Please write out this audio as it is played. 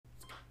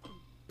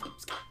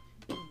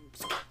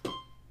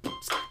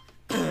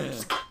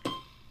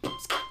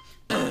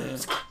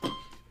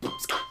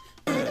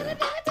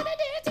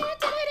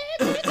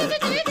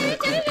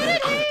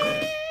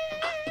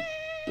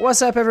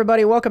What's up,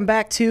 everybody? Welcome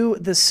back to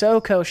the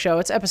SoCo Show.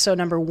 It's episode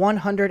number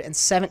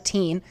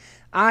 117.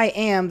 I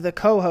am the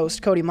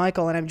co-host, Cody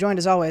Michael, and I'm joined,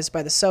 as always,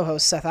 by the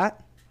so-host, Seth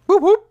Ott.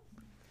 Whoop, whoop.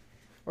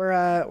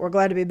 We're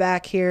glad to be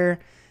back here,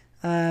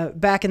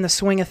 back in the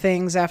swing of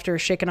things after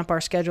shaking up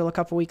our schedule a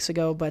couple weeks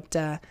ago, but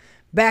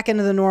back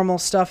into the normal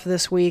stuff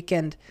this week,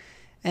 and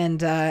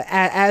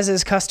as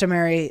is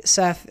customary,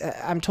 Seth,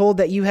 I'm told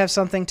that you have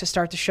something to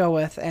start the show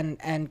with,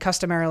 and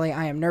customarily,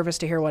 I am nervous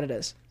to hear what it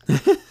is.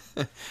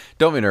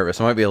 Don't be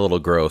nervous. It might be a little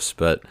gross,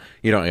 but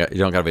you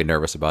don't got to be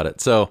nervous about it.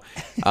 So,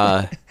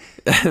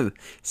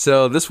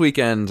 so this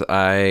weekend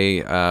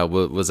I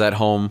was at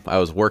home. I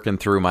was working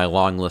through my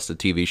long list of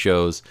TV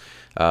shows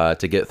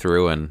to get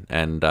through,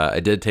 and I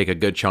did take a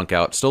good chunk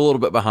out. Still a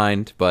little bit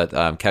behind, but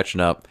I'm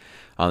catching up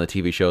on the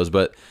TV shows.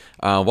 But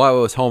while I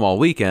was home all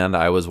weekend,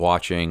 I was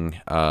watching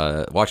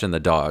the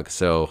dog.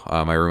 So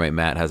my roommate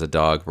Matt has a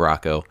dog,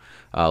 Rocco.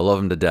 Love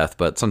him to death,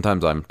 but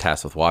sometimes I'm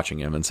tasked with watching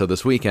him. And so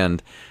this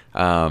weekend,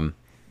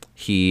 we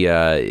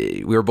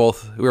were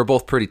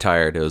both pretty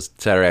tired. It was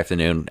Saturday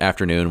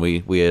afternoon.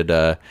 We had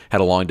a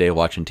long day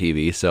watching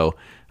TV. So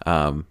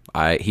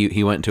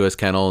he went into his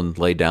kennel and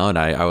laid down.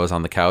 I was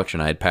on the couch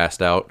and I had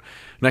passed out.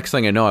 Next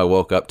thing I know, I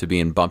woke up to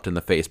being bumped in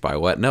the face by a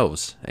wet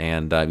nose,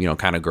 and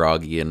kind of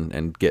groggy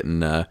and getting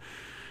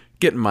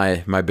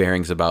my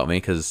bearings about me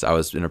because I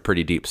was in a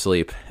pretty deep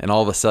sleep. And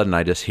all of a sudden,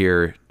 I just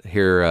hear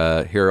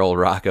old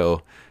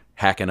Rocco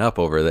hacking up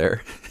over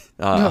there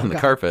on the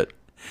carpet,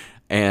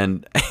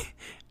 and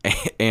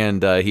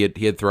he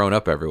had thrown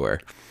up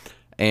everywhere,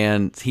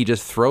 and he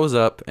just throws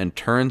up and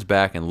turns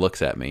back and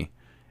looks at me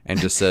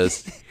and just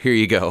says, "Here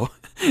you go,"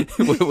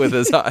 with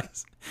his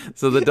eyes.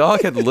 So the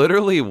dog had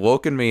literally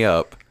woken me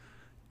up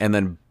and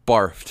then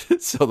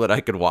barfed so that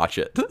I could watch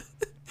it.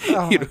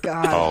 Oh my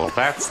God! Oh,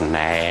 that's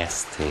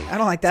nasty. I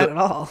don't like that at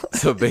all.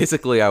 So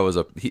basically, that was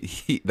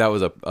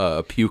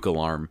a puke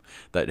alarm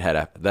that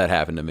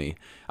happened to me.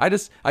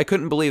 I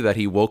couldn't believe that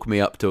he woke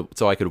me up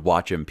so I could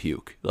watch him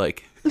puke.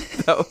 Like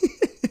a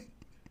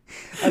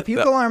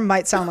puke alarm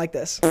might sound like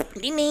this.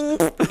 Ding ding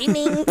ding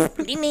ding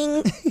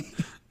ding.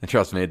 And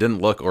trust me, it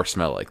didn't look or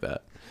smell like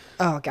that.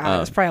 Oh God, it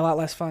was probably a lot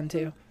less fun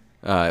too.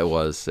 It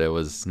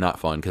was not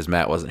fun because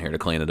Matt wasn't here to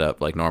clean it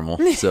up like normal.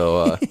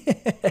 So.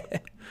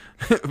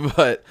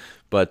 But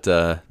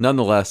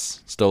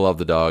nonetheless, still love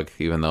the dog,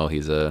 even though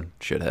he's a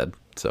shithead.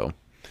 So,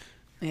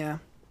 yeah.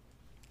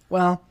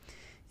 Well,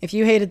 if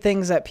you hated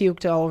things that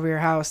puked all over your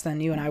house,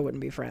 then you and I wouldn't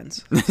be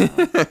friends. So,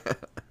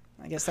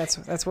 I guess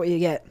that's what you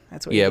get.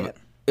 That's what you get. But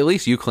at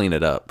least you clean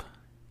it up.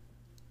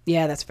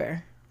 Yeah, that's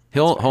fair.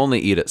 He'll only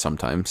eat it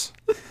sometimes.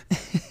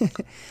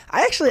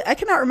 I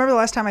cannot remember the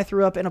last time I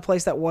threw up in a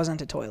place that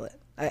wasn't a toilet.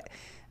 I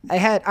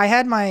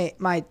had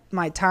my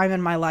time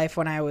in my life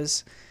when I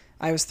was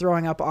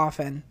throwing up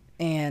often,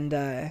 and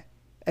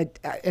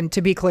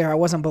to be clear, I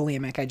wasn't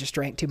bulimic. I just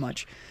drank too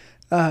much,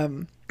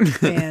 and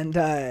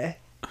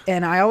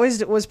I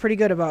always was pretty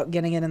good about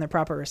getting it in the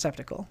proper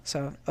receptacle.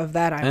 So of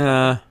that,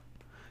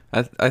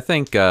 I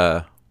think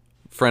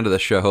friend of the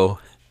show,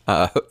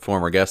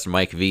 former guest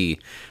Mike V,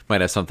 might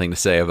have something to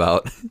say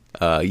about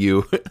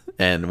you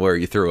and where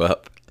you threw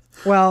up.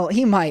 Well,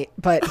 he might,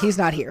 but he's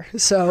not here,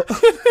 so.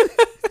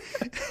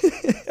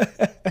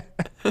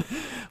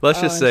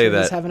 Let's just say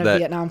that he's having a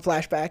Vietnam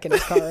flashback in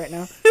his car right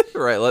now.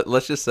 Right.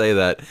 Let's just say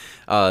that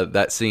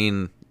that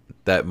scene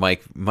that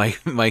Mike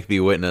V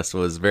witnessed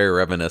was very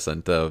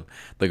reminiscent of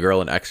the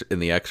girl in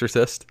The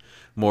Exorcist.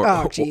 More.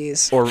 Oh,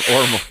 jeez.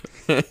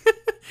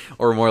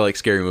 Or more like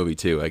Scary Movie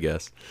 2, I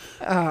guess.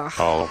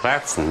 Oh,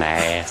 that's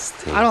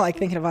nasty. I don't like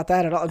thinking about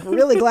that at all. I'm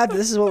really glad that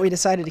this is what we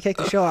decided to kick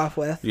the show off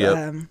with.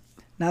 Yep.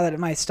 Now that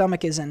my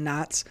stomach is in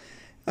knots.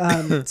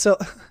 So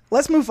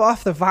let's move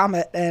off the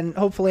vomit and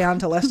hopefully on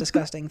to less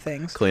disgusting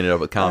things. Clean it up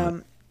with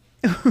comment.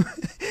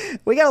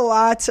 We got a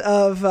lot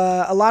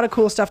of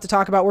cool stuff to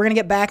talk about. We're going to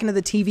get back into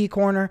the TV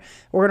corner.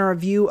 We're going to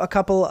review a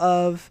couple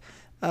of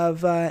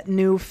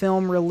new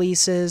film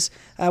releases.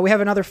 We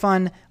have another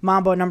fun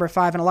Mambo number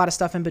 5 and a lot of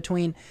stuff in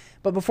between.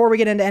 But before we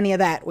get into any of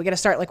that, we got to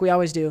start like we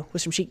always do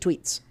with some chic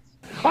tweets.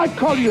 I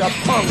call you a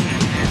punk.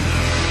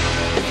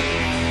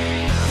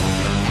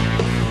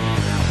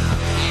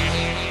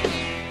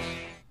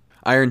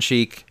 Iron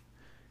Sheik,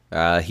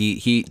 I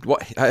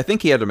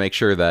think he had to make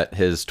sure that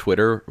his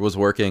Twitter was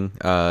working.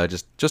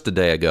 Just a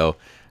day ago,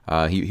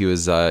 he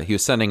was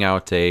sending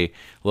out a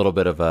little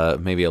bit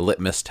of maybe a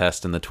litmus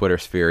test in the Twitter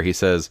sphere. He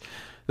says,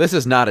 "This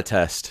is not a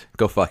test.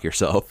 Go fuck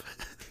yourself."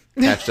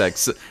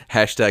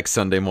 Hashtag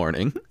Sunday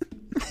morning.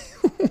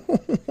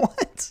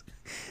 What?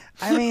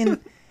 I mean,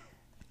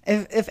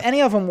 if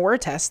any of them were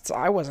tests,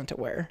 I wasn't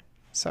aware.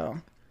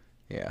 So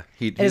yeah,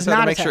 it is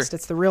not a test.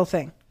 It's the real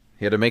thing.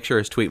 He had to make sure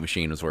his tweet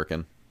machine was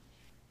working.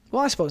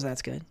 Well, I suppose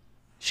that's good.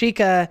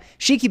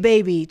 Sheiky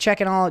baby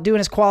doing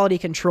his quality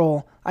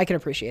control. I can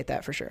appreciate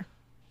that for sure.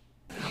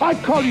 I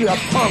call you a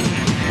punk.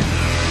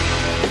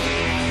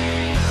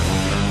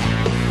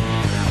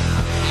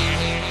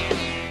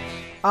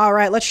 All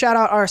right, let's shout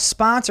out our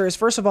sponsors.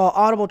 First of all,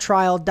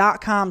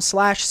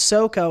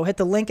 audibletrial.com/SoCo. Hit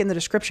the link in the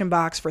description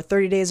box for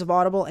 30 days of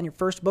Audible and your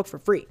first book for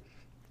free.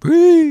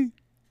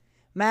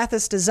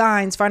 Mathis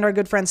Designs. Find our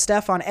good friend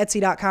Steph on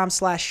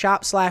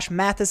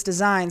etsy.com/shop/Mathis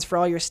Designs for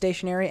all your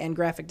stationery and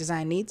graphic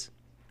design needs.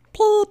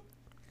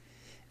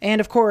 And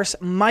of course,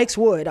 Mike's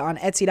Wood on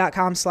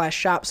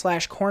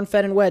etsy.com/shop/cornfed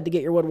and wed to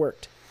get your wood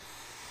worked.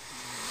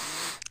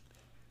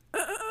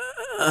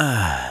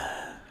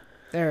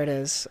 There it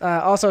is.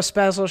 Also,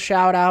 special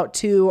shout out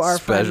to our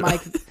friend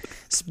Mike.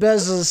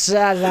 Special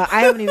shout out.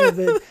 I haven't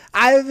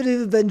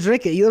even been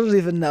drinking. You don't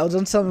even know.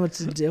 Don't tell me what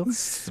to do.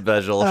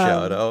 Special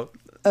shout out.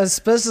 A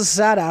special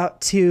shout out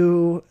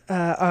to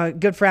a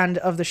good friend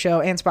of the show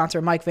and sponsor,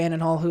 Mike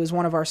Vandenhall, who is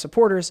one of our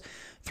supporters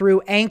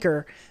through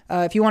Anchor.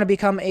 If you want to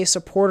become a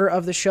supporter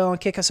of the show and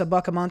kick us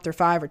 $1 a month or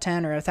 $5 or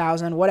 $10 or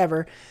 $1,000,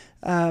 whatever,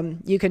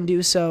 you can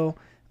do so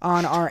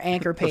on our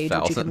Anchor page,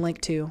 which you can link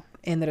to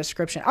in the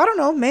description. I don't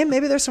know.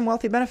 Maybe there's some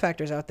wealthy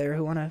benefactors out there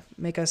who want to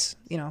make us,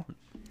 an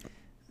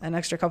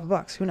extra couple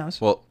bucks. Who knows?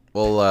 Well.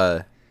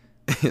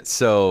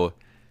 So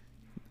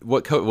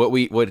what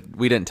we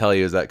didn't tell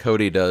you is that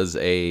Cody does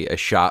a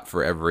shot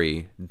for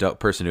every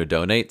person who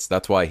donates.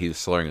 That's why he's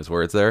slurring his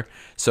words there.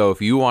 So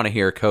if you want to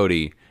hear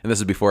Cody, and this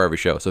is before every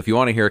show, so if you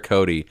want to hear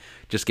Cody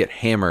just get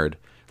hammered,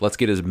 let's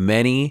get as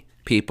many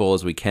people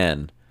as we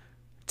can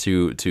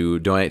to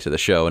donate to the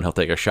show, and he'll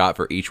take a shot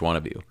for each one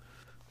of you.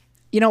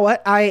 You know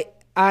what? I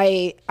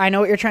know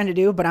what you're trying to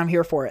do, but I'm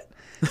here for it.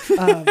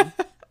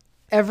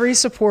 Every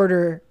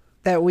supporter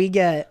that we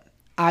get,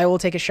 I will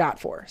take a shot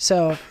for.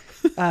 So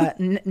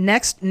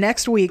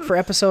next week for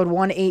episode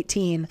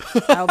 118,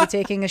 I'll be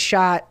taking a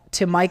shot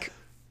to Mike.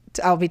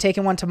 I'll be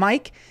taking one to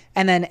Mike,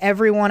 and then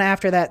everyone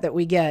after that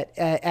we get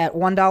at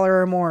 $1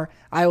 or more,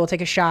 I will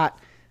take a shot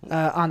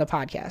on the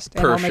podcast.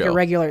 And I'll make a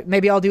regular.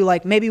 Maybe I'll do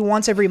maybe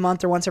once every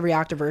month or once every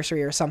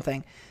Octoversary or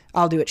something.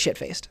 I'll do it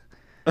shit-faced.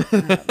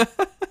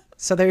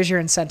 So there's your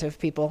incentive,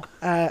 people.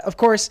 Of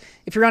course,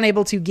 if you're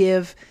unable to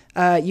give,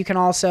 you can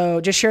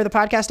also just share the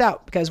podcast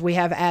out because we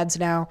have ads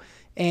now,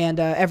 and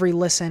every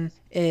listen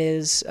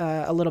is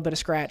a little bit of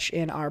scratch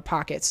in our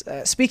pockets.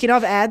 Speaking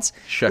of ads,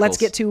 let's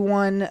get to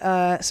one,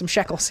 some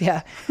shekels,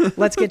 yeah.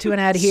 Let's get to an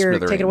ad here.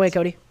 Take it away,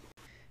 Cody.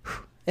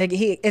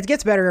 It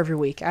gets better every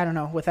week. I don't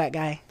know, with that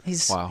guy. He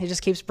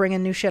just keeps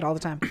bringing new shit all the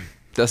time.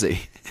 Does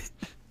he?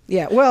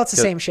 Yeah, well, it's the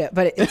same shit,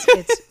 but it's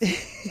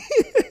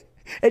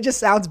it just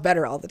sounds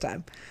better all the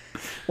time.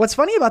 What's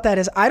funny about that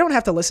is I don't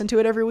have to listen to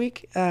it every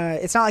week.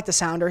 It's not like the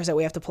sounders that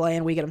we have to play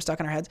and we get them stuck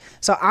in our heads.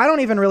 So I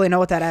don't even really know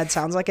what that ad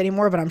sounds like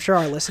anymore, but I'm sure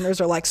our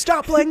listeners are like,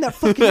 stop playing that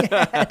fucking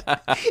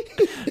ad.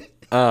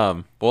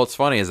 Well, what's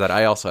funny is that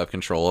I also have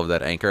control of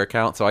that Anchor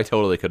account, so I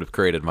totally could have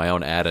created my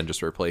own ad and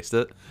just replaced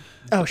it.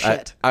 Oh,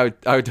 shit. I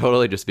would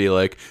totally just be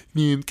like,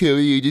 me and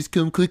Kelly, just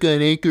come click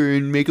on Anchor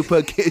and make a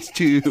podcast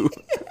too.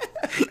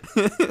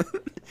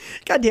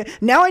 God damn.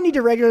 Now I need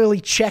to regularly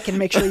check and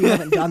make sure you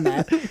haven't done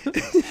that.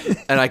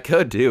 And I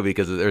could too,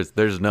 because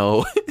there's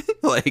no,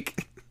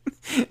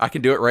 I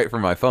can do it right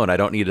from my phone. I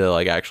don't need to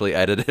actually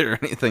edit it or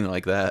anything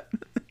like that.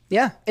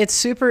 Yeah, it's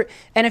super.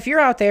 And if you're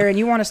out there and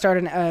you want to start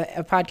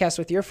a podcast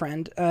with your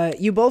friend,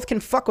 you both can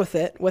fuck with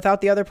it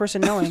without the other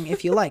person knowing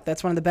if you like.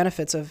 That's one of the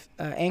benefits of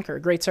Anchor.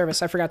 Great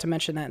service. I forgot to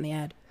mention that in the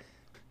ad.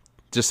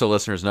 Just so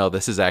listeners know,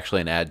 this is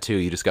actually an ad too.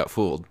 You just got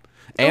fooled.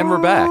 And we're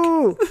back.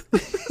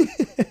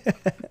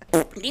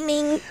 Ding,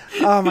 ding.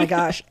 Oh my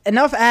gosh.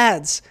 Enough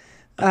ads.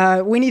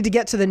 We need to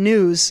get to the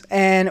news,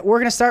 and we're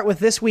going to start with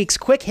this week's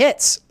Quick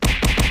Hits.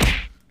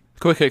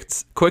 Quick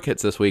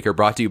hits this week are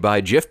brought to you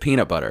by Jif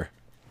Peanut Butter.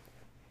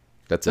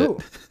 That's it.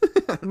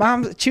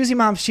 Choosy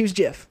moms choose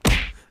Jif.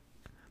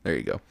 There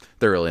you go.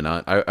 They're really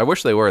not. I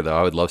wish they were, though.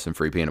 I would love some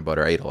free peanut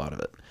butter. I ate a lot of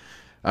it.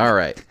 All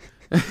right.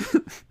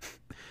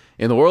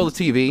 In the world of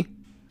TV,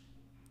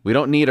 we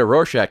don't need a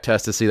Rorschach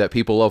test to see that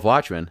people love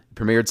Watchmen. It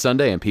premiered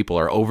Sunday, and people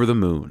are over the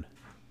moon.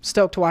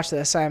 Stoked to watch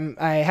this.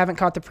 I haven't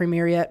caught the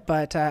premiere yet,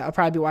 but I'll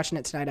probably be watching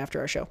it tonight after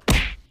our show.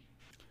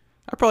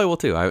 I probably will,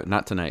 too.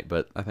 Not tonight,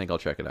 but I think I'll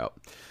check it out.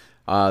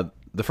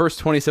 The first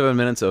 27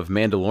 minutes of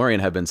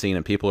Mandalorian have been seen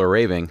and people are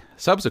raving.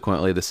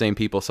 Subsequently, the same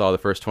people saw the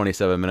first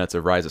 27 minutes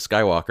of Rise of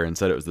Skywalker and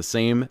said it was the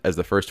same as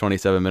the first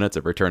 27 minutes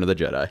of Return of the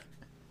Jedi.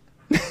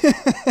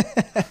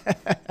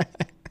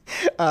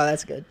 Oh,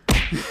 that's good.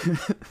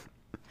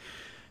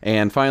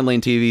 And finally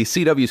in TV,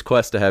 CW's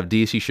quest to have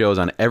DC shows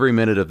on every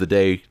minute of the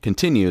day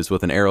continues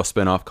with an Arrow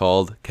spinoff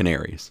called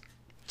Canaries.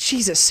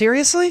 Jesus,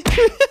 seriously?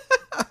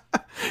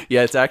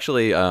 Yeah, it's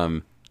actually...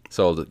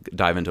 So I'll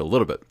dive into a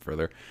little bit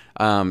further.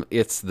 So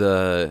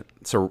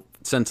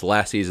since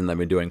last season, they've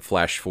been doing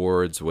flash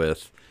forwards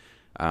with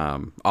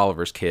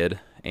Oliver's kid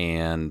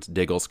and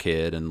Diggle's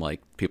kid and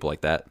people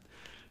like that.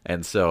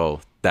 And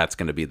so that's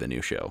going to be the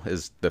new show,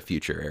 is the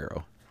future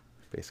Arrow,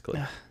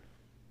 basically.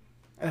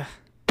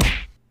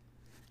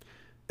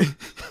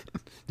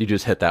 You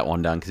just hit that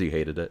one down because you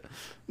hated it.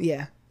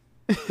 Yeah.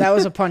 That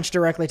was a punch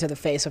directly to the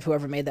face of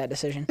whoever made that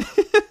decision.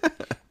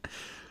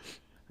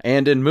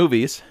 And in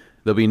movies...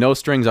 there'll be no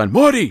strings on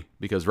Morty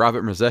because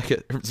Robert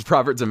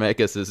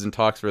Zemeckis is in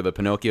talks for the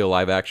Pinocchio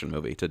live-action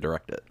movie to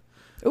direct it.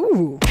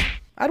 Ooh,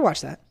 I'd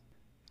watch that.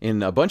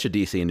 In a bunch of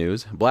DC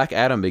news, Black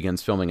Adam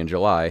begins filming in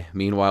July.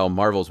 Meanwhile,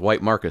 Marvel's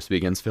White Marcus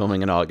begins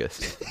filming in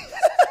August.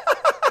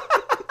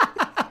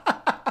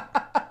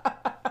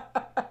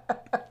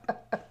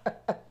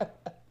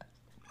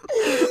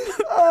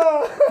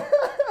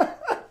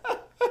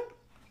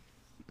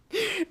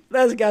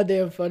 That's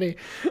goddamn funny.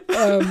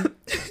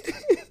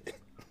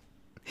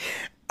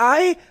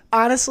 I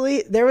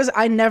honestly,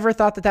 I never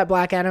thought that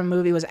Black Adam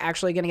movie was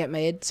actually going to get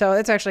made. So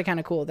it's actually kind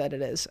of cool that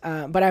it is.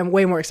 But I'm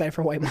way more excited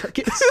for White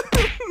Marcus.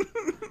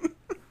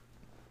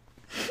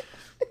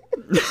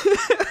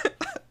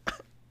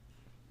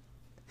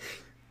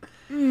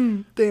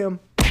 Damn.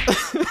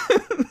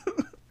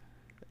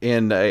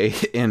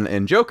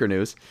 In Joker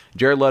news,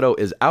 Jared Leto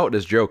is out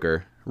as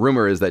Joker.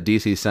 Rumor is that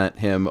DC sent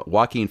him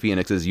Joaquin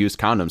Phoenix's used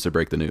condoms to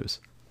break the news.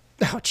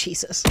 Oh,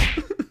 Jesus.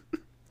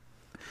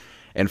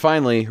 And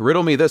finally,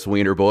 riddle me this,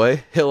 wiener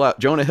boy.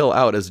 Jonah Hill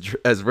out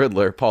as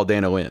Riddler, Paul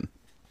Dano in.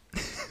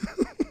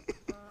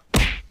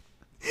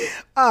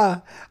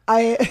 I'm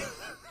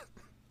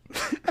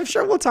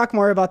sure we'll talk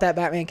more about that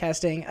Batman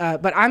casting,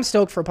 but I'm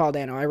stoked for Paul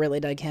Dano. I really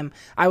dig him.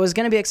 I was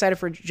going to be excited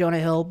for Jonah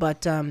Hill,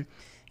 but,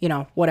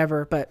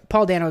 whatever. But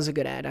Paul Dano is a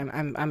good ad.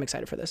 I'm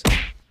excited for this.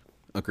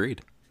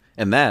 Agreed.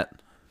 And that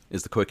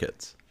is the quick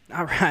hits.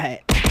 All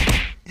right.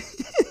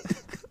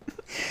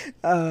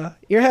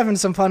 You're having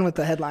some fun with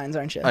the headlines,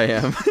 aren't you? I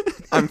am.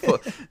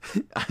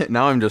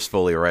 Now I'm just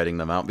fully writing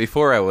them out.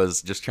 Before I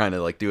was just trying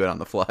to do it on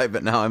the fly,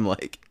 but now I'm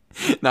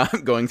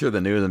going through the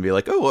news and be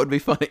like, oh, what would be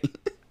funny?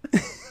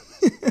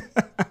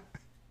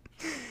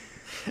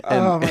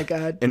 Oh my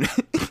God.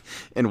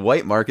 And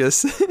White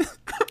Marcus,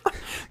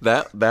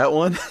 that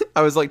one,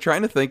 I was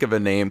trying to think of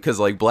a name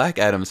because Black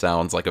Adam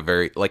sounds like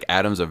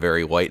Adam's a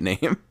very white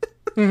name.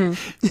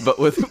 Mm-hmm. But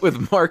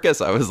with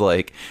Marcus, I was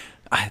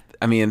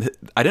I mean,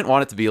 I didn't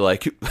want it to be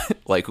like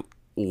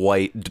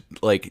white,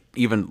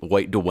 even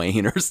white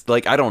Dwayne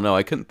or I don't know.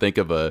 I couldn't think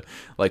of a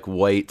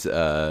white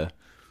Odell.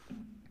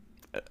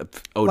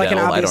 Like an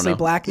obviously I don't know.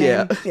 Black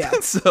name. Yeah.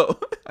 So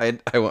I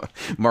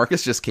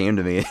Marcus just came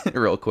to me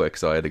real quick,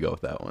 so I had to go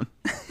with that one.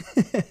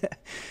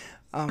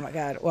 Oh my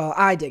God. Well,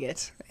 I dig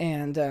it,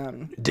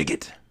 and dig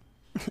it.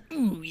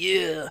 Ooh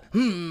yeah. I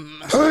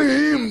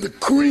am the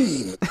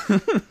cream.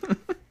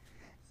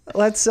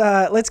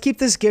 Let's keep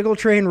this giggle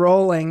train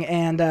rolling,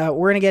 and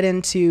we're gonna get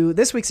into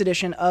this week's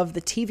edition of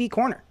the TV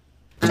Corner.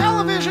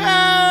 Television!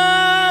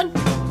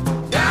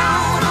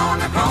 Down on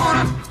the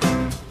corner.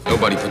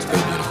 Nobody puts baby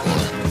in a corner.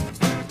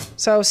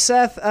 So,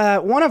 Seth,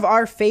 one of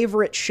our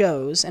favorite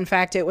shows, in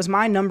fact, it was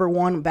my number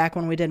one back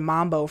when we did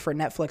Mambo for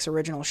Netflix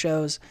original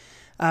shows,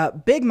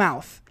 Big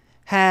Mouth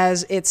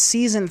has its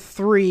season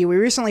 3. We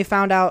recently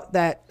found out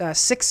that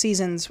 6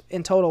 seasons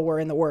in total were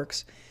in the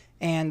works,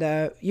 and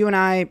you and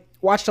I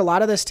watched a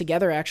lot of this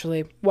together,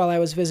 actually, while I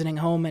was visiting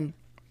home, and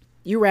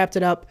you wrapped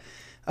it up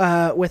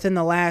within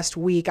the last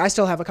week. I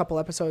still have a couple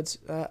episodes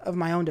of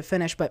my own to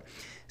finish, but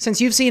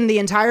since you've seen the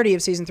entirety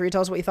of season 3,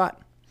 tell us what you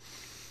thought.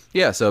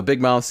 Yeah, so Big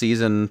Mouth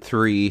season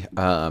 3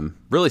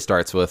 really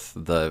starts with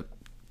the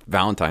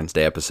Valentine's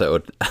Day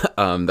episode.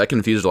 That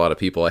confused a lot of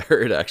people, I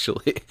heard,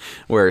 actually,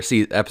 where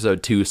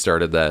episode 2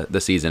 started the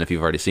season, if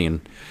you've already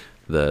seen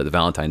the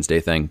Valentine's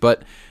Day thing.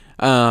 But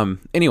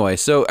anyway,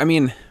 so, I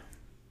mean,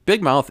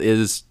 Big Mouth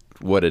is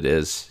what it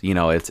is.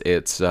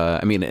 It's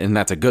I mean, and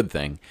that's a good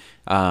thing.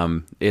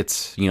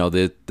 It's,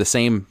 the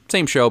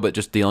same show, but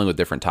just dealing with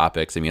different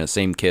topics. I mean, the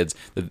same kids.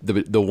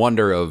 The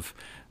wonder of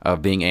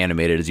being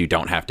animated is you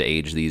don't have to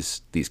age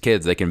these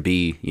kids. They can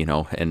be,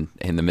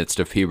 in the midst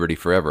of puberty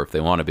forever if they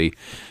want to be.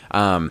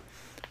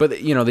 But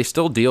they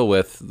still deal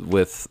with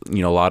a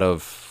lot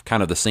of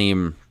kind of the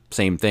same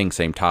thing,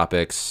 same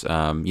topics.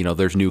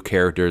 There's new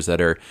characters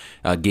that are,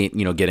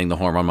 getting the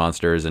hormone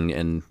monsters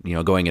and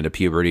going into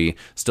puberty,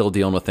 still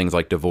dealing with things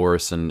like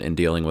divorce and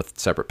dealing with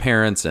separate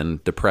parents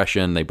and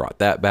depression. They brought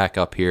that back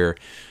up here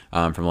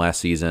from last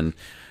season.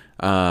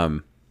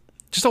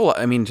 Just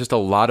a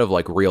lot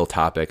of real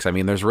topics. I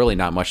mean, there's really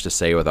not much to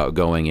say without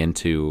going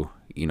into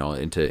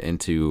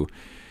too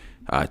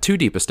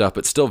deep of stuff,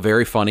 but still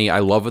very funny. I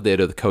love what they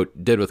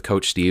did with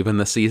Coach Steve in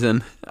this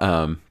season.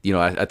 At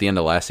the end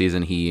of last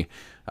season, he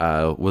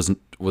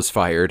was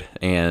fired,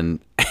 and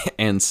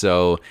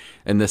so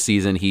in this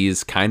season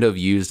he's kind of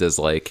used as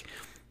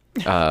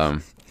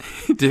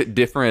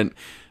different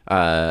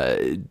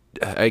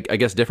I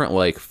guess different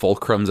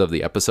fulcrums of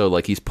the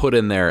episode. He's put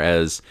in there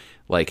as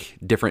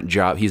different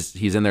job.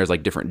 He's in there as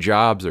different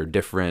jobs or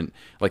different,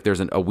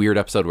 there's a weird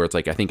episode where it's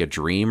I think a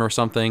dream or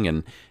something,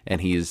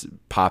 and he's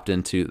popped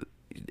in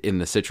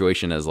the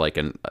situation as I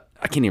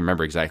can't even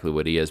remember exactly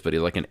what he is, but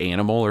he's an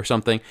animal or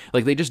something.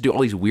 They just do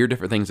all these weird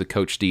different things with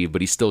Coach Steve,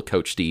 but he's still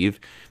Coach Steve.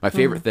 My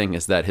favorite thing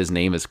is that his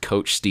name is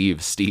Coach Steve.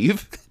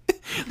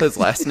 His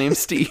last name's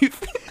Steve.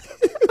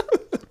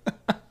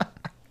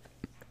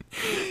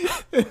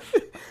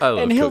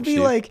 And he'll be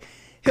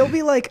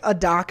like a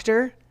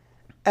doctor,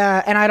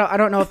 and I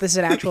don't know if this is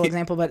an actual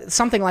example, but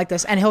something like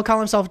this, and he'll call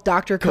himself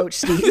Dr. Coach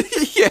Steve.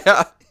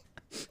 Yeah.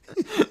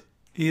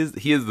 He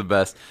is the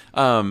best.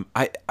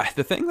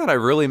 The thing that I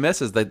really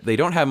miss is that they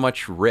don't have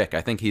much Rick.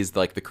 I think he's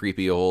like the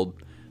creepy old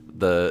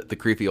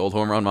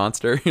home run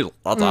monster.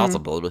 That's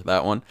awesome with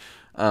that one.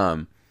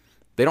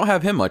 They don't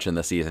have him much in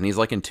the season. He's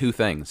like in 2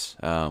 things,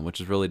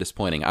 which is really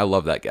disappointing. I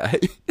love that guy.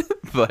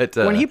 But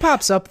when he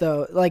pops up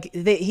though, like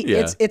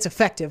it's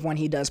effective when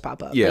he does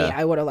pop up. Yeah. But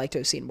I would have liked to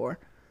have seen more.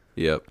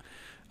 Yep.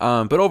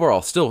 But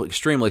overall, still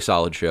extremely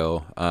solid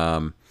show.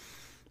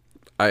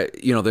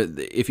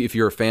 If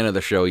you're a fan of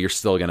the show, you're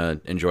still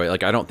gonna enjoy it.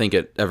 Like, I don't think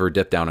it ever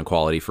dipped down in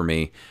quality for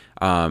me.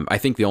 I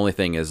think the only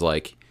thing is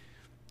like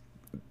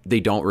they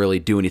don't really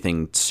do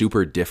anything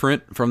super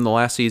different from the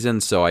last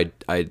season. So it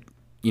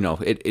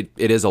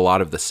is a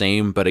lot of the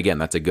same. But again,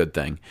 that's a good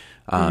thing.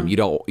 You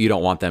don't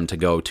want them to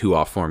go too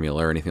off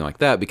formula or anything like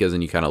that, because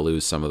then you kind of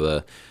lose some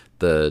of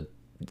the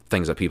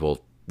things that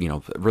people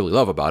really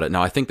love about it.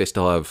 Now, I think they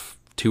still have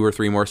 2 or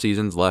 3 more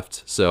seasons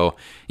left. So,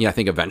 I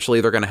think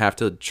eventually they're going to have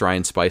to try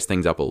and spice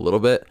things up a little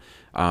bit.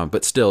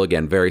 But still,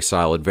 again, very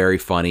solid, very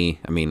funny.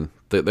 I mean,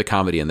 the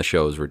comedy in the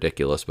show is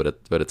ridiculous, but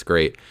it's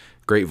great.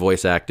 Great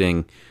voice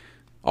acting,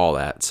 all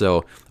that.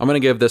 So I'm going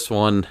to give this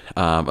one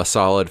a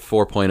solid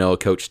 4.0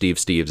 Coach Steve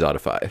Steves out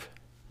of 5.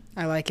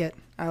 I like it.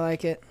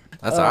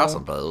 That's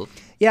awesome, bro.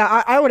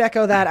 Yeah, I would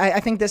echo that. I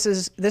think this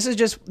is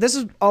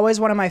always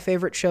one of my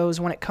favorite shows.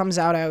 When it comes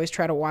out, I always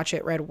try to watch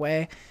it right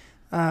away.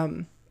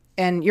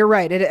 And you're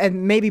right.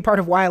 And maybe part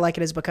of why I like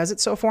it is because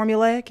it's so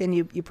formulaic, and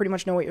you pretty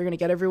much know what you're going to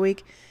get every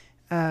week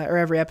or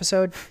every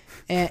episode.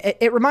 And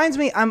it reminds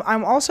me.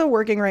 I'm also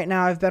working right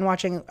now. I've been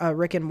watching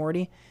Rick and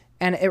Morty,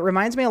 and it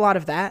reminds me a lot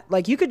of that.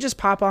 Like, you could just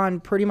pop on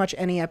pretty much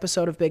any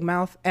episode of Big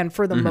Mouth, and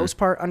for the most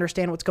part,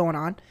 understand what's going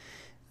on.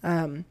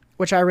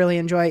 Which I really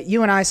enjoy.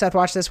 You and I, Seth,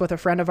 watched this with a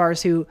friend of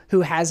ours who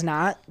has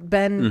not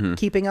been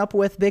keeping up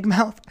with Big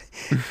Mouth,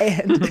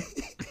 and.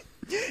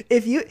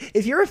 If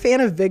you're a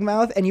fan of Big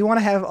Mouth and you want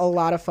to have a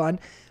lot of fun,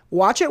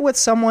 watch it with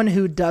someone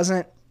who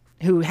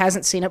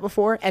hasn't seen it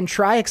before, and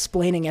try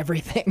explaining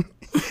everything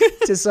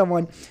to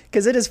someone,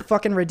 because it is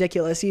fucking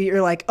ridiculous.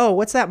 You're like, oh,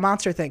 what's that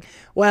monster thing?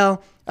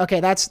 Well, okay,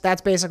 that's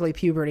basically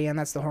puberty, and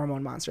that's the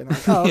hormone monster.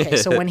 Like, oh, okay,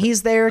 so when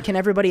he's there, can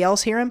everybody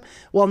else hear him?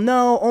 Well,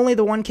 no, only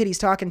the one kid he's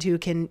talking to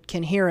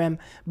can hear him,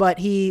 but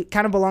he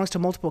kind of belongs to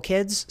multiple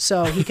kids,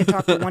 so he can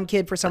talk to one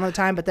kid for some of the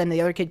time, but then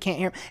the other kid can't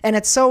hear him. And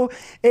it's so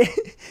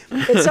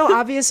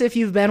obvious if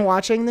you've been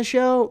watching the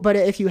show, but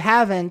if you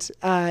haven't,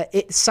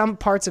 some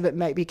parts of it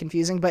might be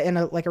confusing, but in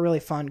a really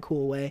fun,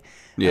 cool way.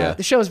 Yeah.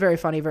 The show is very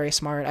funny, very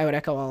smart. I would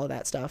echo all of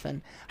that stuff,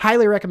 and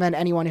highly recommend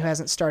anyone who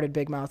hasn't started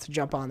Big Mouth to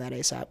jump on that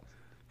ASAP.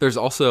 There's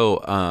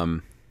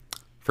also,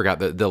 forgot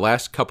the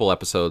last couple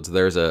episodes,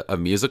 there's a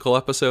musical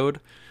episode,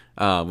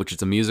 which is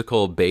a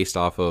musical based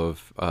off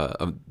of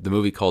the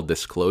movie called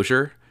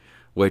Disclosure,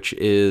 which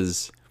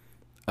is,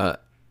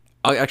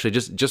 actually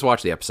just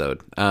watch the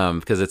episode,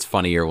 because it's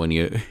funnier when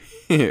you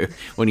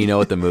when you know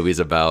what the movie's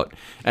about.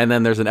 And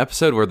then there's an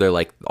episode where they're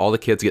like, all the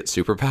kids get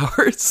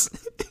superpowers.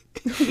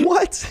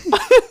 What?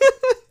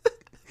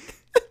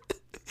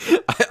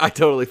 I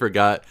totally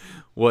forgot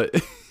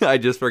I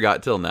just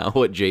forgot till now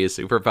what Jay's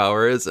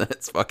superpower is, and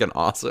it's fucking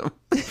awesome.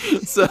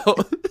 So,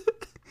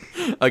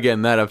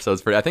 again, that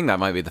episode's pretty. I think that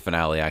might be the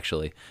finale,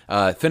 actually.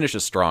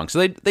 Finishes strong.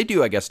 So they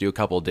do, I guess, do a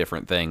couple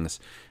different things.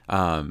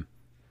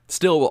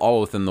 Still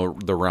all within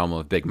the realm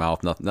of Big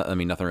Mouth.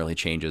 Nothing really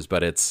changes,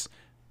 but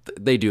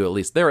they do at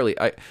least. They're really.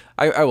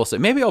 I will say,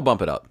 maybe I'll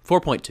bump it up.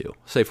 4.2.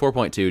 Say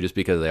 4.2 just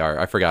because they are.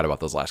 I forgot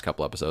about those last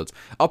couple episodes.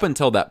 Up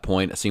until that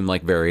point, it seemed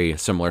like very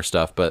similar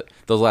stuff, but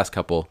those last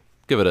couple,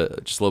 give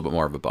it just a little bit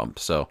more of a bump.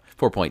 So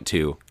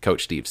 4.2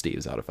 Coach Steve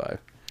Steves out of 5.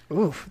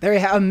 Ooh, there you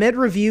have a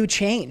mid-review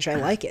change. I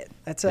like it.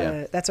 That's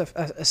a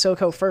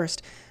SoCo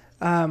first.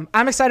 I'm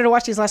excited to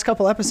watch these last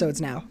couple episodes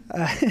now,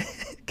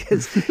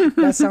 because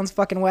that sounds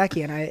fucking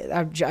wacky, and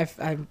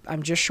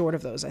I'm just short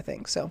of those, I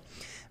think. So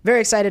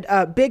very excited.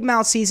 Big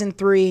Mouth season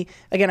 3.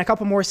 Again, a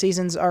couple more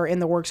seasons are in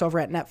the works over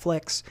at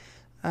Netflix,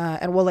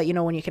 and we'll let you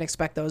know when you can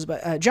expect those.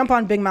 But jump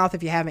on Big Mouth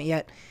if you haven't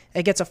yet.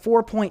 It gets a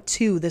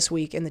 4.2 this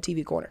week in the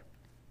TV Corner.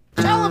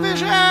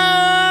 Television!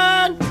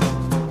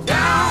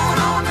 Down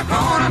on the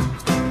corner.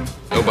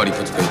 Nobody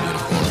puts baby in a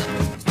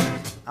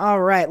corner.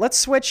 All right, let's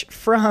switch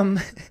from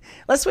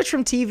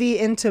TV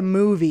into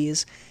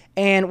movies,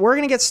 and we're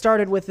gonna get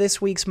started with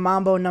this week's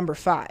Mambo number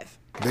 5.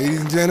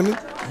 Ladies and gentlemen,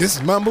 this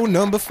is Mambo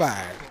number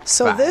 5.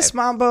 So this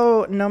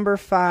Mambo number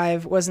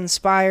 5 was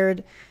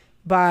inspired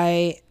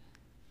by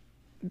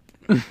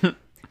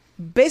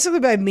basically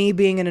by me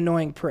being an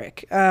annoying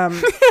prick.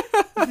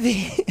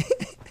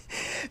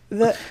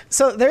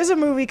 So there's a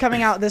movie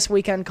coming out this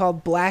weekend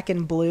called Black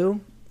and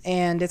Blue,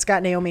 and it's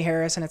got Naomi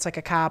Harris, and it's like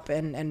a cop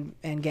and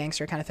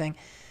gangster kind of thing.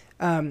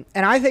 And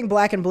I think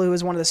Black and Blue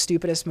is one of the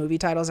stupidest movie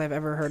titles I've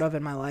ever heard of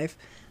in my life.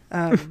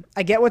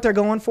 I get what they're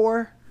going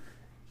for,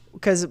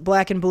 because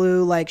Black and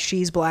Blue, like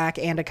she's black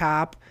and a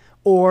cop,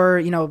 or,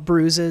 you know,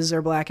 bruises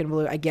or black and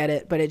blue. I get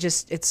it, but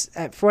it's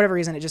for whatever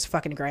reason, it just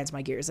fucking grinds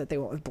my gears that they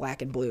went with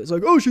black and blue. It's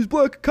like, oh, she's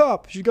black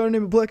cop. She got a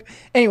name of black.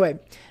 Anyway,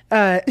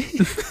 that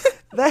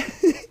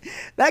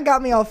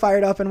got me all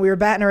fired up, and we were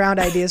batting around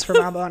ideas for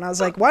Mambo, and I was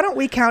like, why don't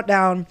we count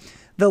down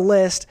the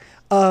list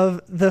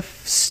of the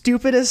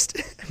stupidest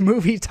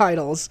movie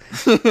titles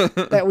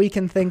that we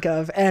can think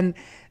of. And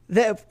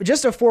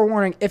just a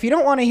forewarning, if you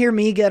don't want to hear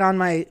me get on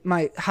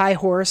my high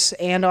horse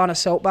and on a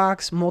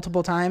soapbox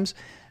multiple times,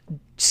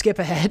 skip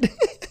ahead.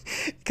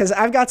 Because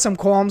I've got some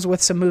qualms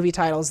with some movie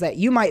titles that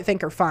you might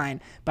think are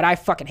fine, but I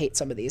fucking hate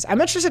some of these. I'm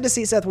interested to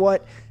see, Seth,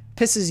 what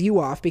pisses you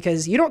off,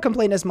 because you don't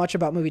complain as much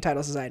about movie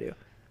titles as I do.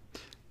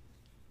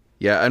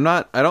 Yeah, I'm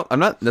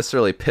not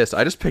necessarily pissed.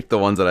 I just picked the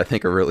ones that I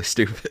think are really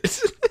stupid.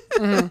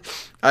 Mm-hmm.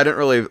 I didn't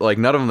really, like,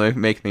 none of them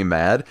make me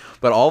mad,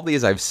 but all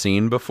these I've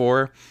seen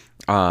before.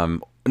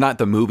 Not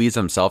the movies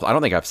themselves. I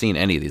don't think I've seen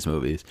any of these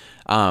movies.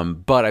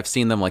 But I've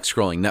seen them, like,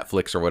 scrolling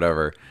Netflix or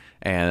whatever,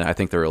 and I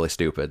think they're really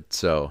stupid.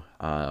 So,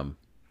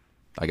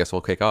 I guess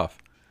we'll kick off.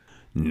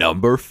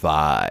 Number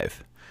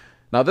 5.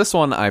 Now, this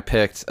one I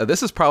picked,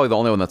 this is probably the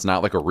only one that's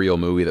not like a real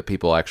movie that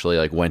people actually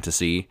like went to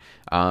see.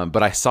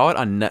 But I saw it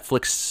on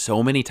Netflix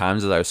so many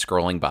times as I was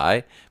scrolling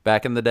by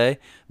back in the day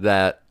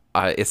that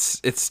it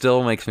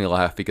still makes me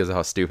laugh because of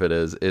how stupid it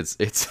is. It's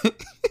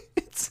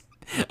it's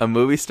a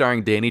movie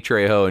starring Danny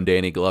Trejo and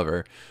Danny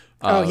Glover.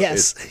 Oh,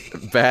 yes.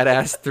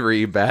 Badass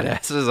 3,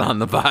 Badasses on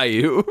the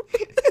Bayou.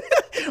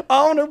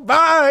 On the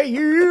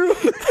Bayou.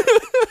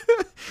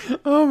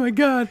 Oh my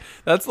God.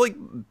 That's like,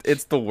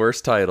 it's the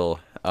worst title.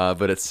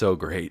 But it's so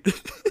great.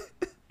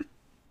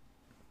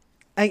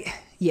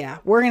 Yeah,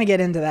 we're going to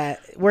get into that.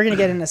 We're going to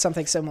get into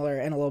something similar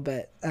in a little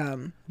bit.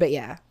 But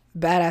yeah,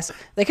 Badass.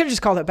 They could have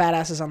just called it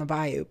Badasses on the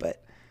Bayou,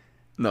 but...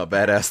 No,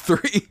 Badass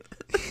 3.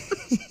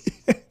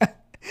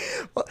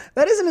 Well,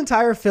 that is an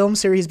entire film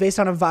series based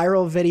on a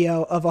viral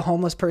video of a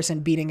homeless person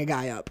beating a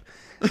guy up.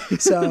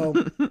 So,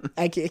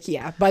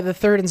 yeah, by the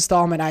third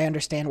installment, I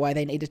understand why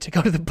they needed to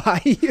go to the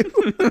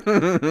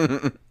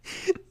Bayou.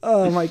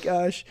 Oh my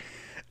gosh.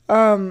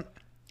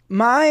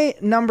 My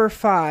number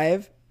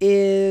 5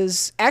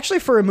 is actually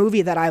for a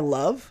movie that I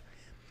love.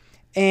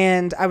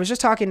 And I was just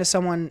talking to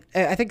someone,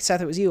 I think,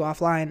 Seth, it was you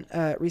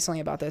offline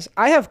recently about this.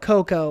 I have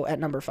Coco at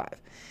number 5.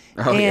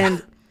 Oh, yeah.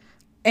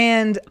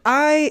 And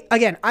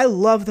I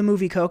love the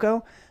movie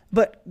Coco,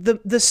 but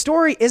the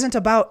story isn't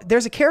about,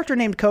 there's a character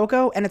named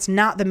Coco and it's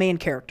not the main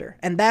character.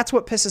 And that's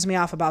what pisses me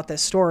off about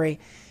this story,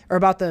 or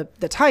about the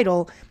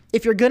title.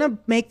 If you're going to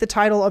make the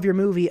title of your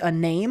movie a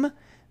name,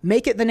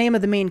 make it the name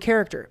of the main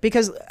character,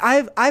 because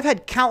I've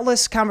had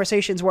countless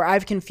conversations where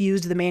I've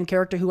confused the main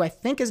character, who I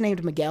think is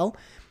named Miguel,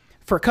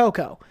 for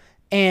Coco,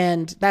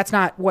 and that's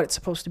not what it's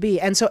supposed to be.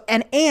 And so,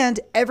 and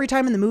every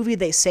time in the movie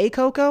they say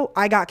Coco,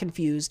 I got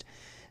confused,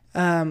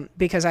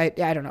 because I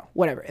don't know,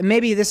 whatever. And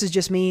maybe this is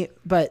just me,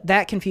 but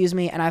that confused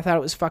me, and I thought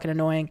it was fucking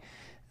annoying.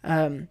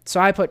 So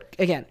I put,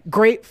 again,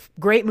 great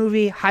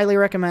movie, highly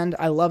recommend.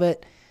 I love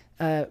it,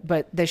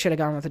 but they should have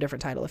gone with a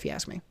different title, if you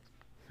ask me.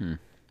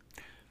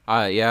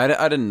 Yeah,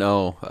 I didn't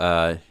know,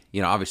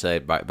 obviously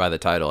by the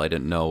title, I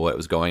didn't know what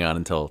was going on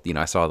until,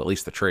 I saw at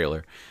least the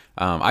trailer.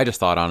 I just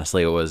thought,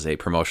 honestly, it was a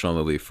promotional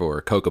movie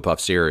for Cocoa Puff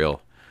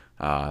cereal.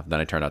 Then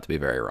I turned out to be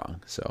very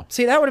wrong. So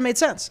see, that would have made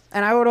sense.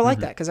 And I would have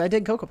liked that, because I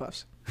did Cocoa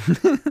Puffs.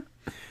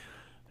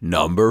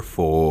 Number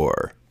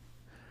 4.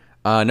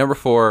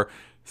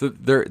 So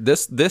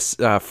this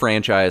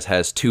franchise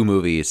has 2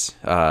 movies.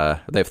 They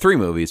have 3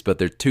 movies, but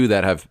there are 2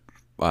 that have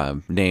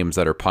names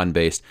that are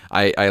pun-based.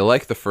 I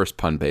like the first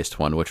pun-based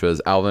one, which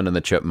was Alvin and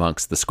the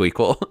Chipmunks, the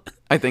Squeakquel.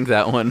 I think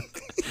that one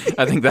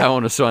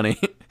was funny.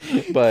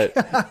 But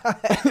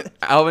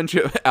Alvin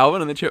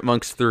and the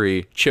Chipmunks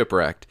 3,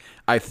 Chipwrecked.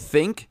 I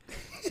think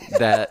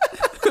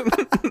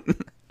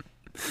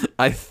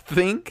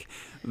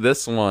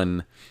this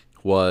one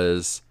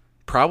was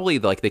probably,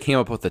 like, they came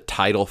up with the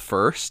title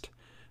first.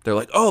 They're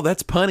like, oh,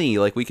 that's punny,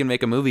 like, we can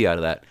make a movie out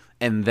of that.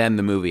 And then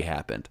the movie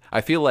happened.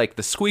 I feel like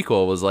the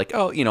Squeakquel was like,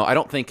 oh, I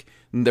don't think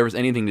there was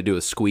anything to do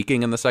with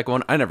squeaking in the second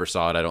one. I never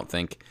saw it, I don't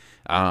think.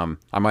 I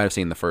might have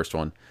seen the first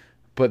one.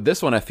 But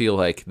this one, I feel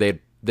like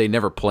they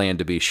never planned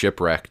to be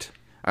shipwrecked.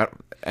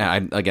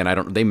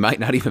 They might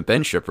not even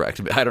been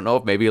shipwrecked. I don't know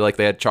if maybe, like,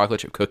 they had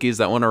chocolate chip cookies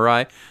that went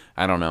awry.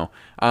 I don't know.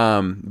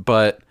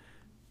 But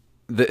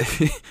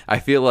I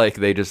feel like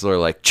they just were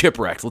like,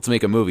 Chipwrecked, let's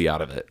make a movie out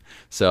of it.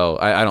 So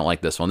I don't like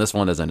this one. This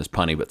one isn't as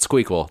punny, but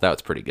Squeakquel, that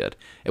was pretty good.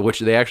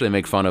 Which they actually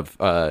make fun of,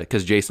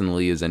 because Jason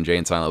Lee is in Jay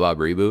and Silent Bob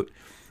Reboot,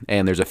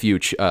 and there's a few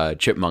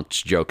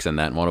Chipmunks jokes in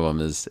that, and one of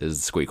them is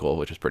Squeakquel,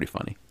 which is pretty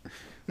funny.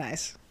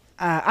 Nice.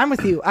 I'm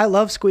with you. I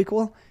love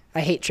Squeakquel.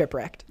 I hate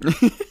Chipwrecked.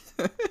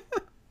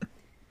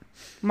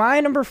 My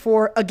number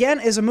 4, again,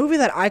 is a movie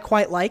that I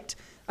quite liked,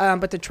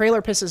 but the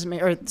title pisses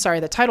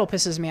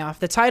me off.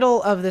 The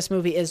title of this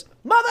movie is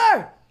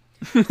Mother!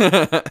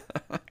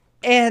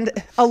 And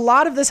a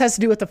lot of this has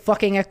to do with the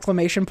fucking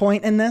exclamation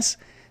point in this,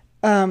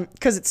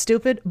 because it's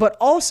stupid, but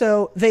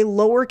also they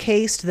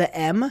lowercased the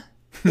M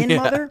in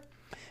Mother,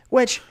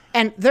 which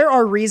And there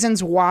are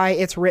reasons why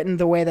it's written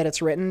the way that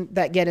it's written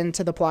that get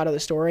into the plot of the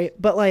story.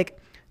 But like,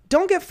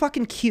 don't get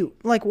fucking cute.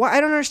 Like, why?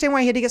 I don't understand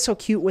why he had to get so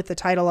cute with the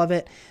title of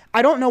it.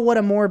 I don't know what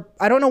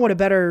a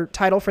better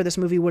title for this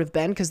movie would have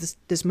been, because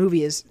this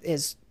movie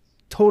is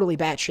totally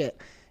batshit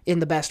in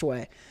the best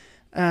way.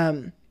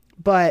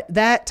 But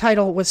that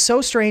title was so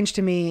strange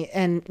to me,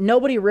 and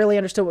nobody really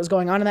understood what was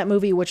going on in that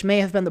movie, which may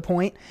have been the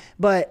point.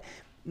 But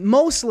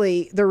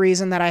mostly the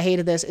reason that I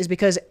hated this is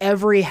because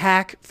every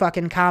hack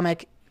fucking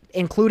comic,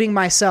 including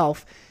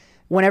myself,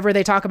 whenever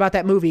they talk about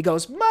that movie,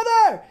 goes,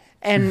 "Mother!"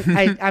 And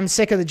I'm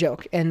sick of the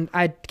joke, and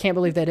I can't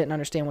believe they didn't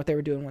understand what they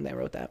were doing when they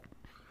wrote that.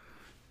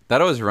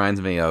 That always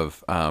reminds me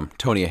of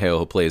Tony Hale,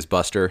 who plays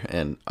Buster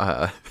in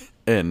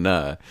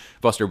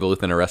Buster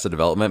Bluth in Arrested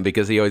Development,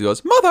 because he always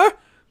goes, "Mother!"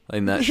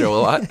 in that show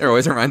a lot. I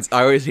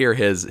always hear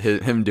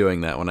him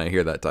doing that when I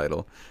hear that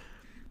title.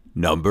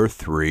 Number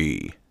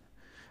 3.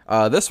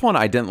 This one,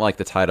 I didn't like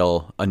the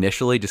title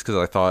initially just because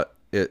I thought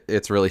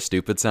it's really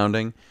stupid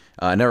sounding.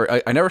 I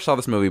never saw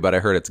this movie, but I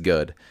heard it's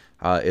good.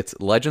 It's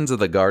Legends of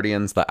the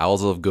Guardians, the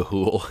Owls of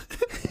Ga'Hoole.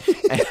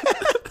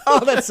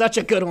 Oh, that's such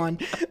a good one.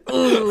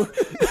 Ooh.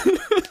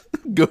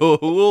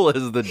 Ga'Hoole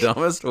is the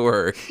dumbest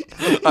word.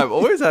 I've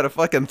always had a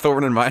fucking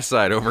thorn in my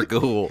side over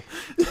Ga'Hoole.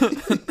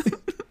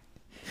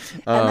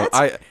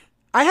 I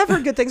have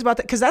heard good things about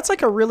that, because that's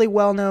like a really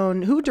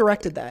well-known... Who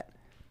directed that?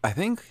 I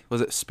think, was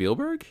it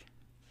Spielberg?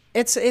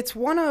 It's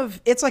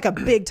like a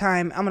big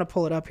time... I'm going to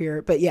pull it up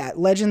here. But yeah,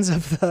 Legends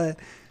of the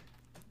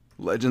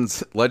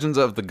Guardians...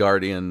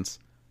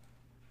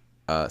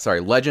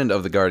 Legend of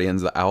the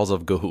Guardians, the Owls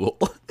of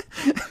Ga'Hoole.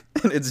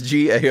 And it's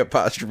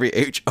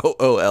GA'Hoole.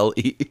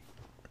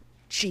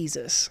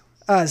 Jesus.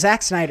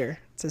 Zack Snyder.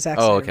 It's a Zack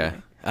Snyder. Oh, okay.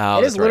 Movie. Oh,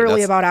 it is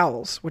literally about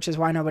owls, which is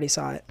why nobody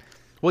saw it.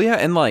 Well, yeah,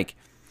 and like,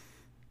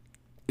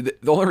 the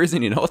only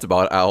reason you know it's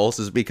about owls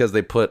is because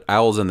they put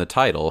owls in the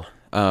title.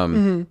 I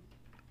mean,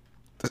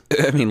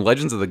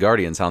 Legends of the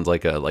Guardian sounds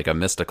like a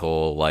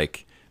mystical,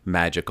 like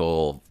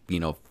magical,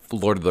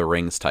 Lord of the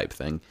Rings type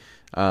thing.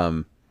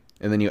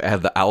 And then you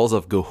add the Owls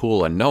of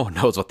Ga'Hoole, and no one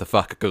knows what the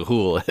fuck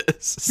Ga'Hoole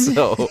is.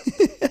 So,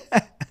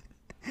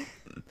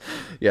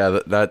 yeah,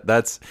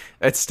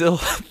 it's still,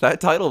 that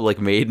title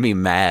like made me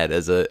mad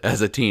as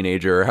a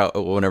teenager.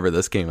 Whenever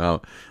this came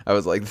out, I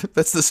was like,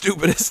 that's the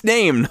stupidest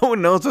name. No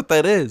one knows what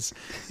that is.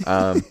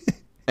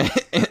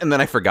 And then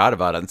I forgot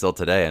about it until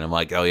today, and I'm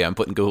like, oh yeah, I'm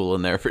putting Ga'Hoole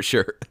in there for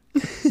sure.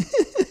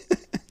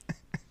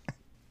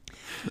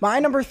 My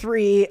number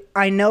 3,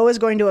 I know is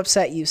going to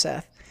upset you,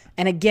 Seth.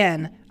 And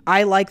again,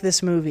 I like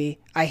this movie.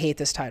 I hate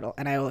this title,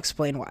 and I will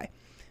explain why.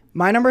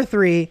 My number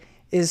 3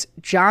 is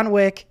John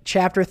Wick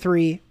Chapter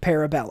 3,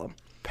 Parabellum.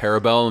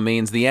 Parabellum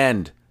means the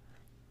end.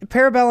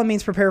 Parabellum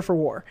means prepare for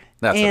war.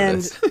 That's and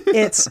what it is.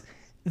 It's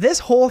this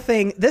whole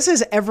thing. This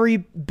is every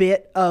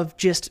bit of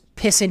just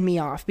pissing me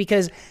off,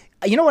 because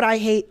you know what I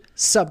hate?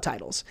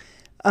 Subtitles.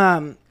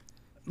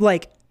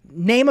 Like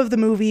name of the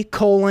movie,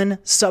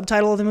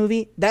 subtitle of the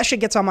movie. That shit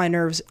gets on my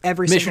nerves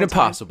every single time. Mission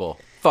Impossible,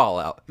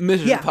 Fallout,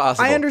 Mission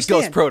Impossible, I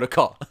understand. Ghost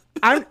Protocol.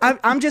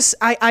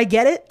 I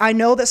get it. I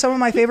know that some of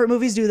my favorite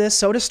movies do this.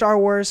 So does Star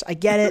Wars. I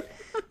get it.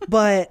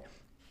 But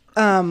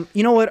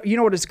you know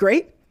what is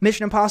great?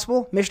 Mission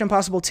Impossible, Mission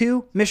Impossible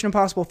 2, Mission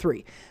Impossible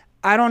 3.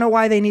 I don't know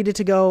why they needed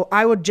to go.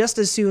 I would just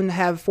as soon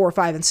have 4,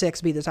 5, and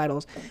 6 be the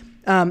titles.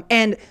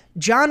 And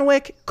John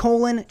Wick,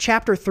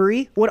 Chapter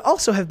 3 would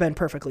also have been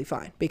perfectly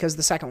fine, because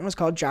the second one was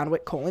called John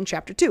Wick,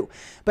 Chapter 2.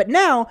 But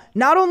now,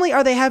 not only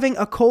are they having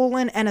a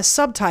colon and a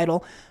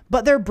subtitle,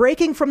 but they're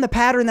breaking from the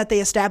pattern that they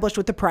established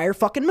with the prior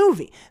fucking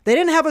movie. They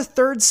didn't have a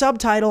third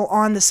subtitle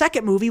on the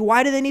second movie.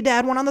 Why do they need to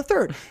add one on the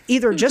third?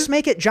 Either just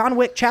make it John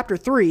Wick Chapter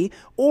 3,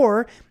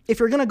 or if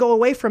you're going to go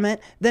away from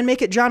it, then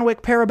make it John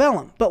Wick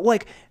Parabellum. But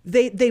like,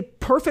 they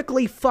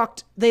perfectly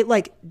fucked, they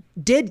like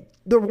did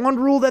the one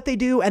rule that they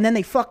do, and then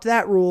they fucked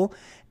that rule,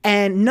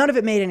 and none of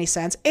it made any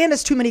sense, and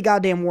it's too many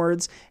goddamn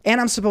words,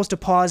 and I'm supposed to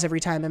pause every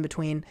time in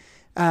between,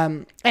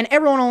 and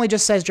everyone only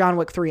just says John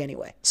Wick 3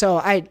 anyway, so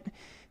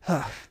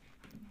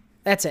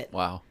that's it.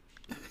 Wow.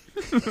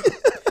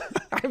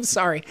 I'm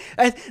sorry.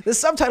 The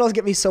subtitles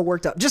get me so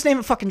worked up. Just name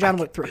it fucking John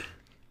Wick 3.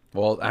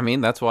 Well, I mean,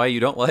 that's why you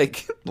don't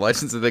like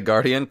Legends of the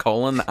Guardian,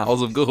 the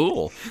Owls of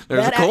Ga'Hoole.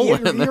 There's a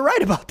colon in there. You're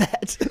right about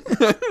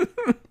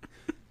that.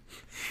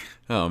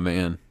 Oh,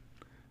 man.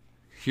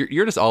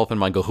 You're just all up in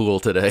my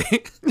Ga'Hoole today.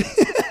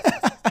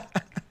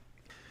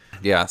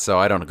 Yeah, so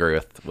I don't agree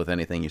with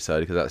anything you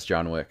said, because that's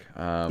John Wick.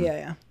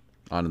 Yeah.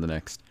 On to the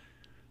next.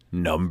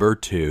 Number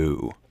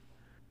 2.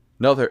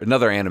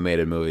 Another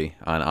animated movie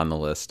on the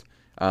list.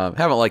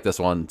 Haven't liked this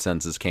one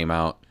since this came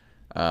out.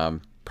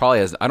 Probably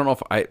has. I don't know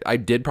if I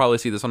did probably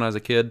see this when I was a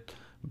kid,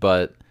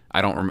 but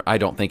I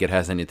don't think it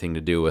has anything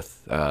to do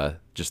with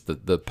just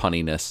the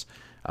punniness.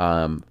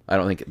 I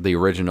don't think the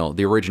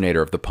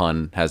originator of the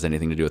pun has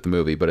anything to do with the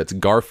movie, but it's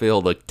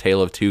Garfield: A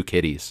Tale of Two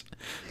Kitties.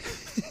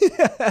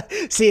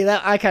 See,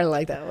 that I kind of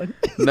like that one.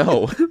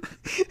 No,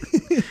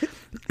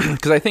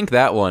 because I think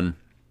that one,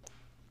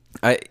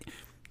 at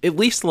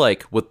least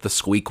like with the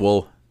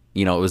Squeakquel,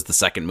 it was the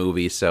second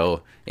movie,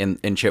 so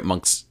in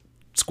Chipmunks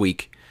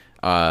squeak.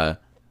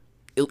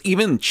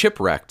 Even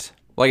Chipwrecked,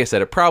 like I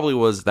said,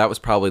 that was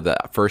probably the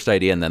first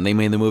idea, and then they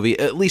made the movie.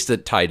 At least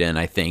it tied in,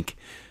 I think.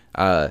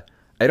 I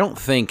don't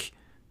think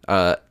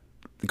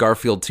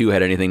Garfield 2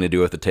 had anything to do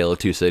with the Tale of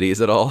Two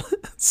Cities at all.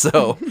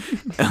 So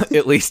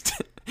at least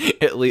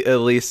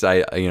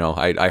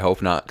I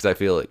hope not, because I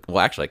feel like, well,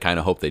 actually I kind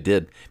of hope they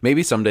did.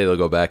 Maybe someday they'll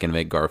go back and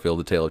make Garfield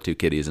a Tale of Two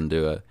Kitties and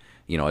do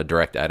a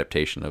direct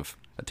adaptation of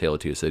A Tale of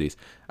Two Cities.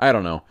 I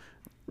don't know.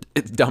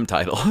 It's a dumb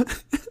title.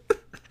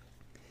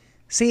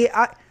 See,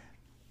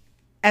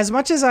 as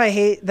much as I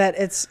hate that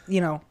it's,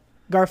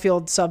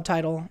 Garfield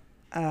subtitle,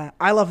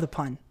 I love the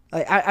pun.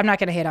 I'm not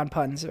going to hate on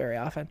puns very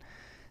often.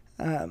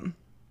 A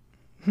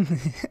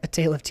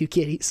Tale of Two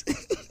Kitties.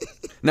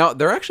 Now,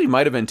 there actually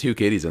might have been two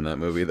kitties in that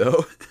movie,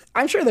 though.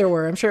 I'm sure there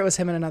were. I'm sure it was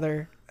him and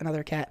another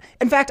cat.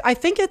 In fact, I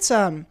think it's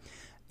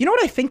you know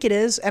what I think it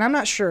is, and I'm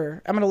not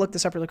sure. I'm gonna look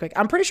this up really quick.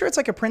 I'm pretty sure it's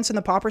like a Prince and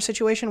the Pauper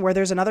situation where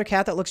there's another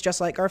cat that looks just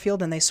like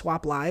Garfield and they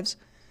swap lives.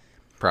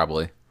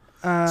 Probably.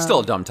 Still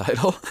a dumb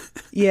title.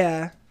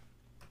 Yeah.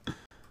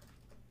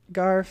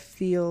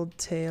 Garfield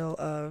Tale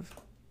of.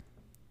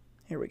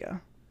 Here we go.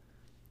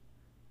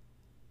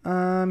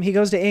 He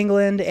goes to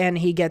England and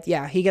he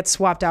gets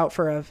swapped out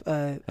for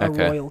a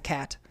royal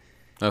cat.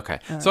 Okay,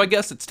 so I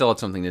guess it still had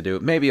something to do.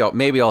 Maybe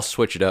I'll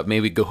switch it up.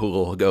 Maybe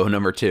Ga'Hoole will go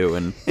number 2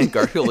 and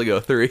Garfield will go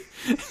 3.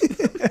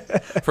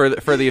 For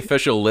the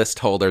official list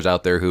holders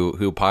out there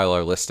who pile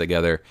our list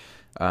together,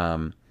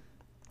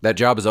 that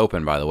job is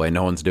open, by the way.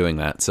 No one's doing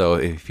that. So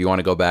if you want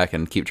to go back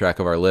and keep track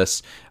of our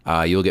lists,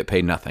 you'll get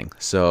paid nothing.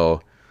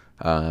 So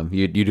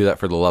you do that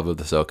for the love of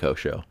the SoCo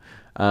show.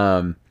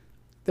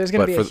 There's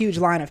going to be a huge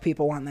line of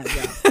people wanting that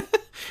job.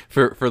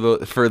 for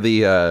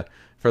the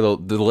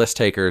list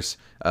takers,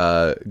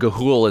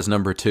 Ga'Hoole is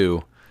number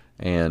 2,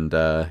 and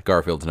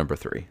Garfield's number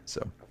 3.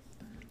 So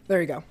there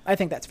you go. I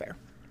think that's fair.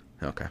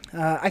 Okay.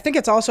 I think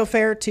it's also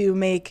fair to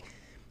make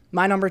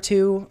my number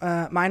 2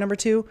 my number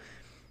 2.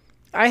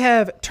 I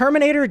have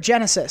Terminator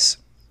Genesis.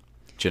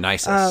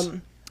 Genesis.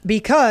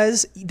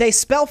 Because they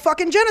spell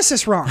fucking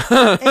Genesis wrong.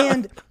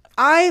 And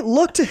I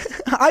looked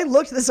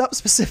this up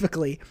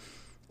specifically.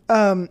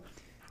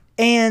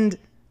 And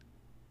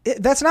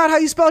that's not how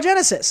you spell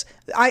Genesis.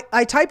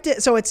 I typed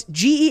it, so it's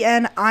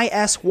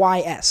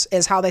Genisys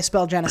is how they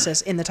spell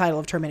Genesis in the title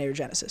of Terminator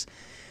Genesis.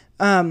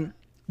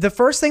 The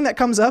first thing that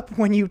comes up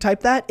when you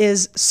type that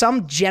is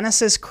some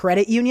Genesis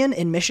credit union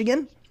in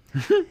Michigan.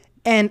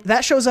 And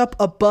that shows up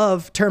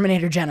above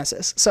Terminator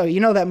Genesis. So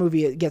that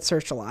movie gets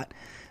searched a lot.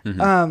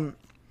 Mm-hmm.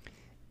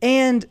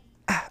 And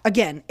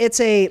again, it's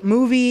a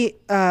movie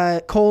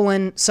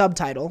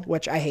subtitle,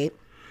 which I hate.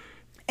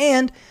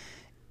 And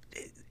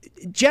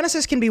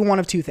Genesis can be one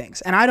of two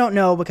things, and I don't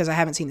know because I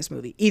haven't seen this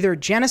movie. Either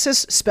Genesis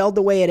spelled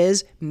the way it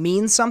is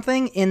means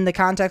something in the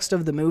context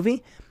of the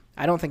movie.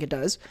 I don't think it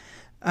does.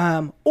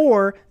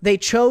 Or they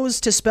chose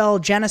to spell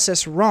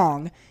Genesis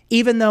wrong,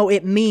 even though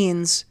it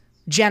means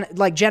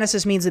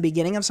Genesis means the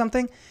beginning of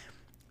something.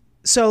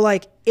 So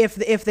like if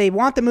they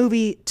want the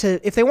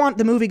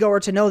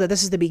moviegoer to know that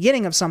this is the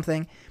beginning of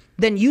something,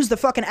 then use the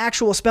fucking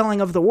actual spelling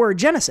of the word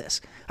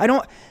Genesis.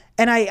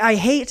 I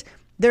hate.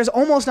 There's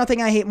almost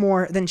nothing I hate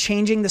more than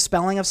changing the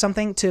spelling of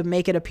something to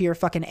make it appear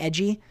fucking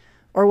edgy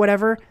or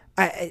whatever.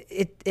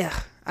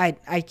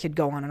 I could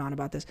go on and on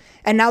about this.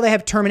 And now they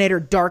have Terminator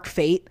Dark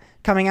Fate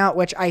coming out,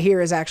 which I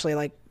hear is actually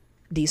like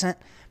decent.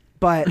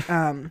 But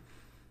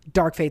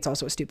Dark Fate's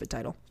also a stupid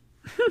title.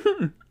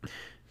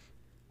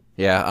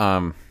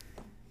 Yeah,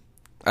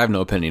 I have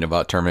no opinion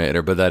about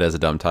Terminator, but that is a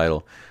dumb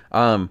title.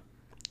 Do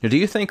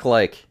you think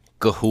like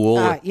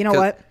Ga'Hoole? You know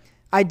what?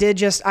 I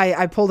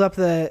pulled up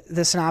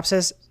the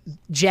synopsis.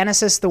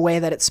 Genesis, the way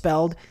that it's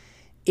spelled,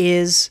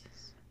 is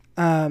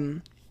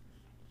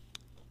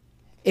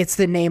it's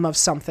the name of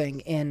something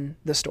in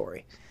the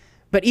story.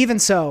 But even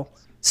so,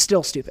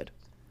 still stupid.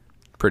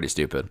 Pretty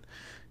stupid.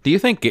 Do you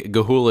think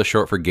Ga'Hoole is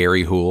short for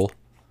Gary Hoole?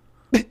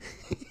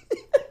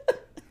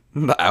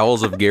 The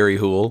Owls of Gary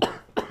Hoole?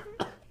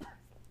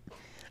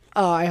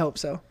 Oh, I hope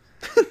so.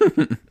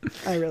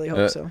 I really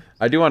hope so.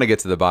 I do want to get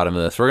to the bottom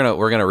of this.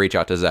 We're gonna reach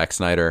out to Zack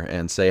Snyder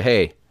and say,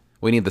 hey,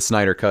 we need the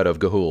Snyder cut of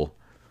Ga'Hoole.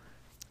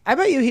 I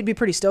bet you he'd be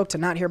pretty stoked to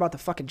not hear about the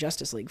fucking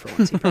Justice League for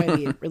once. He'd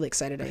probably be really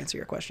excited to answer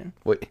your question.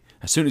 Wait,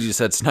 as soon as you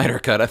said Snyder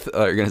cut, I thought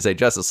you were going to say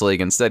Justice League.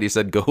 Instead, you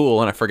said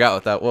Ga'Hoole, and I forgot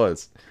what that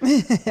was.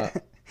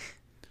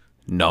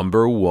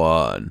 Number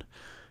 1.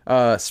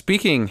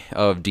 Speaking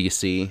of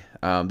DC,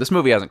 this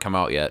movie hasn't come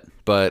out yet,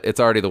 but it's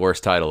already the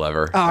worst title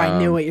ever. Oh, I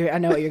know what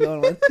you're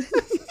going with.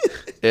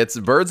 It's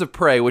Birds of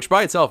Prey, which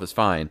by itself is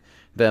fine.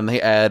 Then they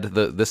add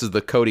this is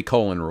the Cody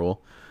Colon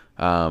rule.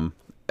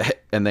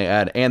 And they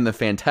add, and the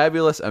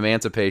fantabulous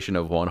emancipation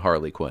of one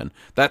Harley Quinn.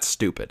 That's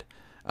stupid.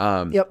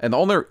 Yep. And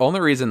the only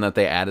reason that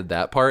they added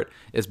that part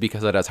is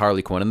because it has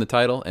Harley Quinn in the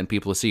title, and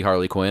people see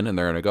Harley Quinn, and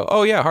they're going to go,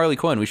 oh yeah, Harley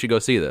Quinn, we should go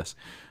see this.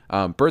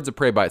 Birds of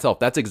Prey by itself,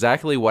 that's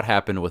exactly what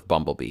happened with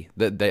Bumblebee.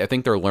 I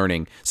think they're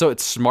learning. So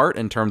it's smart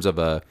in terms of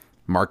a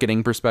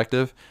marketing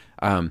perspective,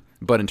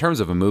 but in terms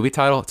of a movie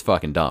title, it's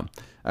fucking dumb.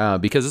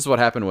 Because this is what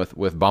happened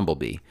with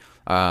Bumblebee.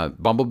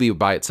 Bumblebee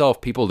by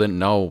itself, people didn't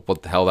know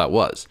what the hell that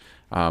was.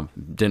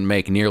 Didn't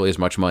make nearly as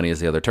much money as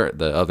the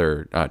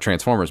other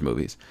Transformers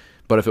movies.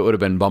 But if it would have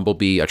been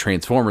Bumblebee, a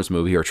Transformers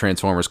movie, or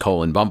Transformers :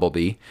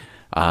 Bumblebee,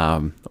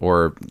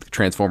 or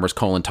Transformers :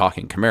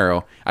 Talking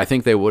Camaro, I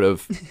think they would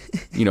have,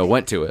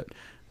 went to it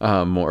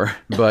more.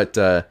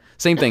 But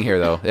same thing here,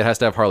 though. It has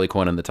to have Harley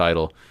Quinn in the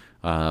title.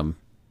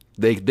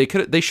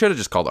 They should have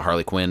just called it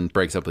Harley Quinn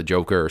Breaks Up the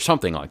Joker or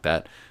something like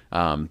that.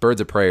 Birds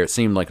of Prey, it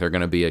seemed like they're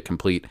going to be a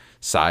complete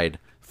side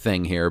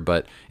thing here,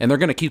 and they're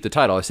going to keep the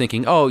title. I was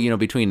thinking,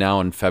 between now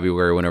and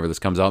February, whenever this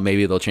comes out,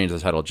 maybe they'll change the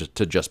title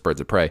to just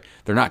Birds of Prey.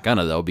 They're not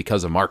gonna, though,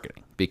 because of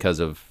marketing, because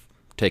of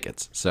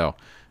tickets. So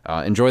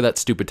enjoy that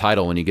stupid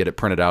title when you get it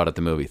printed out at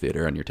the movie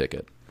theater on your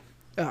ticket.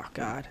 Oh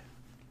God.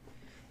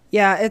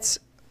 Yeah, it's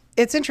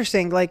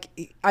interesting. Like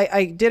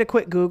I did a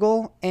quick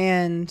Google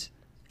and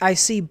I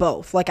see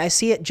both. Like I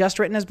see it just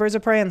written as Birds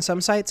of Prey on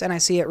some sites, and I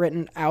see it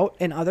written out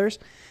in others.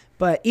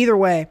 But either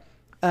way,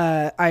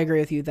 I agree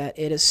with you that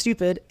it is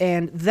stupid.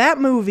 And that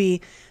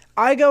movie,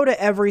 I go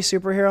to every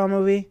superhero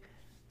movie,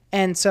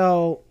 and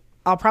so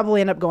I'll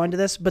probably end up going to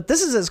this. But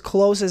this is as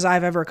close as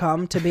I've ever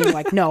come to being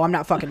like, no, I'm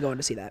not fucking going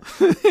to see that.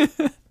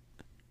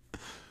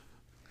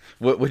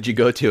 What would you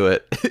go to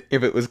it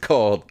if it was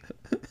called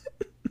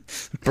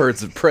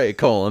Birds of Prey: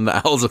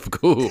 The Owls of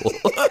Ghoul?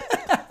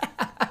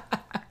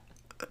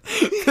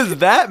 Because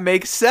that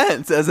makes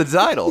sense as a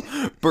title.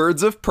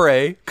 Birds of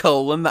Prey: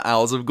 The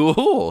Owls of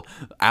Ghoul.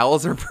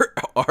 Owls are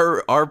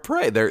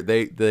prey.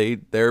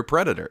 They're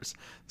predators.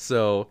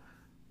 So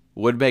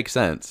would make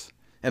sense.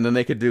 And then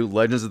they could do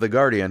Legends of the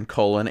Guardian: and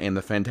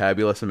the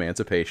Fantabulous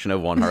Emancipation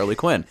of One Harley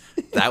Quinn.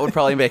 That would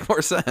probably make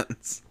more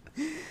sense.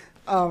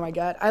 Oh my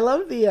God, I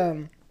love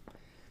the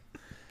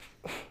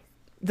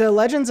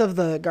Legends of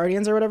the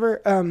Guardians or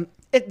whatever.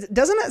 It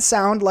doesn't that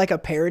sound like a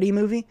parody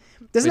movie?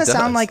 Doesn't it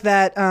sound like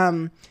that?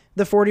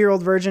 The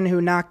 40-year-old virgin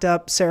who knocked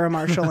up Sarah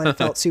Marshall and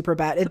felt super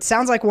bad. It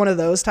sounds like one of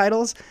those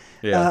titles.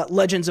 Yeah.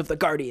 Legends of the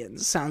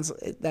Guardians sounds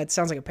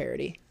like a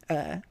parody.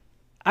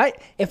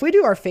 If we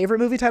do our favorite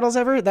movie titles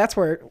ever, that's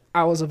where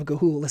Owls of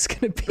Ghoul is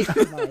going to be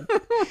on mine.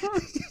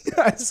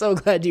 I'm so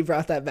glad you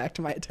brought that back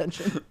to my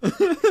attention.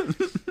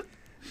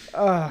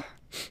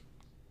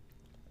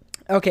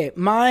 Okay,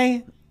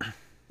 my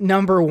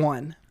number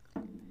one.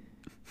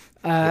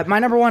 My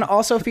number one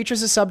also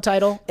features a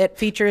subtitle. It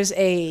features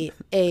a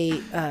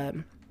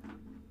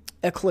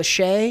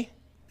cliche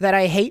that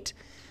I hate.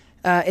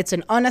 It's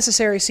an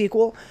unnecessary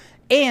sequel,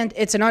 and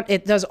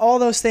it does all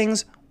those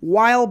things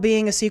while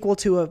being a sequel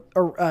to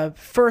a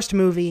first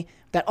movie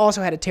that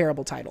also had a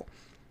terrible title.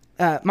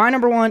 My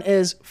number one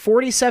is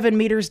 47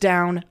 Meters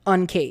Down,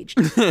 Uncaged.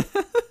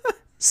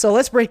 So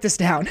let's break this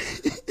down.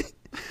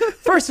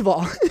 First of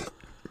all,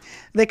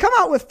 they come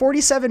out with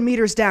 47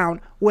 Meters Down,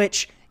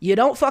 which you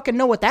don't fucking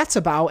know what that's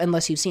about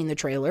unless you've seen the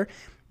trailer,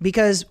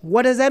 because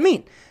what does that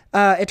mean?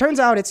 It turns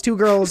out it's two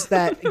girls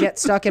that get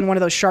stuck in one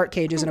of those shark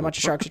cages and a bunch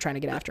of sharks are trying to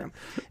get after them.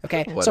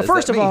 Okay, so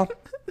first of all,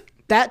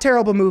 that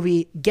terrible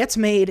movie gets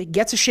made,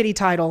 gets a shitty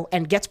title,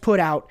 and gets put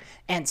out,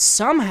 and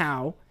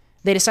somehow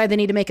they decide they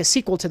need to make a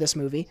sequel to this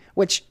movie,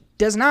 which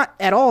does not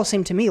at all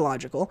seem to me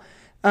logical.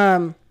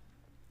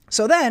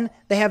 So then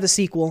they have the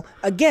sequel,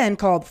 again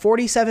called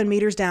 47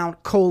 Meters Down,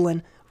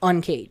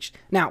 Uncaged.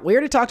 Now, we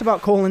already talked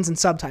about colons and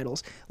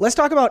subtitles. Let's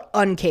talk about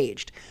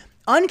Uncaged.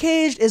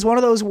 Uncaged is one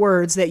of those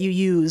words that you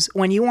use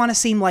when you want to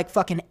seem like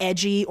fucking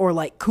edgy or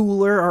like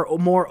cooler or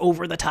more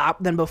over the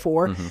top than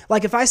before. Mm-hmm.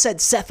 Like if I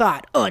said Seth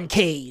Ott,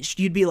 Uncaged,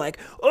 you'd be like,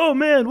 oh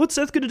man, what's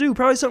Seth gonna do?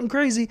 Probably something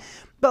crazy.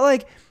 But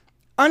like,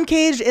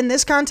 Uncaged in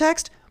this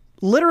context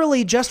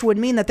literally just would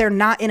mean that they're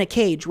not in a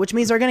cage, which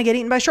means they're gonna get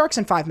eaten by sharks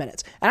in 5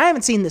 minutes. And I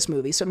haven't seen this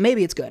movie, so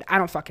maybe it's good. I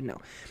don't fucking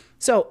know.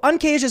 So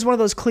Uncaged is one of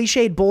those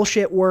cliched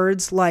bullshit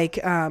words like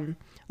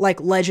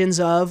Legends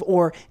of,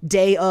 or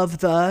Day of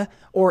the,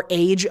 or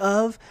Age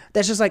of.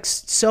 That's just like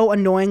so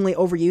annoyingly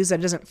overused that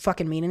it doesn't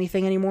fucking mean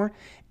anything anymore.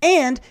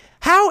 And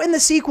how in the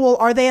sequel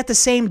are they at the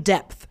same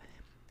depth?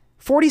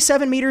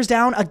 47 meters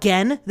down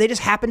again? They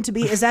just happen to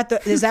be. Is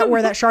that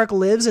where that shark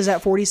lives? Is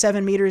that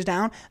 47 meters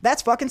down?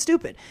 That's fucking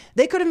stupid.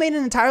 They could have made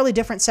an entirely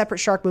different separate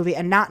shark movie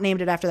and not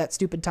named it after that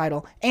stupid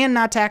title, and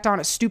not tacked on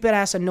a stupid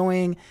ass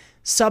annoying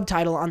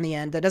subtitle on the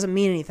end that doesn't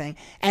mean anything.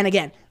 And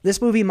again,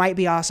 this movie might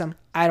be awesome.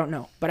 I don't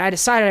know. But I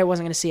decided I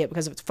wasn't going to see it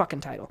because of its fucking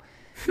title.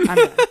 I'm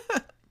done.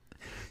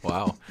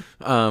 Wow.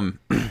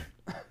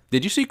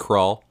 Did you see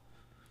Crawl?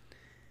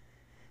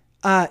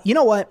 You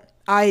know what?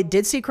 I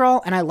did see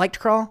Crawl, and I liked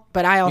Crawl,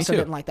 but I also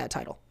didn't like that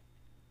title.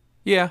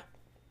 Yeah.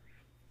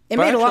 It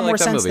made a lot more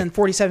sense than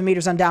 47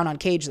 Meters Down on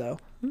Cage, though.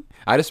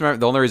 I just remember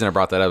the only reason I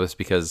brought that up is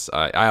because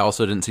I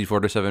also didn't see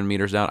 47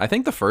 Meters Down. I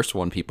think the first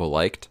one people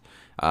liked.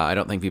 I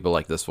don't think people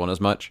like this one as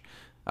much.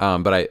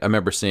 But I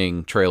remember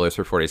seeing trailers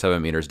for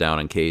 47 Meters Down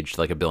and Caged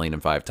like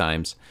 1,000,000,005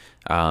 times,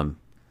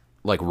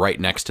 like right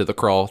next to the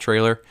Crawl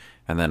trailer.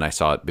 And then I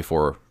saw it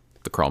before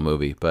the Crawl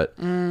movie. But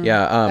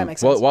that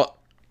makes sense.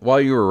 while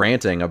you were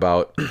ranting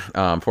about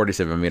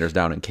 47 Meters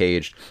Down and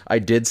Caged, I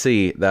did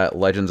see that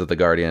Legends of the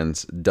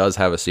Guardians does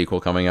have a sequel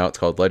coming out. It's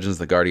called Legends of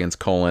the Guardians: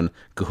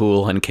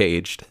 Ghoul and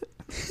Caged.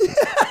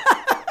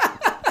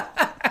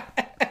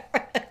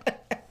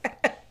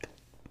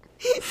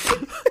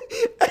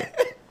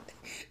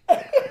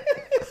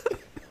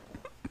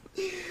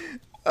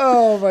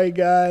 Oh my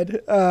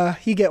god.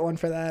 You get one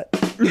for that.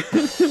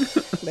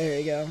 There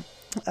you go.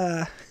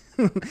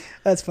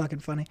 That's fucking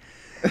funny.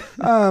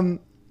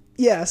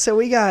 Yeah, so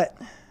we got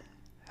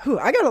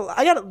I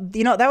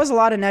got that was a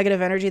lot of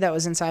negative energy that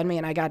was inside me,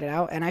 and I got it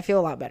out, and I feel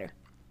a lot better.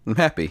 I'm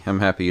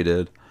happy you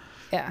did.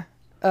 Yeah.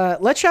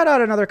 Let's shout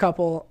out another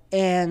couple,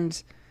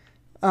 and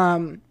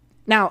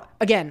now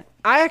again,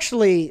 I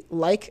actually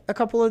like a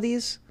couple of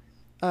these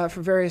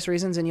for various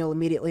reasons, and you'll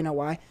immediately know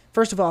why.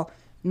 First of all,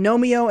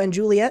 Nomeo and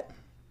Juliet.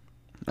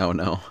 Oh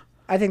no.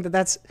 I think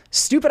that's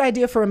stupid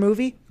idea for a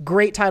movie.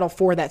 Great title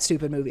for that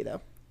stupid movie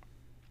though.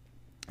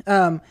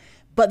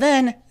 But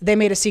then they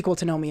made a sequel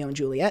to Nomeo and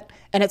Juliet,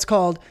 and it's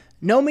called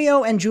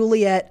Nomeo and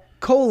Juliet: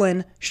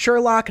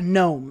 Sherlock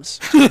Gnomes.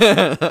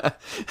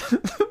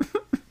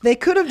 They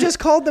could have just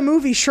called the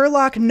movie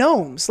Sherlock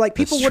Gnomes. Like,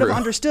 people would have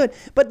understood.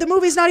 But the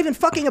movie's not even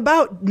fucking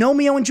about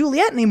Nomeo and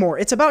Juliet anymore.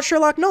 It's about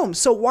Sherlock Gnomes.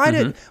 So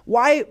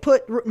why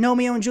put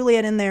Nomeo and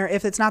Juliet in there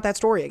if it's not that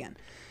story again?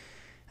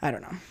 I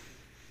don't know.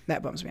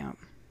 That bums me out.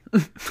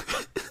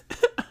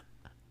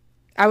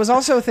 I was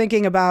also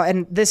thinking about,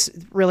 and this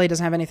really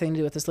doesn't have anything to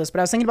do with this list, but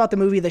I was thinking about the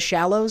movie The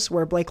Shallows,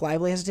 where Blake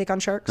Lively has to take on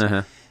sharks.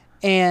 Uh-huh.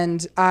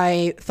 And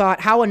I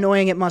thought how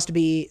annoying it must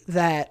be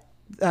that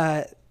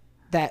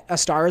A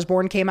Star Is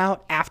Born came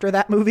out after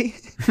that movie.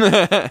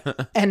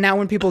 And now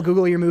when people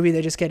Google your movie,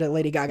 they just get a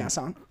Lady Gaga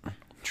song.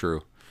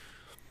 True.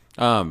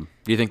 Do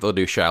you think they'll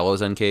do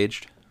Shallows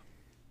Uncaged?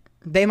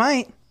 They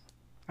might.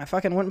 I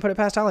fucking wouldn't put it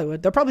past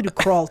Hollywood. They'll probably do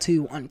Crawl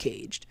 2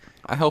 Uncaged.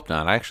 I hope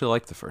not. I actually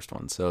like the first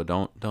one, so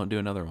don't do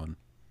another one.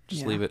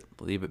 Just leave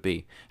it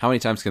be. How many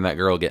times can that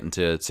girl get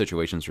into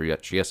situations where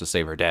she has to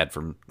save her dad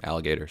from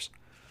alligators?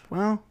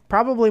 Well,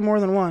 probably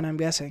more than one, I'm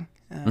guessing.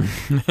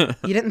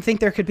 You didn't think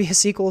there could be a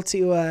sequel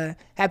to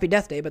Happy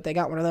Death Day, but they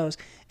got one of those.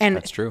 And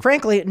that's true.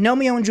 Frankly,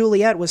 Nomeo and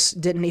Juliet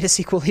didn't need a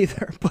sequel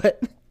either,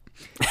 but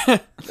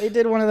they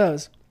did one of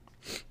those.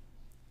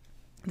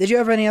 Did you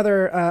have any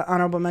other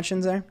honorable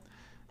mentions there?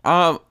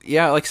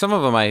 Yeah, like some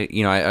of them I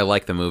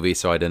like the movie,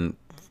 so I didn't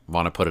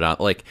want to put it on.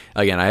 Like,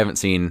 again, I haven't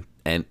seen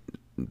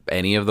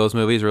any of those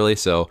movies really,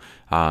 so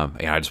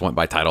I just went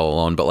by title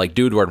alone. But like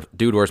Dude,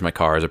 Where's My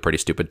Car is a pretty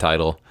stupid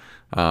title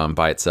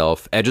by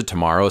itself. Edge of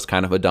Tomorrow is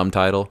kind of a dumb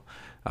title.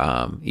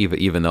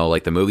 Even though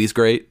like the movie's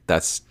great,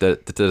 that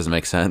doesn't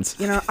make sense.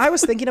 I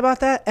was thinking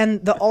about that,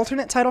 and the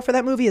alternate title for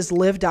that movie is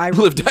Live, Die,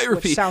 Repeat. Live, Die,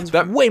 Repeat. Which sounds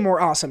way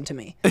more awesome to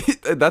me.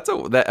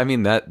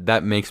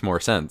 That makes more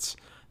sense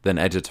than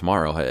Edge of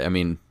Tomorrow. I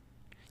mean,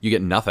 you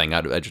get nothing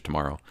out of Edge of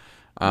Tomorrow.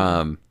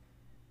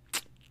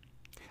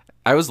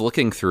 I was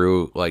looking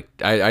through, like,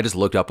 I just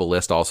looked up a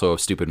list also of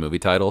stupid movie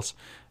titles,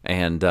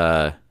 and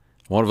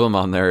one of them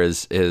on there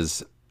is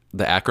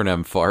the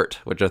acronym FART,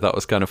 which I thought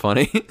was kind of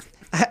funny.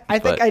 I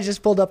think I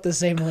just pulled up the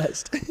same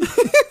list.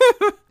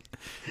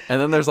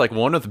 And then there's like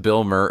one with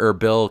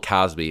Bill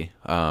Cosby,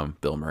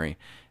 Bill Murray,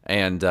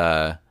 and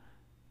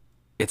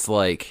it's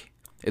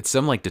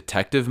some like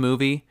detective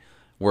movie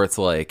where it's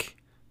like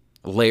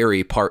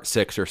Larry Part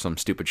 6 or some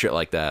stupid shit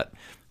like that.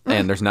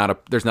 And there's not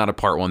a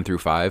part 1 through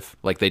 5.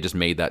 Like, they just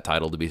made that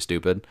title to be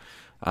stupid.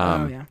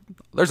 Yeah.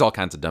 There's all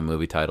kinds of dumb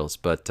movie titles,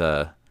 but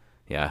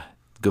yeah,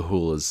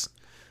 Ghoul is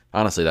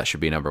honestly, that should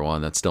be number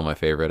 1. That's still my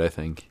favorite, I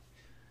think.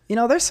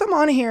 There's some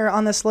on here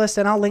on this list,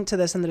 and I'll link to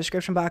this in the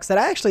description box, that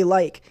I actually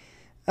like.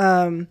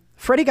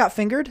 Freddy Got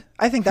Fingered.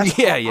 I think that's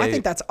I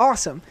think that's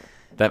awesome.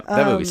 That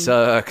movie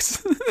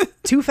sucks.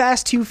 Too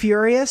Fast, Too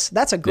Furious.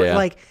 That's a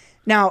great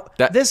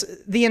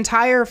the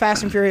entire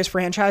Fast and Furious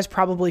franchise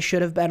probably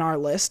should have been our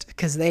list,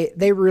 because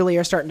they really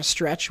are starting to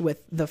stretch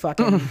with the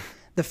fucking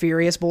the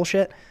Furious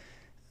bullshit.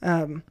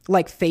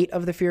 Like Fate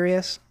of the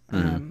Furious.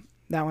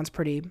 That one's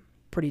pretty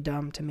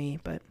dumb to me,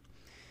 but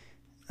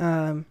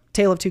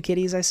Tale of Two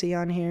Kitties I see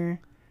on here.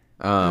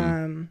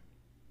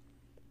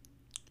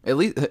 At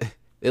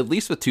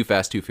least with Too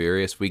Fast, Too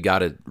Furious, we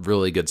got a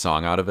really good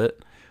song out of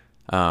it.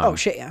 Oh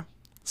shit, yeah.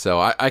 So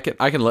I can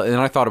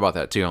and I thought about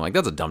that too. I'm like,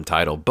 that's a dumb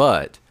title,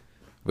 but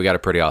we got a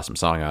pretty awesome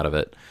song out of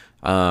it.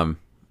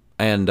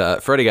 And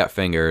Freddy Got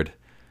Fingered.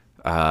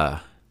 Yeah,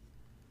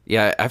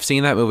 I've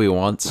seen that movie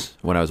once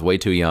when I was way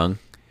too young,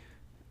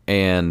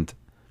 and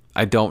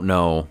I don't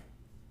know,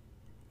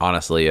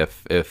 honestly,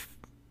 if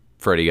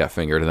Freddy got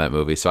fingered in that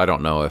movie. So I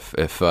don't know if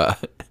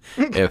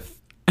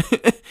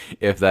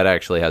if that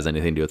actually has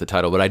anything to do with the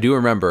title. But I do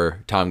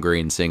remember Tom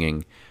Green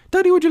singing,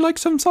 "Daddy, would you like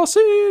some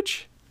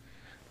sausage?"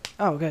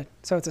 Oh, good.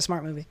 So it's a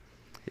smart movie.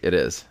 It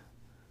is.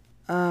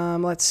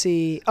 Let's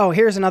see. Oh,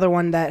 here's another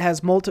one that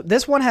has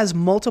this one has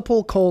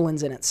multiple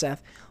colons in it,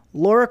 Seth.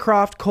 Lara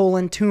Croft,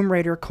 Tomb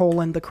Raider,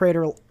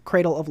 the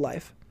Cradle of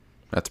Life.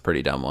 That's a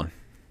pretty dumb one.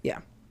 Yeah.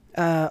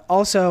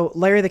 Also,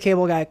 Larry the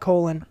Cable Guy,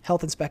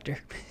 Health Inspector.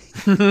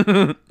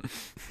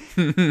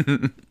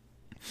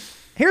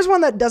 Here's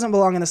one that doesn't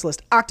belong in this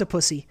list.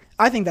 Octopussy.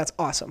 I think that's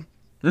awesome.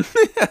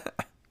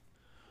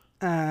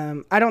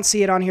 I don't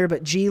see it on here,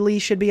 but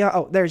Geely should be on.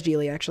 Oh, there's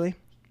Geely, actually.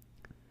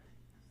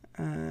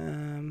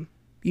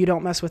 You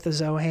Don't Mess with the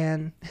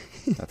Zohan.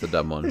 That's a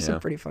dumb one. There's yeah. some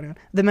pretty funny one.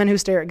 The Men Who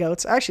Stare at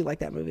Goats. I actually like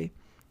that movie.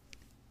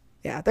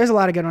 Yeah, there's a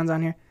lot of good ones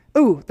on here.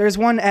 Ooh, there's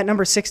one at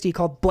number 60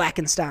 called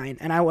Blackenstein,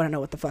 and I want to know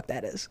what the fuck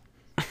that is.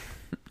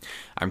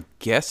 I'm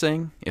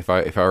guessing, if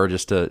I were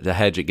just to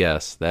hedge a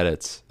guess, that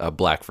it's a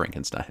Black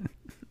Frankenstein.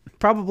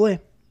 Probably.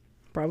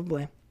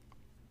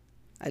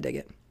 I dig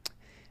it.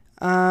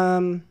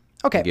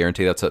 Okay. I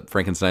guarantee that's what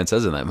Frankenstein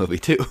says in that movie,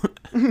 too.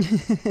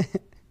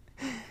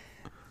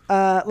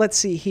 Let's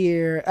see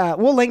here.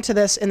 We'll link to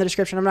this in the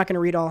description. I'm not going to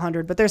read all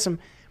 100, but there's some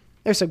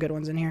good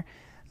ones in here.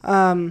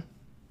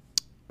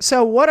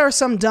 So what are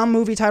some dumb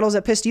movie titles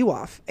that pissed you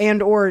off?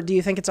 And or do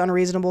you think it's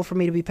unreasonable for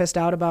me to be pissed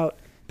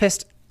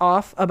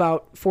off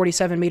about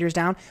 47 Meters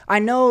Down? I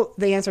know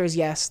the answer is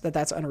yes,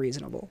 that's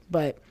unreasonable,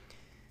 but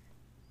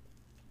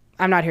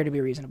I'm not here to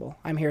be reasonable.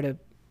 I'm here to,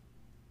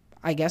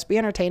 I guess, be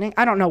entertaining.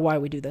 I don't know why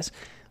we do this,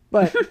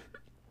 but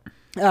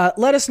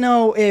let us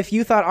know if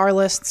you thought our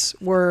lists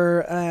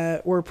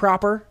were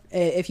proper,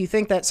 if you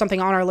think that something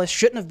on our list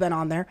shouldn't have been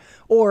on there,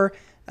 or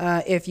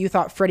if you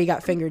thought Freddy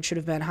Got Fingered should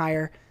have been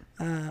higher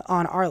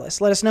on our list.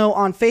 Let us know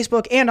on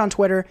Facebook and on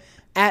Twitter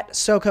at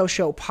SoCo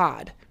Show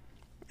Pod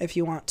if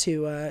you want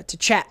to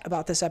chat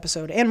about this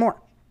episode and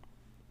more.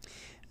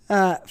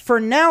 For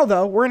now,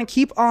 though, we're going to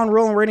keep on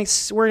rolling. We're going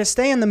to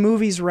stay in the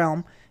movies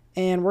realm,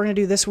 and we're going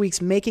to do this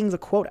week's Making the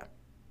Quota.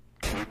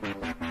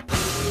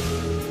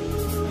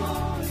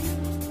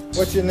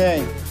 What's your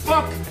name?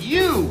 Fuck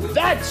you!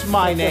 That's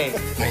my name!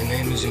 My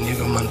name is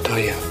Inigo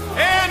Montoya.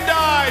 And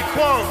I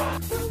quote!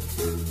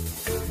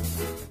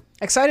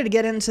 Excited to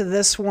get into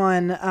this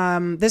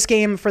one. This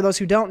game, for those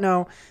who don't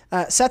know,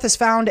 Seth has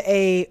found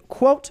a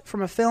quote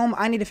from a film.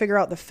 I need to figure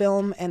out the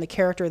film and the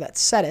character that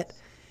said it.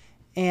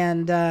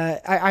 And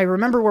I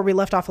remember where we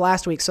left off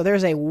last week, so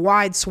there's a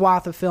wide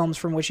swath of films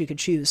from which you could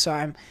choose.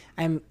 So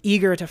I'm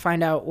eager to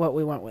find out what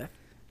we went with.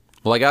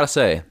 Well, I gotta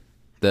say,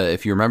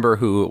 if you remember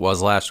who it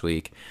was last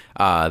week,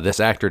 this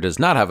actor does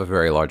not have a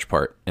very large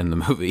part in the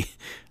movie.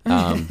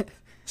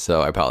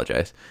 So I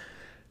apologize.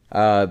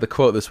 The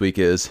quote this week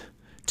is,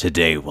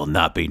 "Today will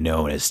not be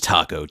known as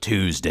Taco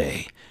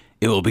Tuesday.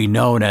 It will be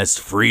known as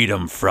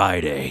Freedom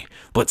Friday,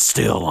 but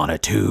still on a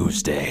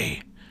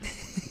Tuesday."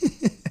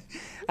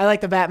 I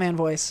like the Batman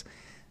voice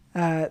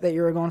that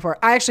you were going for.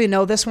 I actually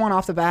know this one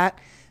off the bat.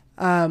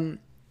 And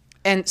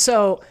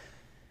so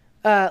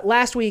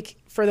last week,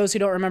 for those who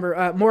don't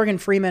remember, Morgan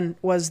Freeman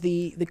was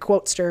the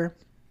quotester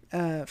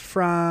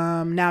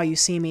from Now You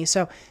See Me.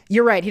 So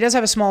you're right. He does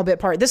have a small bit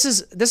part. This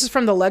is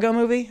from the Lego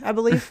movie, I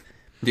believe.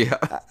 Yeah.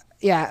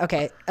 Yeah,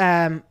 okay.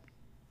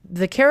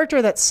 The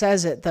character that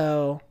says it,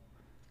 though,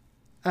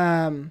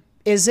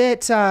 is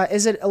it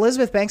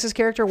Elizabeth Banks'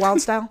 character,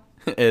 Wild Style?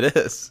 It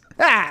is.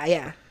 Ah,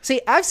 yeah. See,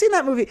 I've seen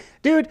that movie.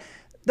 Dude,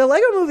 the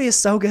Lego movie is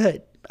so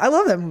good. I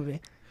love that movie.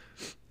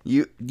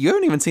 You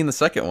haven't even seen the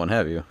second one,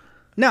 have you?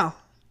 No.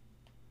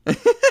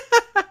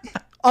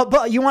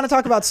 But you want to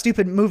talk about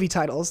stupid movie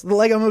titles. The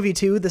Lego Movie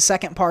 2, the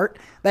second part,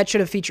 that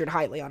should have featured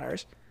highly on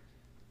ours.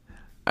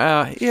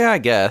 Yeah, I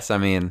guess. I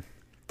mean,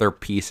 they're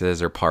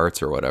pieces or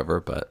parts or whatever,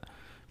 but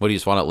what do you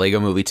just want, a Lego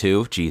Movie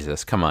 2?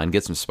 Jesus, come on,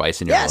 get some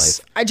spice in your Yes,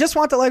 life. I just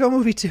want the Lego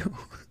Movie 2.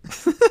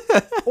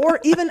 Or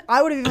even,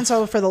 I would have even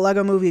settled for the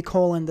Lego Movie :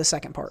 the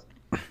second part.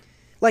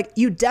 Like,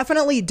 you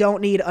definitely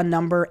don't need a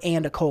number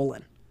and a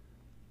colon.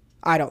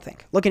 I don't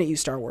think. Looking at you,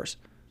 Star Wars.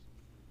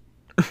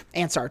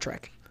 And Star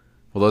Trek.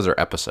 Well, those are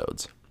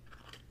episodes.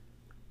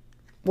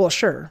 Well,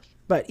 sure,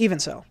 but even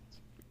so.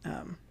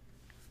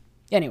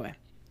 Anyway,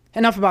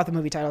 enough about the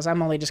movie titles.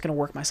 I'm only just going to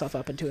work myself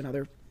up into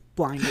another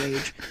blind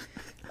rage.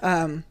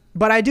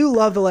 But I do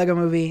love the Lego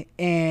Movie,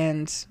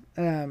 and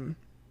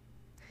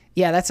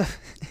yeah,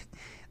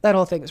 that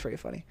whole thing was pretty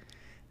funny.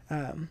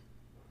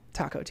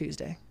 Taco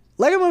Tuesday.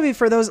 Lego Movie,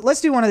 for those,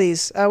 let's do one of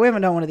these. We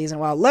haven't done one of these in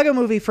a while. Lego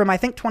Movie from, I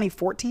think,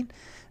 2014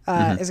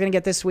 is going to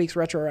get this week's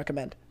Retro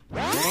Recommend.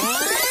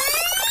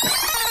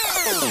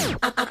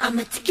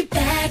 I'ma take you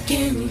back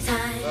in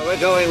time. Where we're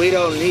going, we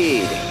don't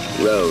need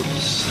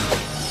roads.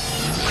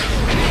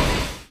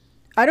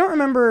 I don't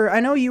remember. I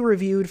know you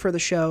reviewed for the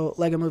show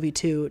Lego Movie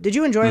 2. Did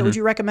you enjoy it? Would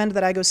you recommend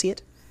that I go see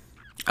it?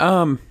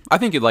 I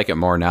think you'd like it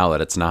more now that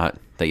it's not,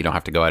 that you don't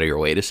have to go out of your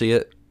way to see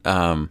it.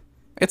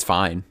 It's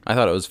fine. I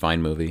thought it was a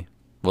fine movie.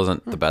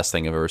 Wasn't the best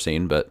thing I've ever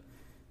seen, but,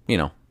 you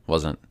know,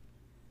 wasn't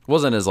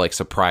as, like,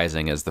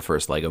 surprising as the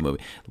first Lego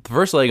movie. The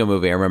first Lego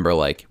movie, I remember,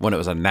 like, when it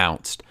was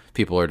announced,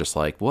 people were just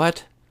like,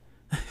 what?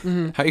 How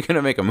are you going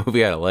to make a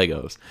movie out of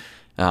Legos?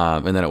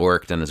 And then it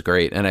worked and it's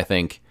great. And I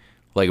think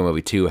Lego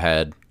Movie 2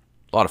 had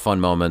a lot of fun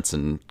moments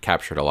and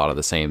captured a lot of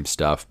the same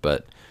stuff,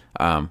 but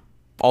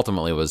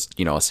ultimately was,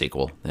 you know, a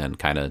sequel and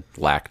kind of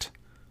lacked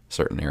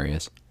certain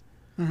areas.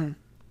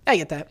 I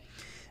get that.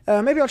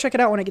 Maybe I'll check it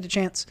out when I get a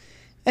chance.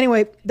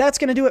 Anyway, that's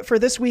going to do it for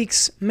this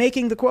week's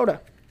Making the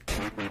Quota.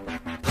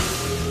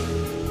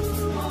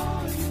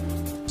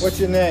 What's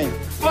your name?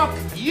 Fuck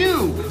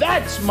you!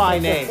 That's my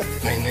name!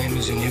 My name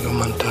is Inigo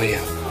Montoya.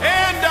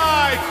 And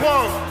I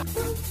quote...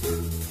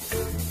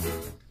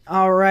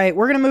 All right,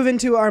 we're going to move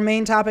into our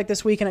main topic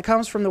this week, and it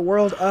comes from the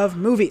world of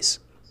movies.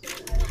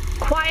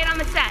 Quiet on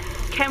the set.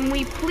 Can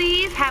we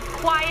please have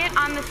quiet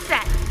on the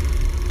set?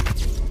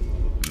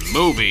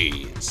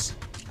 Movies.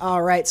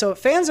 All right, so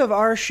fans of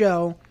our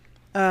show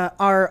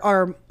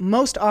are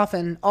most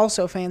often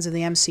also fans of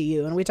the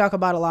MCU, and we talk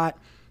about a lot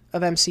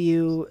of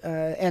MCU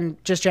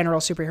and just general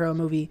superhero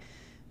movie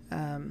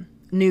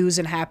news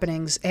and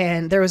happenings.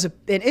 And there was an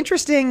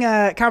interesting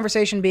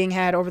conversation being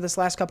had over this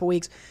last couple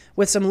weeks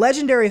with some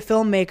legendary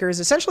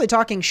filmmakers essentially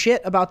talking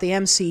shit about the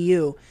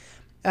MCU.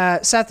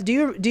 Seth,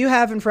 do you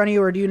have in front of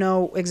you, or do you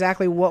know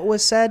exactly what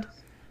was said?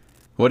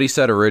 What he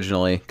said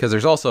originally, because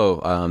there's also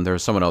there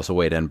was someone else who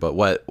weighed in, but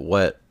what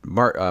Martin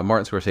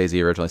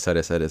Scorsese originally said,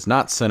 it's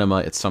not cinema,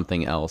 it's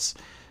something else.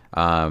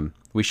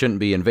 We shouldn't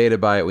be invaded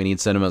by it. We need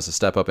cinemas to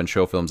step up and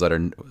show films that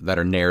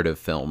are narrative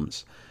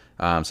films.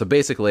 So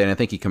basically, and I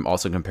think he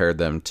also compared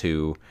them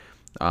to.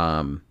 He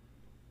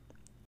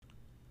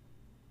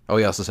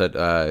also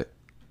said,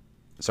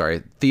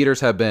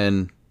 theaters have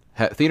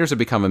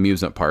become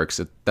amusement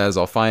parks. That is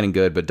all fine and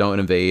good, but don't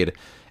invade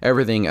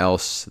everything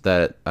else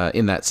that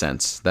in that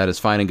sense. That is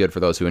fine and good for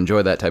those who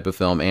enjoy that type of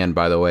film. And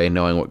by the way,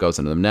 knowing what goes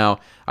into them now,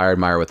 I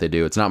admire what they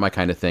do. It's not my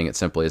kind of thing. It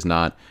simply is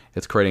not.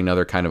 It's creating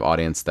another kind of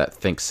audience that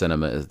thinks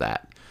cinema is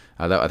that.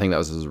 I think that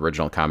was his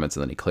original comments,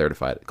 and then he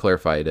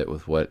clarified it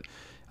with what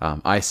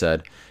I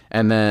said.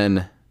 And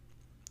then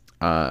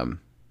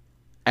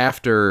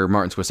after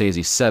Martin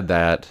Scorsese said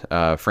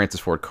that, Francis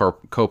Ford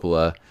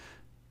Coppola,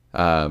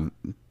 the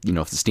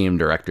esteemed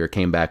director,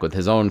 came back with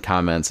his own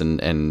comments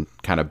and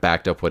kind of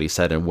backed up what he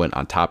said and went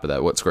on top of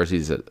that. What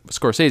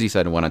Scorsese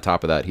said and went on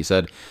top of that. He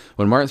said,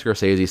 when Martin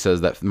Scorsese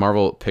says that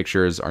Marvel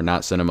pictures are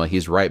not cinema,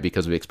 he's right,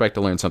 because we expect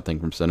to learn something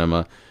from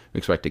cinema. We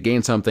expect to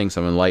gain something,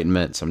 some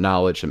enlightenment, some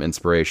knowledge, some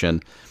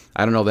inspiration.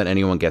 I don't know that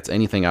anyone gets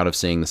anything out of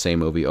seeing the same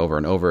movie over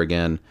and over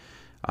again.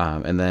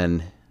 And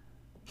then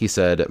he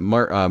said,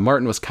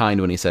 Martin was kind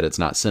when he said it's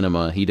not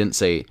cinema. He didn't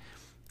say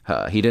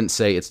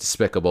it's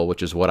despicable,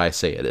 which is what I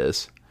say it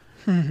is.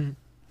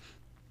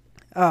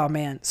 Oh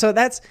man, so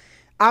that's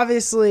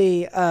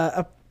obviously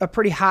a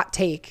pretty hot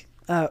take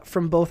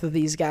from both of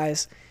these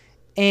guys,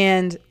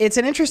 and it's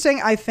an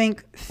interesting, I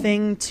think,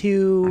 thing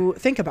to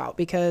think about,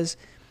 because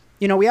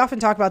we often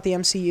talk about the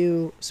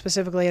MCU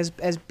specifically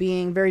as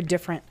being very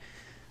different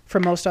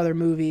from most other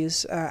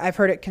movies. I've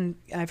heard it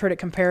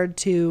compared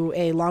to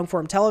a long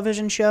form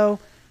television show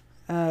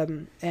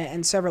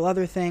and several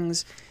other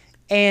things.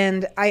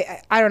 And I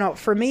don't know.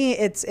 For me,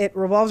 it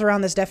revolves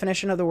around this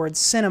definition of the word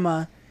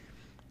cinema,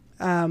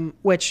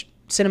 which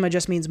cinema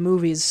just means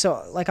movies.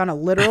 So, like, on a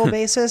literal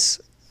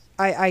basis,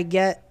 I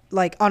get,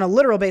 like, on a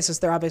literal basis,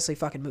 they're obviously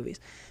fucking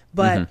movies.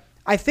 But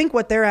I think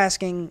what they're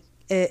asking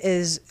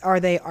is, are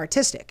they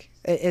artistic?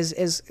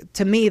 Is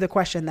to me the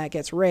question that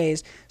gets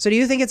raised. So, do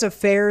you think it's a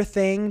fair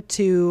thing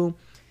to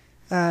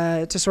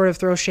sort of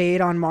throw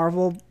shade on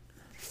Marvel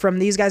from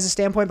these guys'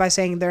 standpoint by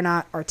saying they're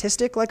not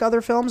artistic like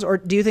other films, or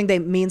do you think they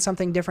mean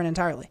something different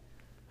entirely?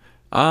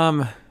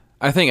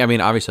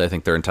 Obviously I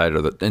think they're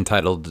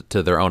entitled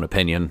to their own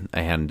opinion,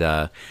 and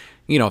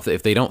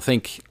if they don't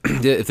think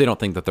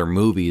that they're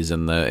movies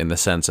in the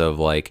sense of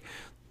like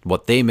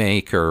what they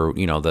make, or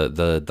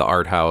the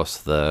art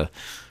house, the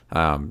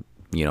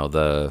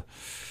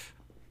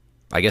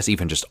I guess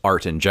even just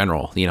art in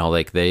general,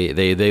 like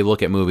they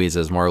look at movies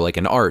as more like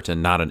an art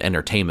and not an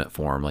entertainment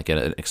form, like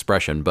an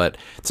expression. But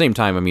at the same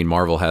time,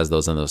 Marvel has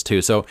those and those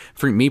too. So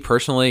for me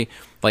personally,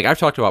 like I've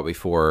talked about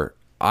before,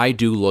 I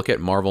do look at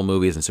Marvel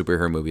movies and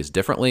superhero movies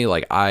differently.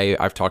 Like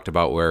I've talked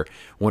about where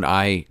when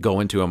I go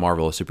into a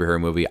Marvel or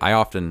superhero movie, I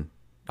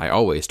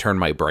always turn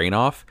my brain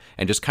off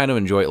and just kind of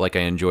enjoy it like I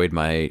enjoyed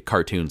my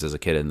cartoons as a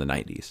kid in the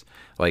 90s.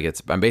 Like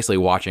I'm basically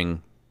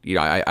watching,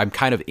 I'm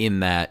kind of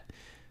in that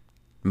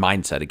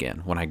mindset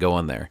again when I go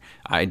in there.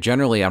 I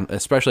generally,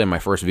 especially in my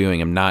first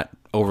viewing, I'm not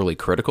overly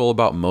critical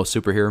about most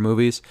superhero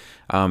movies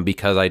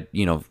because I,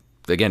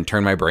 again,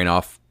 turn my brain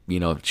off,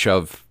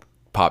 shove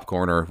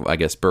popcorn or I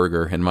guess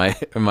burger in my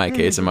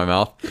case in my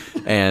mouth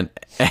and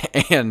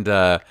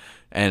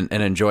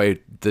enjoy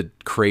the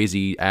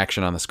crazy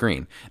action on the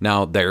screen.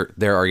 Now their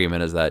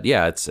argument is that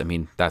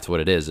that's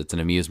what it is. It's an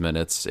amusement.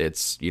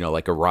 It's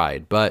like a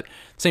ride. But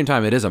at the same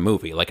time, it is a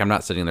movie. Like I'm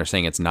not sitting there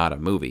saying it's not a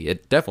movie.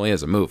 It definitely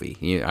is a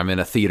movie. I'm in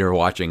a theater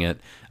watching it,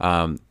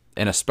 and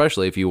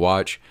especially if you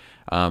watch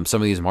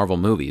some of these Marvel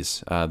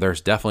movies, there's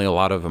definitely a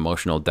lot of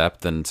emotional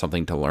depth and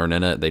something to learn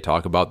in it. They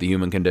talk about the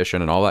human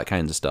condition and all that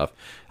kinds of stuff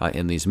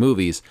in these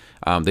movies.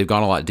 They've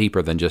gone a lot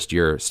deeper than just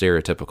your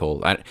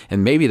stereotypical,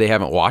 and maybe they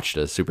haven't watched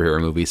a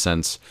superhero movie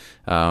since,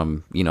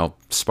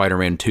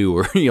 Spider-Man 2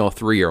 or,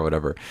 3 or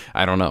whatever.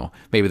 I don't know.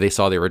 Maybe they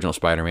saw the original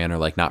Spider-Man or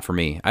like, not for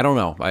me. I don't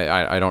know.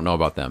 I don't know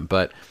about them,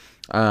 but,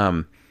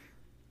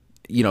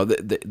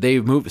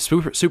 they've moved.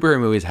 Superhero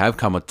movies have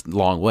come a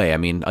long way.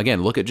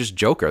 Again, look at just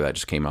Joker that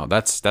just came out.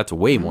 That's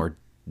way more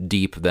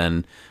deep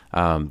than,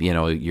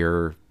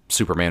 your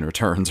Superman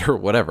Returns or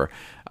whatever.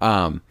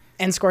 And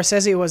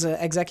Scorsese was an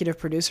executive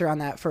producer on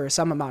that for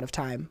some amount of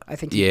time. I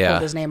think he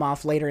pulled his name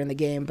off later in the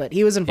game, but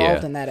he was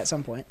involved in that at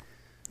some point.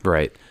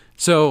 Right.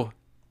 So,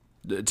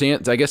 I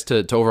guess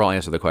to overall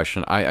answer the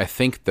question, I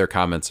think their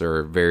comments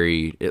are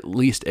very, at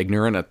least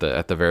ignorant at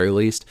the very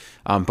least,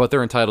 but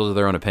they're entitled to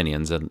their own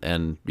opinions,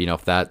 and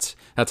if that's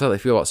how they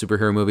feel about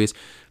superhero movies,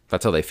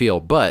 that's how they feel.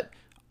 But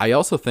I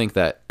also think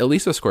that, at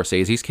least with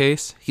Scorsese's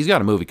case, he's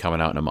got a movie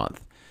coming out in a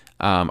month.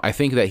 I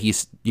think that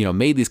he's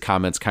made these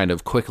comments kind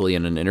of quickly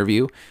in an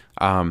interview,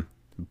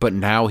 but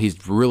now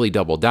he's really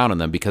doubled down on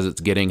them because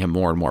it's getting him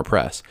more and more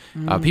press.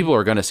 People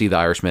are going to see The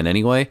Irishman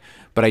anyway,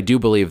 but I do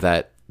believe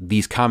that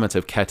these comments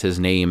have kept his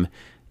name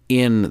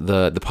in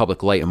the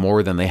public light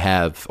more than they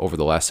have over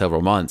the last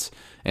several months,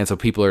 and so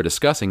people are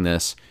discussing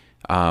this.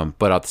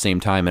 But at the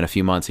same time, in a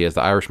few months, he has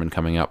The Irishman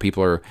coming out.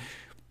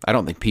 I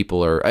don't think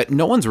people are.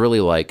 No one's really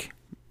like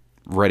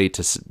ready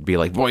to be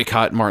like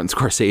boycott Martin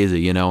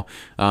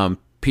Scorsese.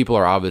 People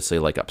are obviously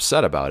like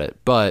upset about it,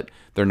 but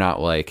they're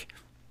not like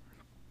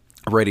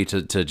ready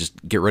to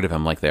just get rid of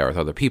him like they are with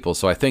other people.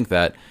 So I think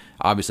that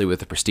obviously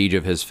with the prestige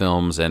of his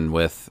films and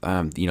with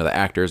the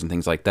actors and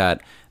things like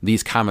that,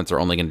 these comments are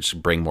only going to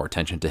just bring more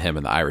attention to him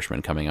and The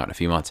Irishman coming out in a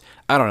few months.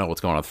 I don't know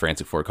what's going on with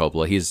Francis Ford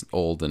Coppola. He's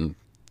old and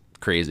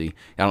crazy.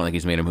 I don't think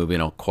he's made a movie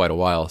in quite a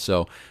while.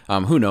 So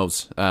who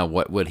knows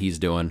what he's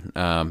doing,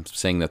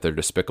 saying that they're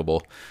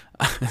despicable.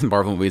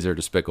 Marvel movies are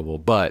despicable.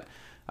 But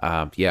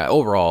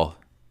overall,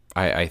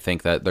 I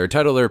think that they're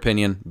entitled to their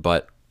opinion,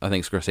 but I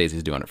think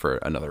Scorsese's doing it for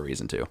another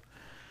reason too.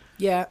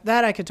 Yeah,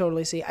 that I could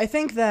totally see. I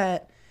think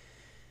that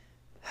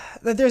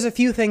there's a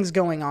few things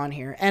going on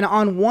here. And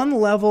on one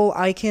level,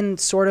 I can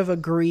sort of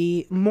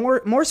agree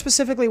more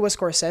specifically with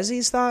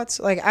Scorsese's thoughts.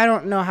 Like, I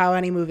don't know how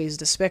any movie is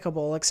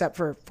despicable except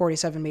for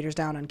 47 Meters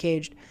Down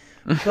Uncaged.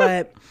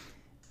 But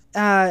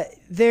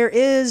there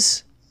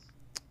is,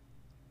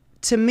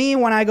 to me,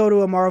 when I go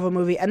to a Marvel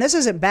movie, and this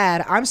isn't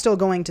bad, I'm still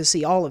going to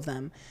see all of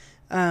them.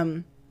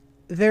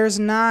 There's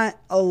not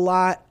a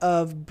lot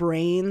of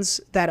brains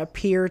that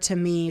appear to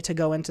me to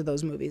go into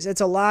those movies.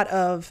 It's a lot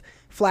of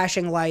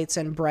flashing lights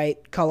and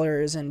bright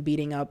colors and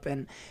beating up,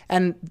 and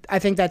I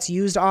think that's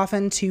used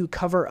often to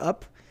cover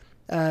up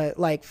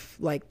like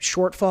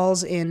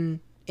shortfalls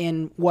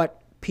in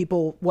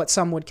what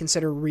some would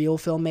consider real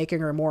filmmaking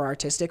or more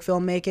artistic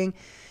filmmaking.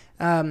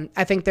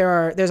 I think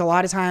there's a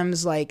lot of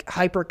times like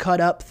hyper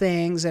cut up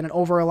things and an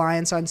over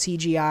reliance on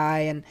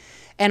CGI,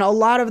 and a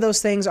lot of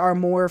those things are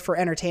more for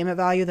entertainment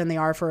value than they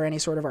are for any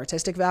sort of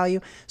artistic value.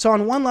 So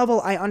on one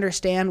level, I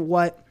understand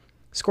what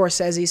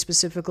Scorsese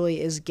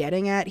specifically is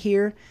getting at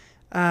here.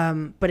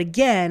 But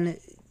again,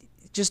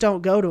 just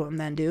don't go to him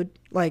then, dude.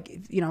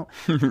 Like,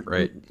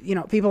 right.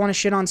 People want to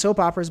shit on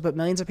soap operas, but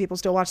millions of people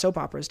still watch soap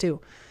operas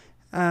too.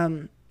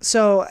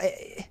 So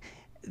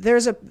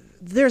there's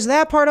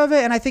that part of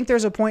it. And I think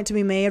there's a point to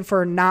be made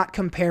for not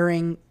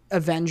comparing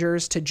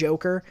Avengers to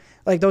Joker.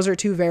 Like, those are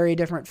two very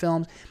different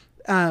films.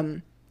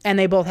 And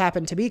they both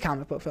happen to be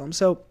comic book films.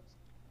 So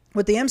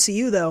with the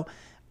MCU though,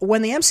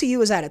 when the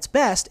MCU is at its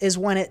best is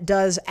when it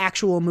does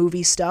actual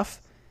movie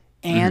stuff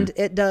and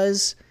it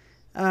does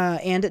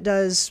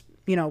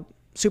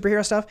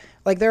superhero stuff.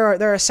 Like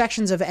there are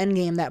sections of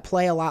Endgame that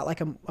play a lot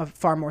like a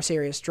far more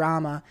serious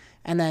drama.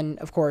 And then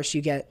of course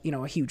you get,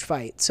 a huge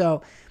fight.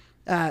 So,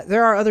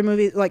 there are other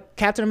movies like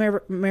Captain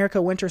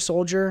America Winter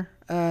Soldier,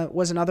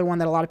 was another one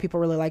that a lot of people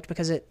really liked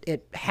because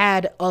it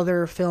had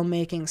other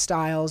filmmaking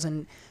styles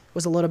and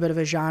was a little bit of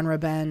a genre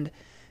bend,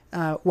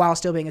 while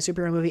still being a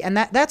superhero movie. And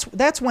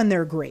that's when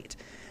they're great.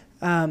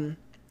 But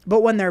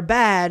when they're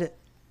bad,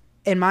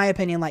 in my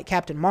opinion, like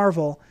Captain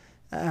Marvel,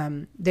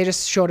 they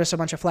just showed us a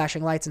bunch of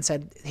flashing lights and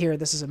said, here,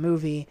 this is a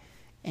movie.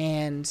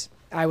 And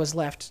I was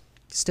left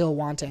still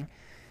wanting.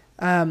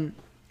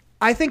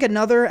 I think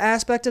another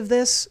aspect of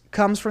this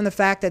comes from the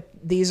fact that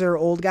these are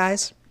old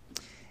guys.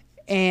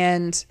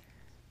 And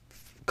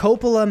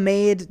Coppola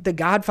made the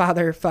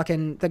Godfather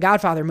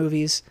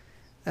movies,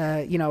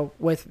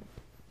 with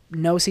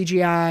no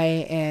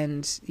CGI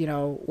and,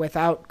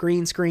 without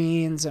green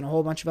screens and a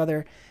whole bunch of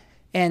other.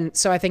 And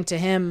so I think to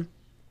him,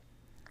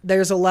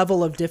 there's a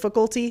level of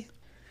difficulty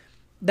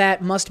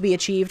that must be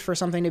achieved for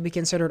something to be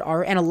considered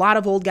art. And a lot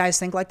of old guys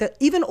think like that.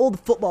 Even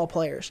old football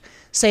players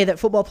say that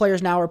football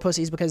players now are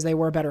pussies because they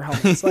wear better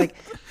helmets. Like,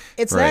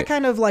 it's right. That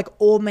kind of like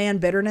old man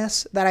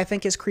bitterness that I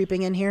think is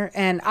creeping in here.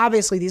 And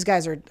obviously these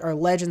guys are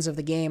legends of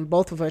the game,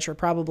 both of which are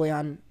probably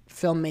on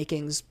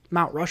filmmaking's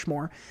Mount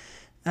Rushmore.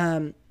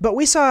 But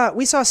we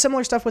saw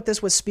similar stuff with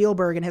this with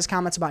Spielberg and his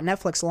comments about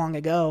Netflix long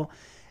ago.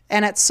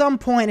 And at some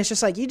point it's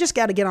just like, you just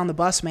got to get on the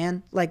bus,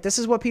 man. Like, this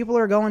is what people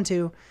are going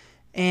to.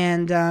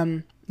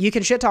 And, you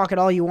can shit talk it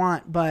all you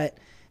want, but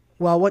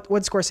what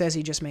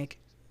Scorsese just make?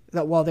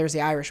 There's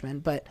The Irishman,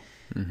 but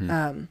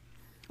and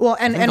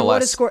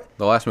what is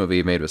the last movie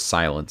he made was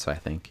Silence, I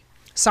think.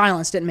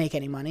 Silence didn't make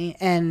any money,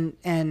 and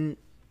you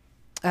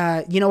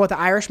know what The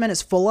Irishman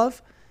is full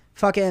of?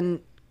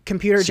 Fucking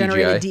computer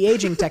generated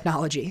de-aging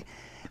technology.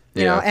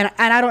 You know, and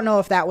I don't know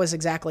if that was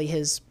exactly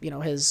his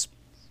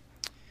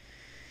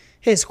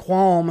his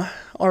qualm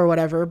or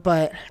whatever,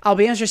 but I'll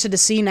be interested to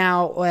see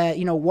now,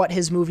 what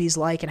his movie's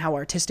like and how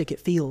artistic it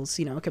feels,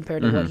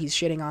 compared to what he's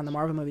shitting on the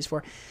Marvel movies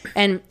for.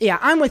 And yeah,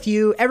 I'm with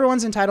you.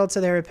 Everyone's entitled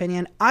to their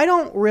opinion.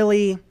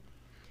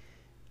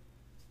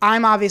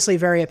 I'm obviously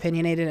very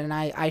opinionated and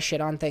I shit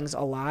on things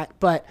a lot,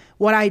 but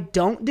what I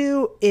don't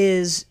do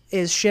is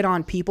shit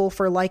on people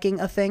for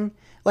liking a thing.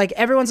 Like,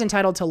 everyone's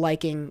entitled to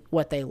liking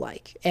what they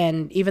like.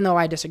 And even though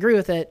I disagree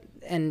with it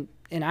and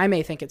I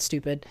may think it's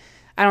stupid,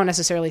 I don't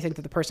necessarily think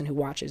that the person who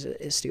watches it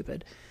is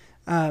stupid.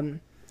 And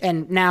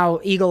now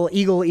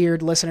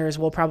eagle-eared listeners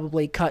will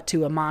probably cut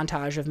to a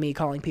montage of me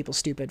calling people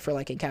stupid for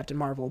liking Captain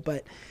Marvel.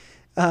 But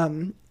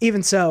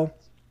even so,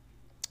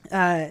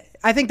 I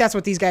think that's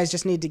what these guys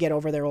just need to get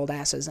over their old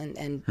asses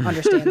and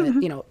understand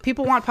that,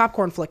 people want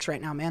popcorn flicks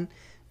right now, man.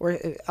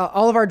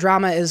 All of our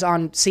drama is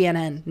on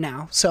CNN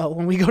now. So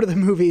when we go to the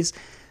movies,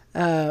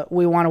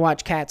 we want to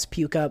watch cats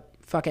puke up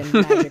fucking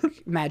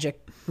magic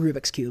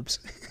Rubik's Cubes.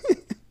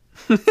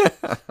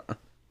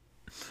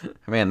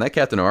 Man, that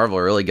Captain Marvel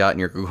really got in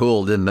your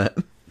ghoul, didn't it?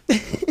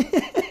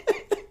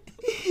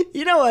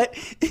 You know what?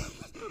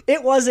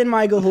 It was in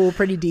my ghoul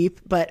pretty deep,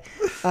 but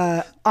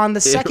on the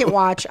second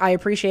watch, I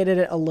appreciated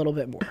it a little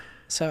bit more.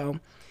 So,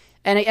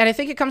 and I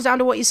think it comes down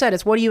to what you said.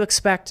 It's what do you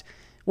expect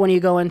when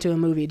you go into a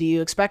movie? Do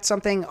you expect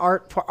something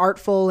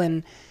artful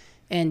and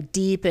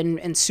deep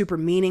and super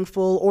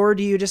meaningful, or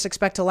do you just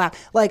expect to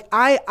laugh? Like,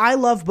 I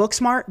love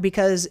Booksmart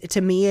because to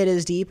me it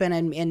is deep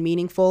and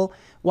meaningful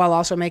while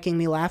also making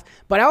me laugh.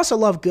 But I also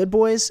love Good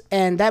Boys,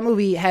 and that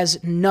movie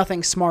has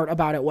nothing smart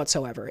about it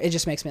whatsoever. It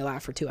just makes me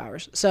laugh for 2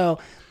 hours. So,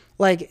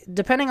 like,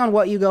 depending on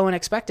what you go in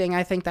expecting,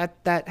 I think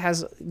that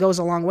goes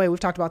a long way. We've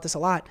talked about this a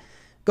lot.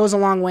 Goes a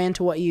long way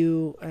into what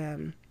you,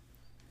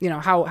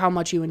 how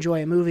much you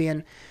enjoy a movie.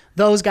 And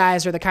those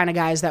guys are the kind of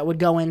guys that would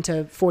go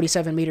into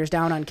 47 Meters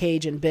Down on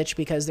Cage and bitch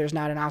because there's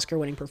not an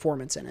Oscar-winning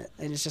performance in it.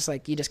 And it's just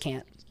like, you just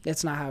can't.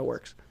 It's not how it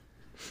works.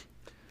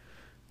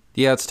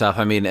 Yeah, it's tough.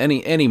 I mean,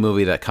 any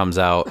movie that comes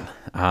out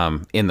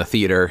in the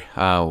theater,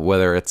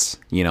 whether it's,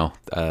 a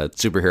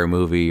superhero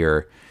movie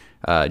or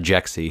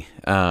Jexy,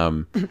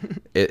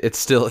 it's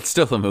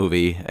still a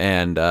movie.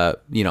 And,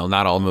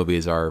 not all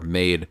movies are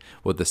made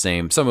with the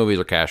same. Some movies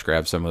are cash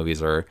grabs. Some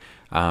movies are,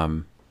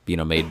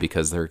 made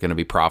because they're going to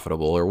be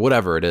profitable or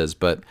whatever it is.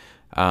 But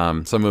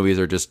some movies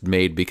are just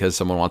made because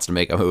someone wants to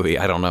make a movie.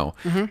 I don't know.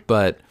 Mm-hmm.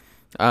 But,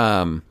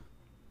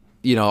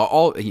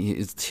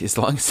 as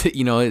long as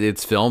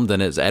it's filmed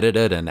and it's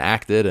edited and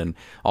acted and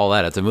all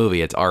that, it's a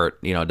movie. It's art.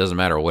 It doesn't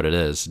matter what it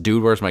is.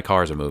 Dude, Where's My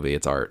Car is a movie.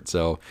 It's art.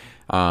 So,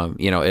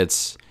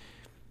 it's.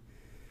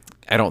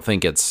 I don't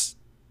think it's.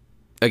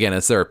 Again,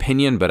 it's their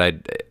opinion, but I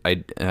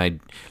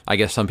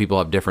guess some people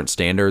have different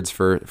standards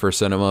for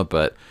cinema.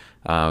 But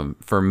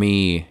for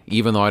me,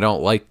 even though I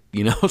don't like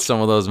some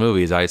of those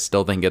movies, I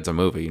still think it's a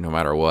movie no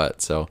matter what.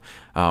 So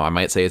I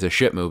might say it's a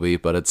shit movie,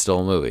 but it's still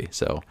a movie.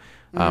 So.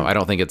 I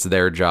don't think it's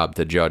their job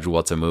to judge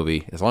what's a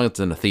movie as long as it's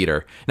in a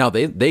theater. Now,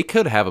 they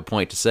could have a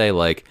point to say,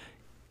 like,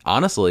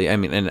 honestly, I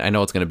mean, and I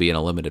know it's going to be in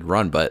a limited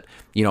run, but,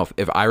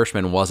 if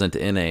Irishman wasn't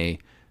in a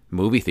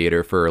movie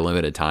theater for a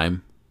limited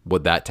time,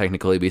 would that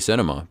technically be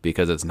cinema?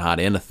 Because it's not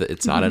in a theater,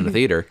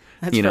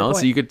 That's a fair point.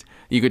 So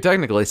you could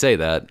technically say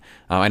that.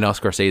 I know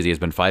Scorsese has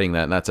been fighting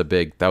that, and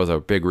that was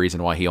a big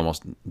reason why he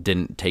almost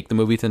didn't take the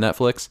movie to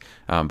Netflix.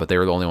 But they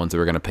were the only ones who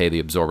were going to pay the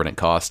exorbitant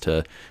cost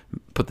to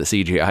put the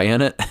CGI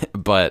in it.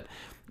 But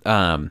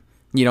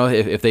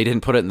if they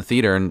didn't put it in the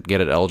theater and get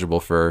it eligible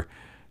for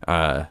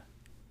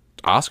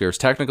Oscars,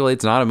 technically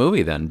it's not a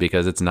movie then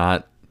because it's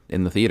not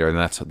in the theater, and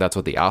that's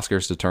what the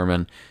Oscars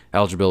determine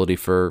eligibility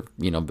for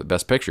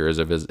Best Picture is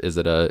it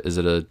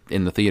a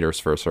in the theaters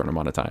for a certain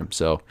amount of time.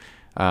 So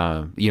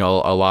a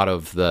lot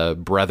of the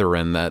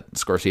brethren that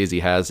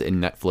Scorsese has in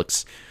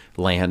Netflix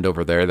land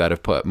over there that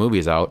have put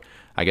movies out,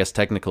 I guess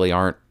technically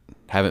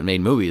haven't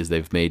made movies.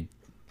 They've made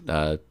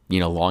long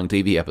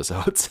TV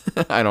episodes.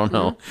 I don't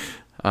know.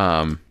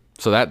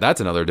 So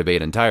that's another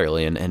debate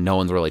entirely, and no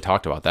one's really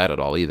talked about that at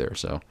all either.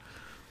 So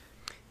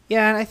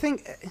yeah, and I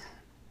think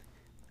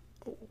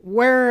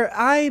where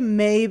I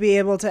may be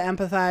able to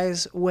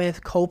empathize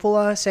with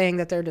Coppola saying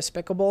that they're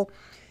despicable,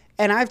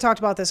 and I've talked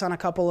about this on a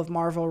couple of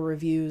Marvel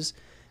reviews,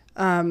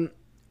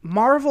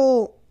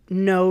 Marvel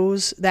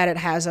knows that it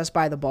has us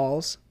by the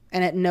balls,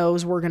 and it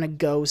knows we're going to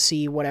go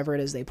see whatever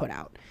it is they put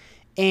out.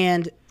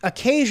 And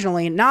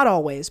occasionally, not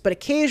always, but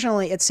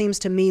occasionally it seems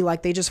to me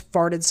like they just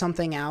farted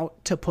something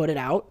out to put it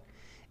out,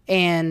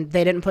 and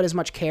they didn't put as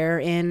much care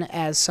in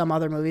as some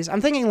other movies.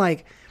 I'm thinking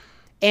like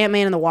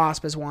Ant-Man and the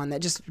Wasp is one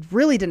that just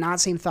really did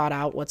not seem thought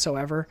out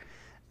whatsoever.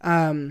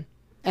 And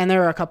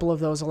there are a couple of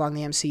those along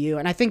the MCU.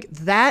 And I think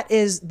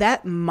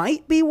that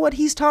might be what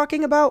he's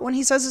talking about when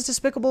he says it's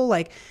despicable.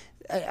 Like,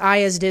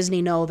 I, as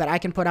Disney, know that I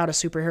can put out a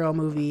superhero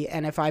movie,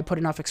 and if I put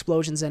enough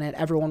explosions in it,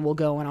 everyone will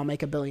go and I'll make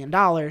 $1 billion.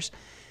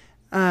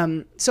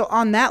 So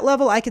on that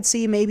level, I could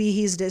see maybe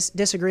he's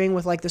disagreeing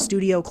with like the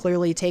studio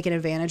clearly taking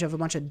advantage of a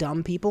bunch of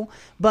dumb people.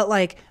 But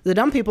like the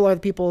dumb people are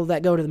the people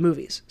that go to the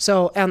movies.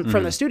 So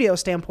from the studio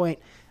standpoint,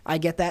 I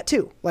get that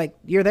too. Like,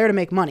 you're there to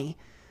make money.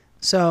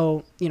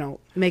 So,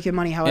 making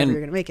money however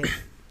you're going to make it.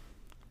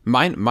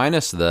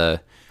 Minus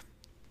the,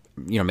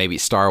 maybe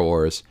Star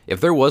Wars. If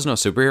there was no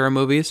superhero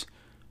movies,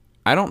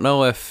 I don't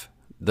know if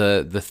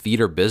the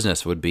theater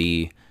business would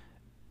be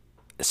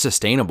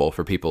sustainable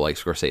for people like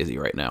Scorsese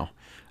right now,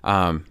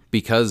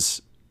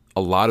 because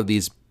a lot of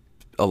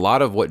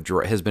what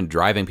has been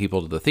driving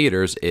people to the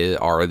theaters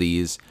are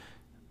these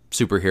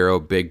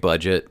superhero big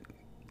budget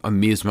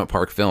amusement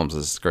park films,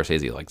 as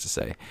Scorsese likes to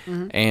say.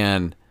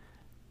 And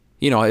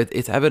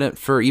it's evident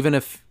for, even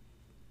if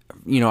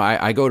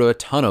I go to a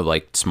ton of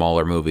like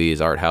smaller movies,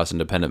 art house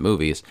independent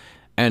movies,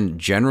 and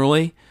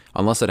generally,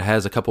 unless it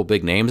has a couple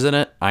big names in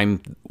it,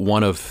 I'm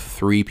one of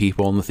 3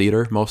 people in the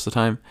theater most of the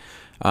time.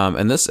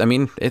 And this, I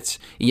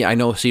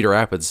know Cedar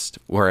Rapids,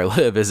 where I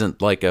live,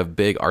 isn't like a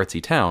big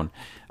artsy town.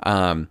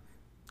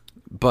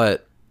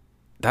 But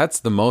that's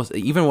the most,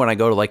 even when I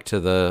go to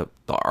the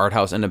art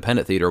house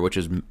independent theater, which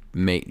is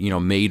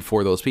made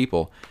for those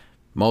people,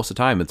 most of the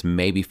time it's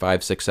maybe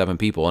 5, 6, 7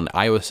 people. And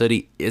Iowa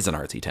City is an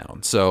artsy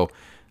town. So,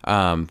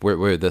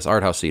 where this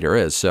art house theater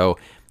is. So,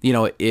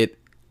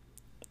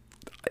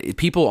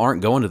 people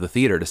aren't going to the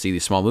theater to see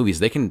these small movies.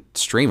 They can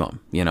stream them,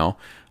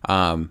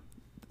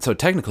 so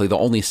technically the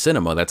only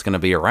cinema that's going to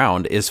be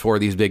around is for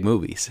these big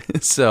movies.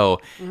 So,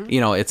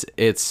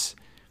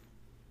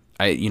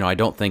 I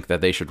don't think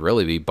that they should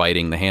really be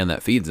biting the hand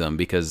that feeds them,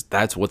 because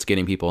that's what's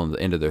getting people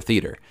into their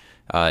theater.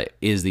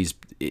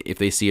 If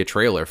they see a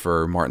trailer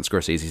for Martin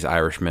Scorsese's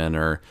Irishman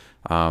or,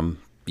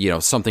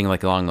 something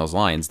like along those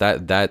lines,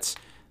 that's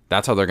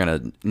how they're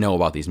going to know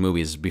about these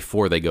movies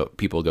before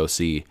people go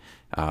see,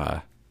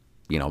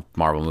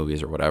 Marvel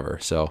movies or whatever.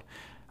 So,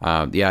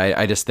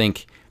 I just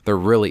think there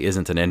really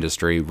isn't an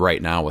industry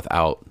right now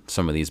without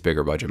some of these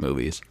bigger budget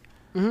movies.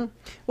 Well,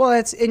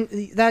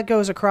 that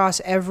goes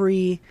across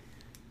every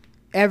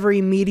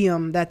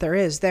medium that there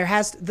is. There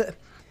has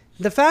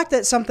the fact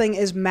that something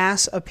is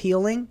mass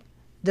appealing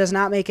does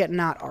not make it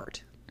not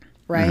art,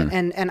 right?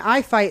 And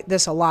I fight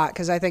this a lot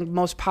because I think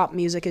most pop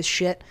music is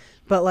shit.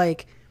 But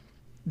like,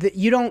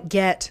 you don't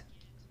get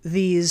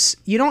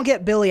Billie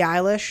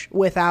Eilish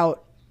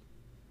without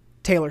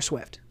Taylor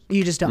Swift.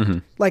 You just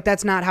don't. Like,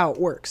 that's not how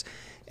it works.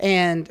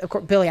 And of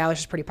course, Billie Eilish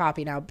is pretty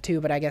poppy now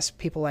too, but I guess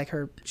people like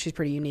her. She's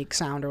pretty unique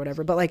sound or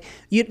whatever. But like,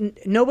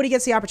 nobody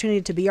gets the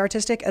opportunity to be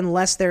artistic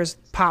unless there's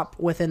pop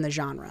within the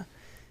genre.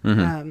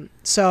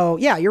 So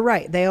yeah, you're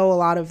right. They owe a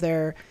lot of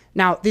their.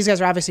 Now, these guys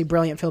are obviously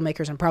brilliant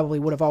filmmakers and probably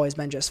would have always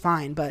been just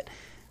fine. But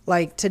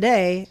like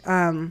today,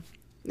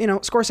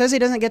 Scorsese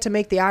doesn't get to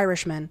make The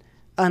Irishman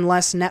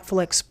unless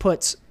Netflix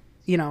puts,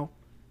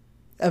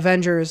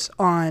 Avengers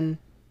on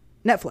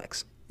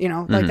Netflix.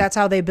 Like that's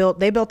how they built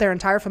their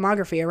entire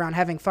filmography around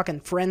having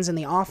fucking friends in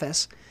the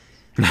office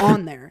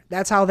on there.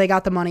 That's how they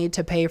got the money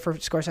to pay for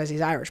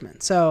Scorsese's Irishman.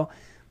 So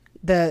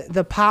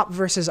the pop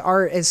versus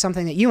art is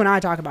something that you and I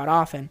talk about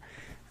often.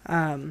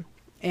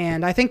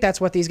 And I think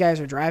that's what these guys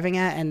are driving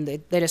at, and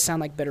they just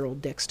sound like bitter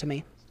old dicks to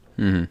me.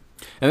 And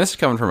this is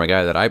coming from a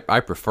guy that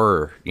I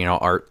prefer,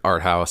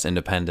 art house,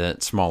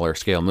 independent, smaller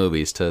scale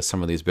movies to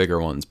some of these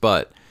bigger ones.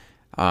 But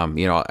I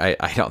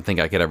don't think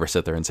I could ever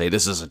sit there and say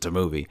this isn't a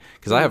movie,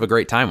 because I have a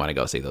great time when I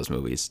go see those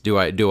movies. Do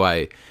I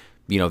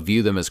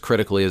view them as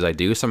critically as I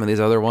do some of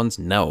these other ones?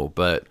 No,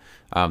 but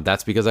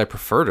that's because I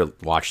prefer to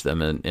watch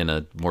them in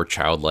a more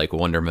childlike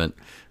wonderment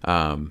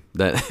than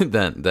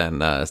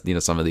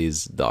some of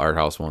the art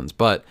house ones.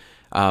 But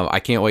I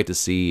can't wait to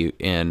see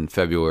in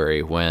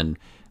February when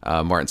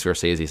Martin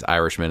Scorsese's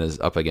Irishman is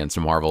up against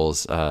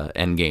Marvel's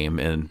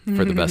Endgame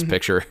for the best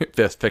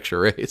picture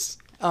race.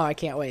 Oh, I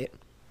can't wait.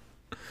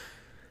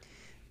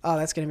 Oh,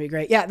 that's going to be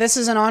great. Yeah, this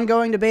is an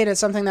ongoing debate. It's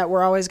something that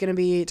we're always going to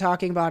be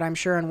talking about, I'm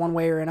sure, in one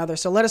way or another.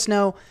 So let us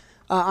know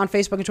on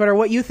Facebook and Twitter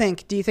what you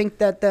think. Do you think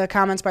that the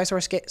comments by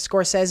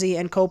Scorsese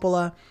and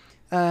Coppola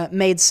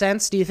made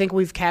sense? Do you think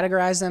we've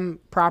categorized them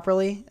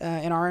properly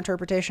in our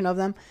interpretation of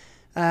them?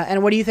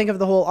 And what do you think of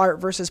the whole art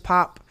versus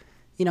pop,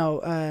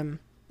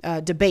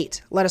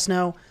 debate? Let us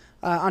know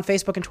on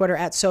Facebook and Twitter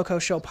at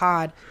SoCo Show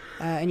Pod,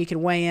 and you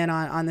can weigh in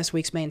on this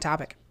week's main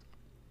topic.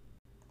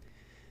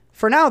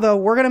 For now, though,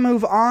 we're going to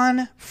move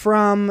on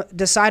from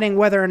deciding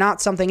whether or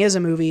not something is a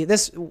movie.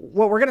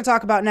 What we're going to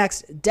talk about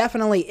next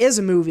definitely is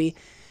a movie,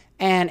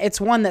 and it's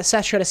one that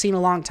Seth should have seen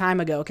a long time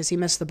ago because he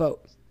missed the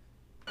boat.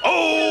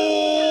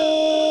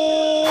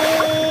 Oh,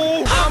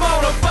 I'm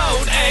on a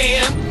boat,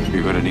 and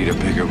you're going to need a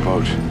bigger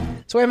boat.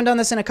 So we haven't done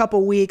this in a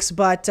couple weeks,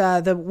 but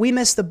the We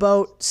Missed the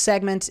Boat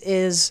segment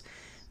is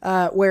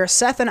where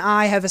Seth and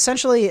I have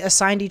essentially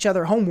assigned each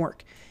other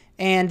homework.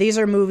 And these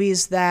are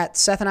movies that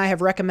Seth and I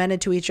have recommended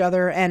to each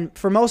other, and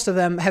for most of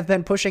them have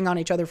been pushing on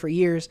each other for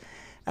years.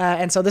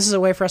 And so this is a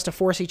way for us to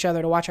force each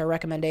other to watch our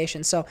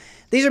recommendations. So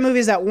these are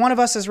movies that one of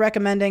us is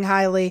recommending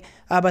highly,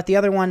 but the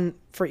other one,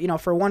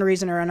 for one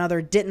reason or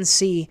another, didn't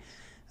see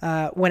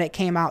when it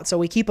came out. So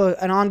we keep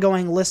an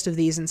ongoing list of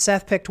these, and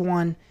Seth picked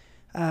one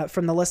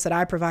from the list that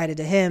I provided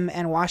to him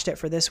and watched it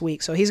for this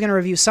week. So he's going to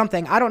review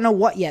something. I don't know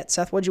what yet.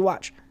 Seth, what'd you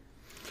watch?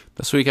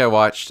 This week I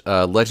watched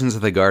Legends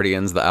of the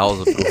Guardians, The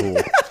Owls of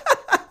Ga'Hoole.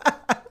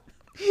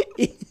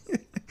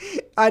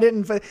 I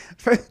didn't.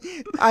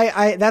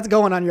 I that's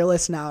going on your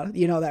list now.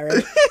 You know that,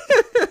 right?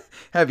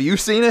 Have you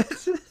seen it?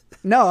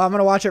 No, I'm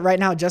gonna watch it right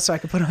now just so I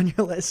can put it on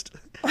your list.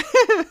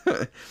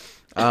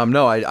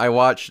 No, I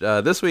watched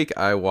this week.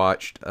 I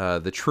watched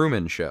The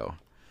Truman Show.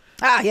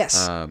 Ah,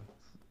 yes.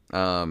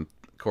 Of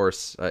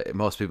course, a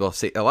lot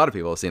of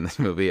people have seen this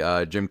movie.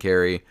 Jim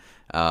Carrey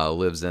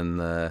lives in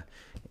the.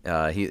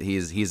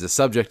 He's the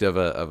subject of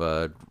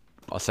a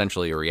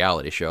essentially a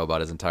reality show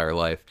about his entire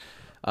life.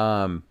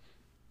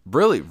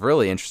 Really,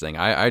 really interesting.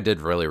 I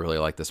did really, really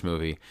like this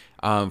movie.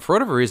 For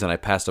whatever reason, I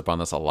passed up on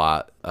this a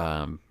lot.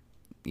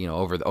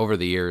 Over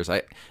the years,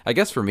 I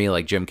guess for me,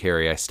 like Jim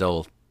Carrey, I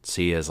still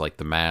see as like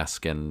The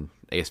Mask and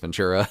Ace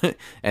Ventura,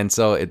 and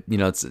so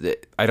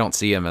I don't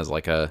see him as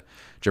like a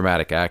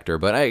dramatic actor.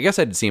 But I guess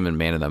I'd see him in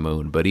Man in the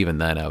Moon. But even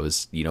then, I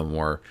was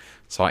more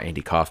saw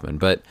Andy Kaufman.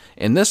 But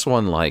in this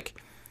one, like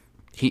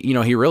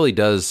he really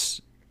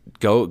does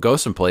go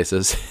some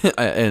places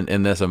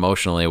in this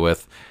emotionally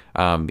with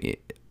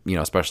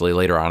especially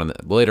later on in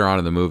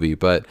the movie,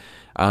 but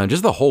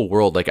just the whole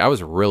world. Like I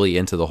was really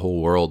into the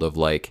whole world of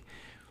like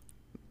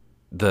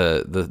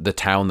the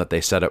town that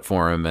they set up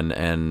for him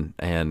and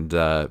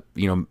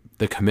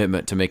the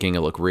commitment to making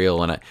it look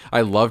real. And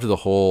I loved the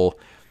whole,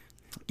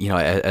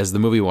 as the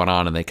movie went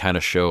on and they kind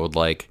of showed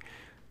like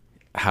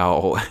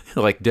how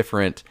like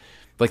different,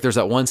 like there's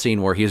that one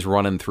scene where he's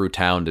running through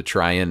town to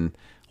try and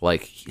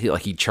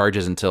he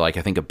charges into like,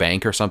 I think a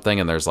bank or something.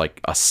 And there's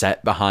like a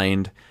set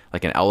behind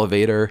like an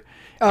elevator.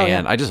 Oh,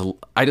 and yeah.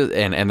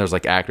 And there's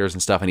like actors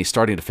and stuff, and he's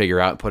starting to figure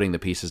out putting the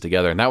pieces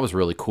together, and that was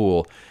really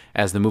cool.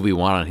 As the movie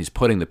went on, he's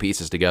putting the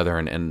pieces together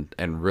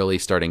and really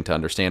starting to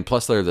understand.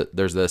 Plus,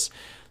 there's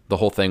the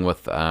whole thing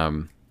with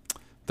the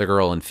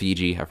girl in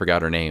Fiji. I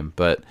forgot her name,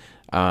 but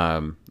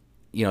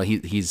he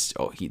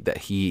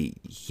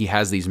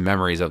has these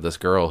memories of this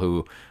girl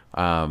who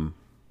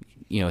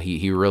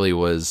he really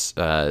was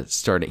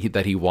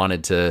that he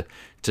wanted to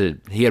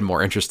he had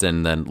more interest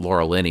in than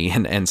Laura Linney,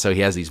 and so he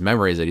has these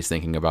memories that he's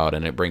thinking about,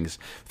 and it brings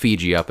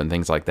Fiji up and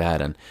things like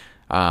that,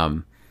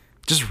 and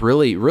just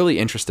really, really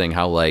interesting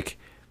how like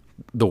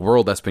the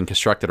world that's been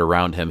constructed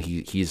around him,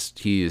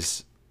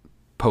 he's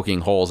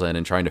poking holes in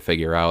and trying to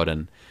figure out,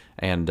 and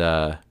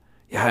yeah,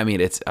 I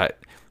mean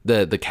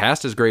the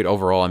cast is great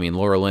overall. I mean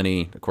Laura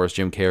Linney, of course,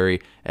 Jim Carrey,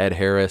 Ed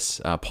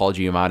Harris, Paul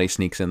Giamatti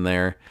sneaks in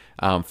there,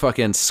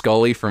 fucking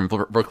Scully from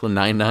Brooklyn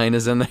Nine-Nine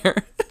is in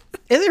there.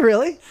 Is it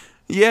really?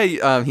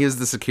 Yeah, he is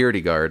the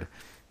security guard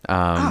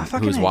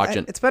who's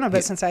watching. It's been a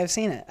bit since I've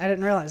seen it. I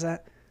didn't realize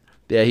that.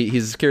 Yeah,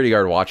 he's a security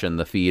guard watching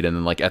the feed, and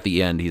then like at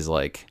the end, he's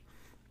like,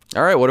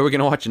 "All right, what are we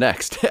gonna watch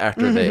next?"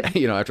 after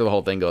after the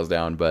whole thing goes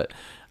down. But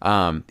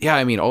yeah,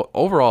 I mean,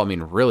 overall, I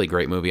mean, really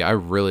great movie. I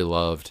really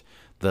loved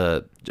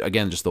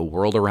just the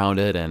world around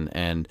it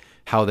and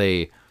how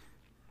they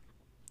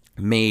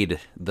made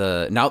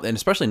and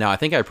especially now, I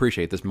think I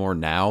appreciate this more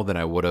now than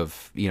I would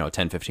have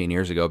 10, 15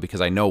 years ago,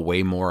 because I know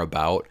way more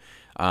about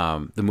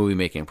the movie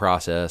making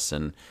process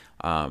and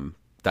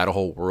that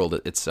whole world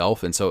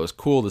itself, and so it was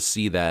cool to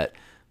see that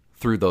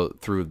through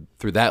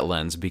that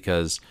lens,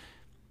 because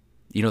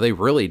they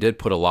really did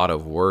put a lot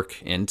of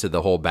work into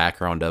the whole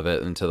background of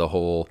it, into the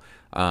whole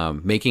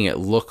making it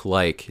look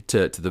like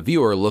to the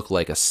viewer look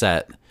like a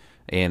set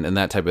and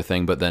that type of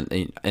thing, but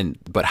then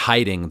but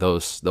hiding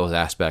those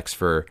aspects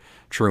for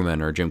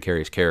Truman or Jim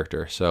Carrey's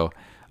character. So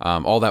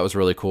all that was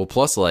really cool.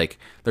 Plus, like,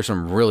 there's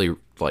some really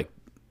like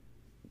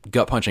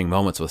gut-punching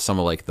moments with some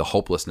of like the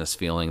hopelessness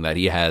feeling that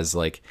he has,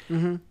 like,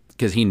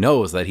 because he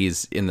knows that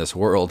he's in this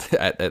world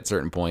at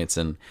certain points,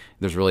 and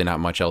there's really not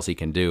much else he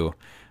can do.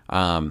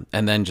 And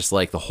then just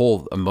like the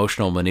whole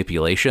emotional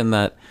manipulation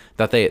that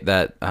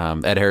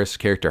Ed Harris'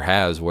 character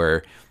has,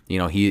 where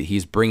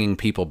he's bringing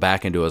people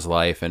back into his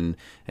life and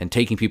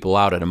taking people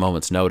out at a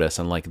moment's notice,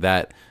 and like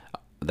that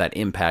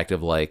impact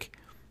of like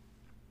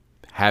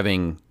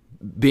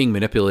being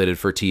manipulated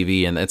for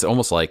TV. And it's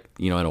almost like,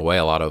 in a way,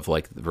 a lot of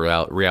like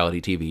reality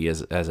TV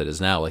as it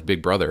is now, like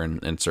Big Brother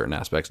in certain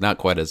aspects, not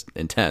quite as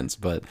intense,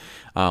 but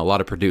a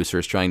lot of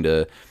producers trying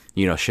to,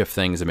 shift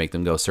things and make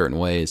them go certain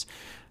ways.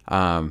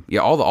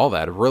 All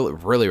that really,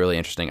 really, really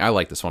interesting. I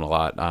like this one a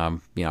lot.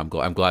 I'm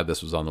glad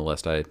this was on the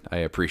list. I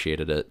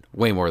appreciated it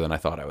way more than I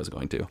thought I was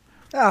going to.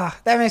 Oh,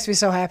 that makes me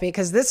so happy,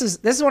 because this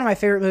is one of my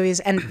favorite movies,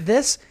 and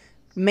this,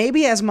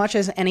 maybe as much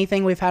as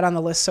anything we've had on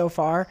the list so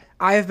far,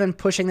 I have been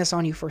pushing this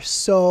on you for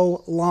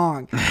so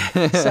long.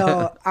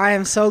 So I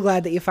am so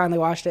glad that you finally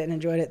watched it and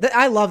enjoyed it.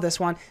 I love this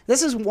one.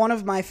 This is one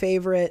of my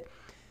favorite.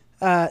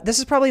 This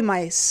is probably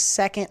my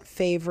second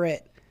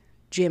favorite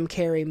Jim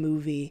Carrey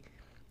movie.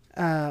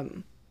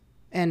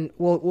 And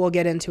we'll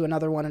get into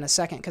another one in a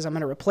second, because I'm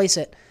going to replace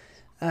it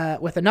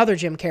with another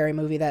Jim Carrey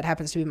movie that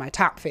happens to be my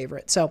top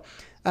favorite. So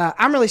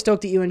I'm really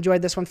stoked that you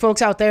enjoyed this one.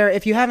 Folks out there,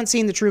 if you haven't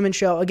seen The Truman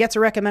Show, it gets a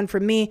recommend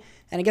from me,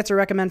 and it gets a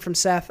recommend from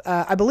Seth.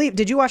 I believe,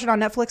 did you watch it on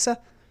Netflix, Seth?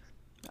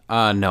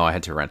 No, I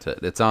had to rent it.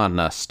 It's on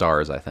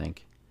Starz, I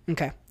think.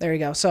 Okay, there you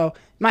go. So you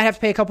might have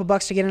to pay a couple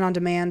bucks to get it on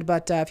demand,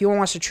 but if you want to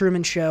watch The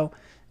Truman Show,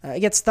 it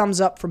gets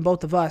thumbs up from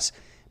both of us.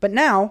 But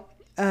now,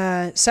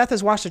 Seth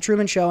has watched The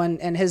Truman Show,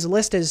 and his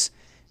list is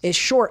is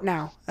short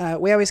now.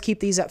 We always keep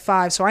these at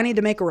 5, so I need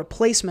to make a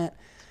replacement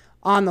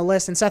on the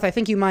list. And Seth, I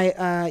think you might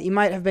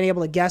have been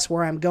able to guess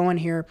where I'm going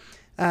here.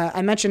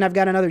 I mentioned I've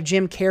got another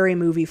Jim Carrey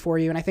movie for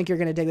you, and I think you're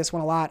going to dig this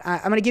one a lot.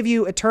 I'm going to give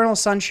you Eternal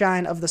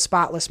Sunshine of the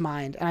Spotless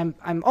Mind, and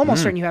I'm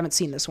almost certain you haven't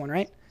seen this one,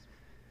 right?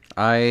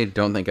 I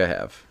don't think I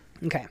have.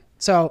 Okay.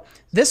 So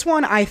this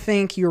one I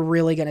think you're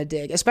really going to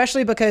dig,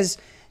 especially because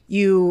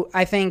you,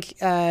 I think,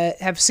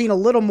 have seen a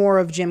little more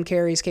of Jim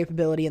Carrey's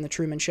capability in The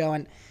Truman Show.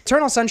 And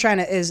Eternal Sunshine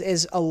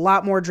is a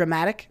lot more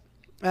dramatic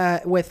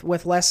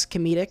with less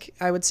comedic,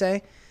 I would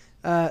say,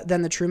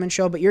 than The Truman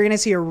Show. But you're going to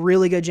see a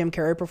really good Jim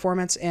Carrey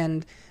performance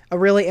and a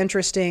really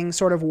interesting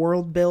sort of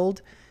world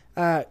build.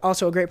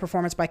 Also a great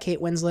performance by Kate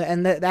Winslet.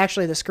 And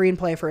actually the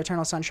screenplay for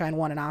Eternal Sunshine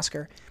won an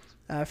Oscar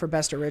for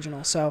Best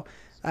Original. So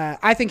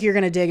I think you're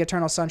going to dig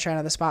Eternal Sunshine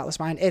of the Spotless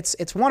Mind.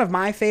 It's one of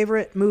my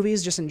favorite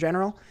movies just in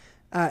general.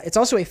 It's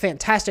also a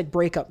fantastic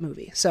breakup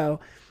movie. So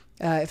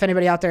if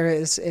anybody out there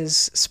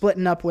is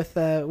splitting up with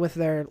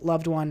their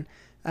loved one,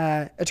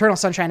 Eternal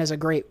Sunshine is a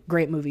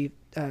great movie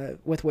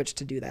with which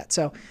to do that.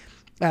 So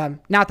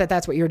not that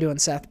that's what you're doing,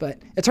 Seth, but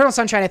Eternal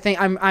Sunshine, I think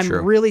I'm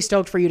True. really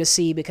stoked for you to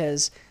see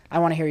because I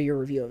want to hear your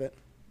review of it.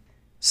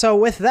 So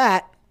with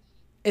that,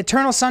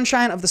 Eternal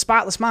Sunshine of the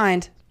Spotless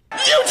Mind.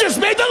 You just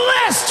made the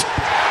list!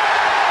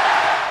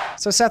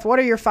 So Seth, what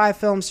are your 5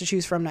 films to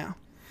choose from now?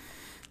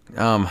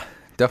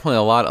 Definitely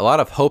a lot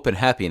of hope and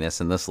happiness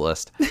in this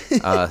list.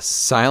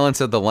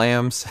 Silence of the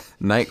Lambs,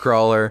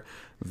 Nightcrawler,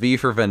 V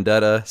for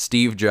Vendetta,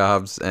 Steve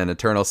Jobs, and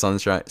Eternal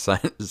Sunshine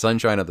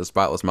of the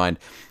Spotless Mind.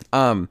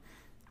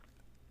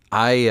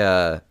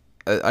 I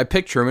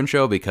picked Truman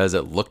Show because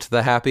it looked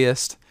the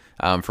happiest.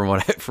 From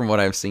what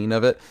I've seen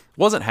of it,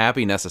 wasn't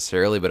happy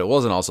necessarily, but it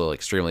wasn't also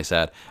extremely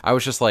sad. I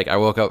was just like, I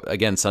woke up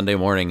again Sunday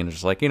morning and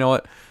just like, you know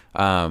what,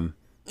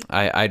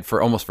 I'd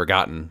almost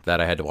forgotten that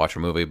I had to watch a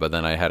movie, but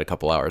then I had a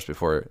couple hours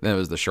before. It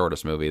was the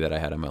shortest movie that I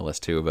had on my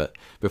list too, but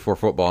before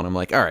football, and I'm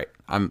like, all right,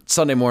 I'm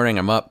Sunday morning,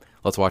 I'm up.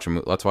 Let's watch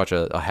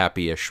a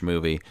happy-ish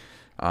movie.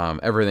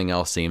 Everything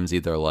else seems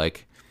either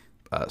like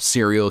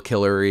serial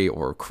killery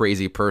or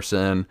crazy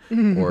person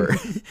or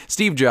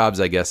Steve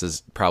Jobs, I guess,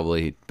 is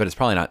probably, but it's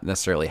probably not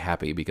necessarily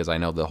happy because I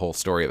know the whole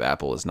story of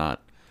Apple is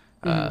not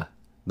the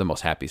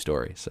most happy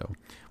story. So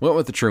went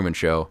with the Truman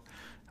Show,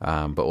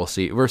 but we'll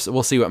see. We'll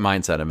see what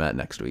mindset I'm at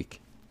next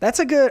week.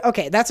 That's good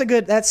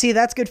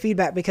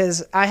feedback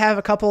because I have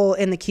a couple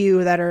in the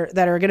queue that are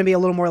going to be a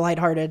little more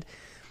lighthearted.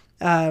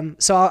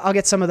 So I'll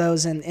get some of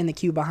those in the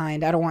queue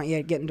behind. I don't want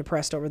you getting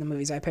depressed over the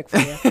movies I pick for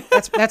you.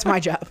 That's my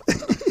job.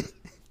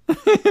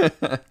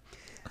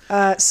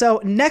 So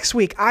next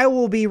week I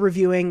will be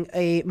reviewing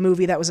a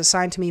movie that was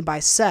assigned to me by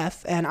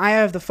Seth, and I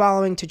have the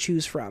following to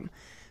choose from: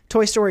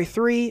 Toy Story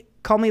 3,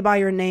 Call Me by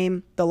Your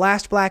Name, The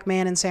Last Black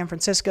Man in San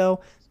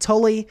Francisco,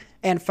 Tully,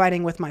 and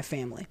Fighting with My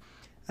Family.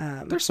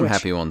 There's some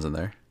happy ones in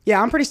there.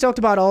 Yeah, I'm pretty stoked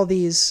about all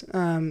these,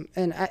 and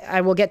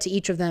I will get to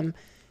each of them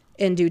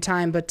in due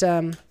time, but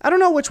I don't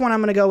know which one I'm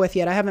going to go with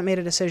yet. I haven't made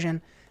a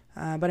decision,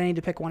 but I need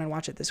to pick one and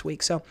watch it this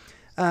week. So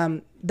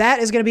that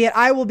is going to be it.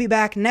 I will be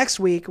back next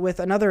week with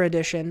another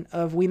edition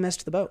of We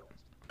Missed the Boat.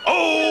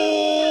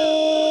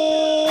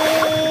 Oh!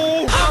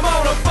 I'm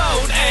on a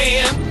boat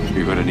and...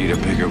 You're gonna need a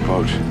bigger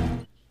boat.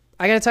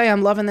 I got to tell you,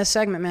 I'm loving this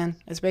segment, man.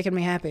 It's making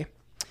me happy.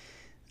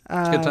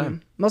 It's a good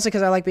time. Mostly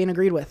because I like being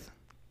agreed with.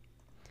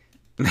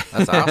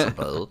 That's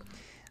awesome.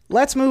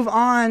 Let's move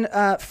on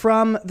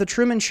from The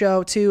Truman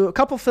Show to a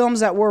couple films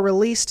that were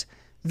released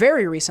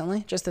very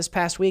recently, just this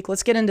past week.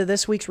 Let's get into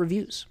this week's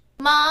reviews.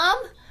 Mom,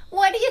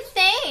 what do you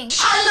think?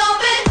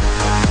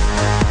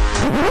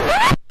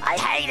 I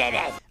hated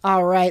it.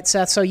 All right,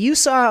 Seth. So you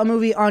saw a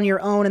movie on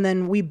your own, and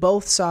then we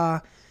both saw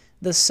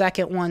the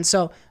second one.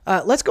 So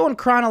let's go in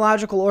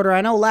chronological order.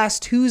 I know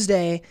last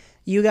Tuesday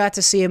you got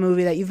to see a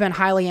movie that you've been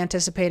highly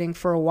anticipating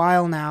for a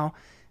while now,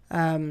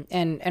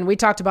 and we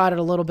talked about it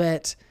a little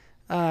bit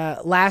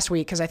last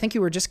week because I think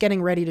you were just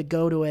getting ready to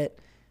go to it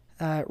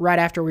right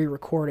after we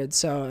recorded.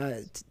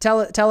 So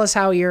tell us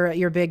how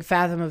your big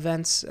Fathom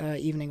Events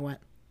evening went.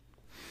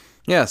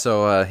 Yeah,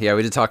 so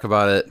we did talk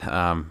about it.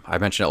 I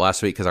mentioned it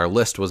last week because our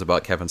list was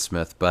about Kevin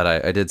Smith, but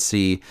I did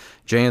see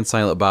Jay and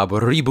Silent Bob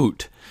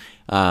Reboot.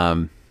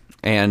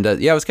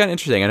 It was kind of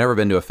interesting. I've never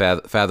been to a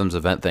Fathoms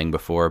event thing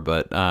before,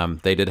 but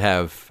they did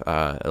have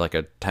like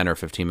a 10 or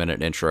 15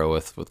 minute intro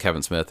with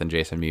Kevin Smith and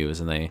Jason Mewes,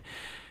 and they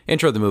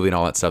introed the movie and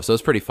all that stuff. So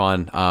it's pretty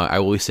fun. I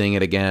will be seeing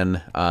it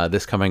again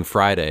this coming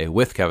Friday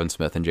with Kevin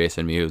Smith and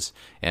Jason Mewes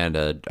and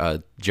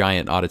a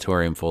giant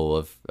auditorium full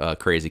of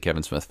crazy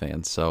Kevin Smith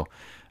fans. So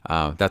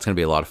that's going to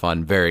be a lot of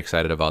fun. Very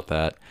excited about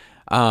that.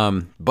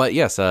 But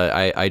yes,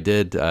 I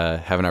did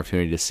have an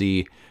opportunity to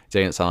see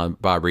Jay and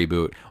Silent Bob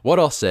Reboot. What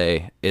I'll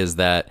say is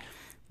that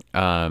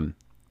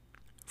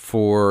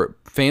for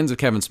fans of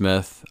Kevin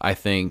Smith, I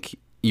think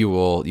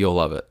you'll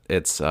love it.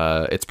 It's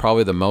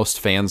probably the most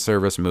fan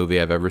service movie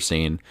I've ever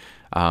seen.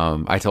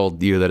 I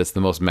told you that it's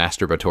the most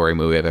masturbatory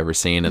movie I've ever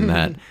seen,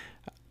 and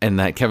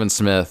that Kevin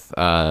Smith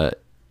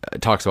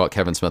talks about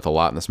Kevin Smith a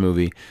lot in this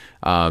movie,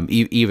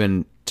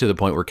 even to the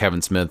point where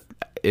Kevin Smith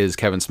is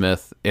Kevin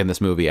Smith in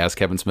this movie as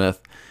Kevin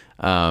Smith.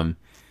 And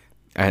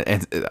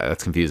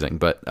that's confusing,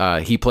 but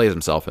he plays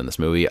himself in this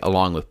movie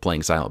along with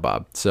playing Silent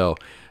Bob. So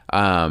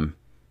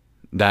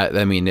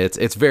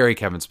it's very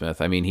Kevin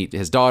Smith. I mean,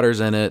 his daughter's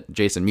in it.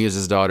 Jason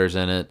Mewes' daughter's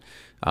in it.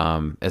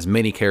 As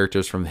many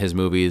characters from his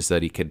movies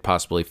that he could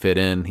possibly fit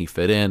in, he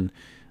fit in.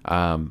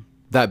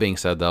 That being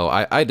said, though,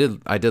 I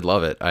did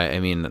love it.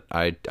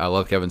 I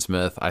love Kevin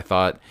Smith. I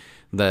thought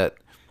that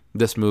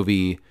this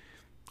movie,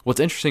 what's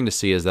interesting to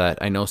see is that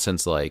I know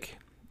since like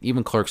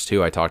even Clerks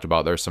 2, I talked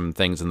about there's some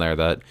things in there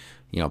that,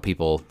 you know,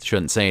 people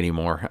shouldn't say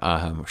anymore.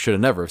 Should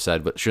have never have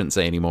said, but shouldn't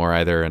say anymore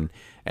either.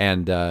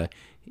 And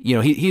you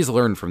know, he's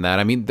learned from that.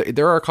 I mean,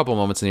 there are a couple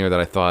moments in here that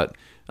I thought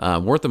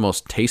weren't the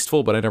most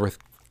tasteful, but I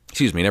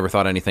never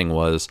thought anything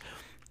was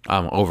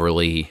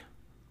overly,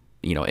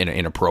 you know,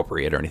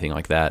 inappropriate or anything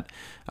like that.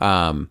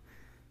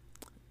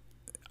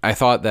 I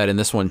thought that in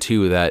this one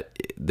too, that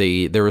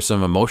there were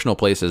some emotional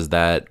places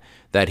that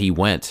he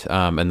went,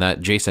 and that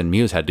Jason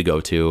Mewes had to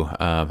go to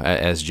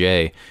as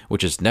Jay,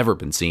 which has never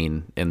been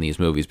seen in these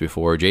movies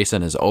before.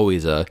 Jason is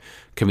always a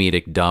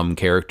comedic, dumb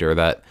character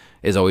that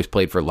is always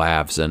played for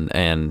laughs,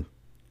 and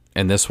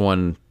this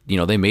one, you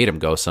know, they made him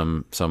go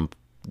some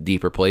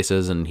deeper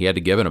places, and he had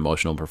to give an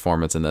emotional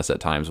performance in this at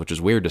times, which is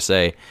weird to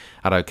say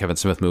out of a Kevin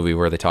Smith movie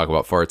where they talk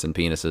about farts and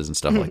penises and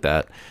stuff like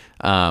that.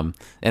 And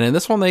in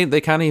this one, they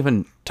kind of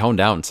even toned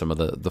down some of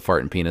the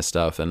fart and penis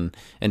stuff and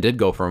did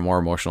go for more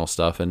emotional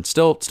stuff, and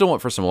still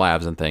went for some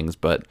laughs and things,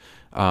 but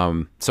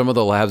some of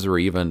the laughs were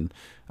even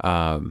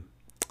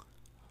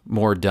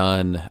more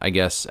done, I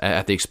guess,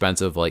 at the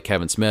expense of like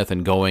Kevin Smith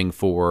and going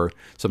for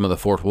some of the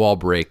fourth wall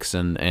breaks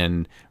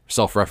and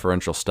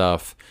self-referential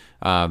stuff.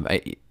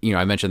 I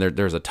mentioned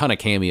there's a ton of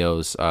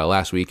cameos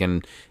last week,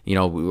 and you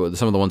know,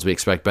 some of the ones we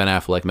expect: Ben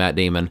Affleck, Matt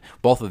Damon.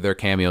 Both of their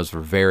cameos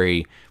were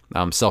very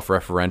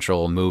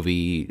self-referential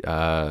movie.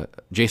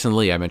 Jason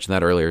Lee, I mentioned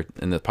that earlier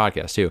in the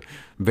podcast too.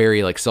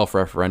 Very like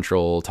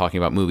self-referential, talking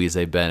about movies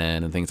they've been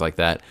in and things like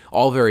that.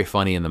 All very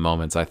funny in the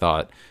moments. I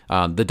thought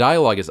the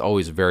dialogue is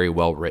always very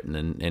well written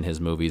in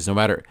his movies. No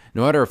matter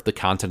if the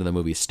content of the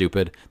movie is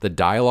stupid, the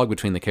dialogue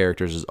between the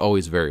characters is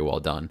always very well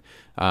done.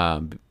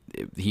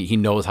 He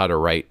knows how to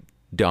write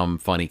dumb,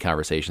 funny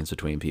conversations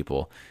between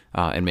people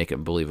and make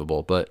it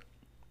believable. But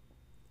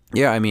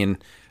yeah, I mean,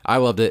 I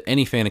loved it.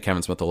 Any fan of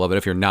Kevin Smith will love it.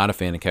 If you're not a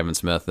fan of Kevin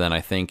Smith, then I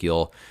think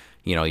you're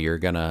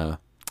gonna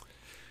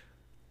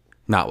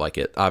not like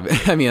it. I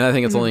mean, I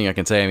think it's the only thing I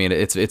can say. I mean,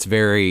 it's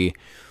very,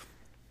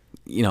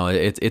 you know,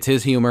 it's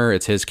his humor,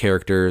 it's his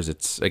characters.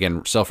 It's,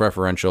 again,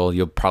 self-referential.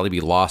 You'll probably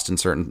be lost in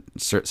certain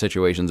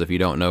situations if you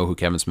don't know who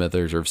Kevin Smith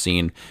is or have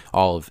seen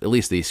all of at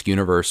least the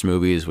Skewniverse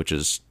movies, which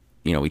is,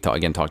 you know, we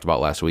talked about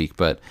last week.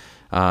 But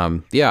I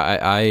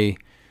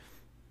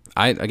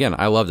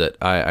loved it.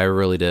 I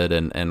really did.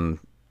 And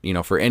you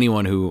know, for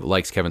anyone who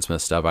likes Kevin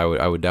Smith stuff,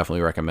 I would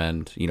definitely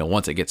recommend, you know,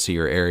 once it gets to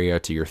your area,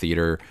 to your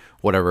theater,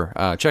 whatever,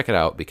 check it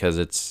out, because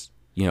it's,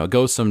 you know, it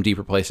goes some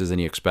deeper places than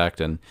you expect,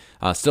 and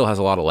still has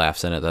a lot of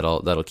laughs in it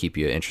that'll keep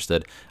you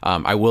interested.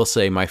 I will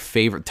say my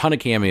favorite, ton of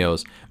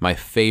cameos. My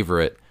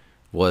favorite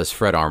was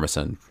Fred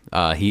Armisen.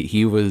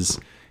 He was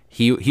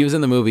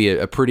in the movie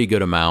a pretty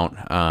good amount.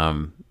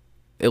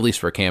 At least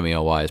for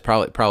cameo wise,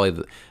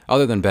 probably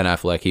other than Ben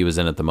Affleck, he was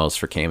in it the most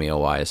for cameo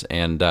wise.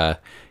 And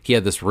he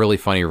had this really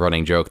funny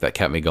running joke that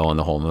kept me going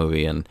the whole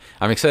movie. And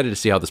I'm excited to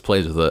see how this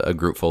plays with a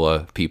group full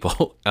of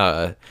people,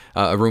 a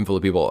room full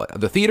of people.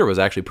 The theater was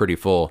actually pretty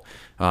full,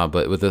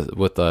 but with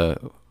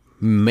the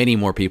many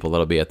more people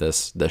that'll be at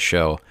this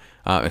show,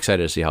 I'm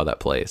excited to see how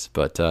that plays.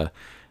 But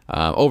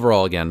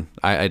overall, again,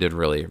 I did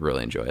really,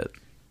 really enjoy it.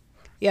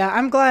 Yeah,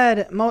 I'm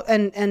glad.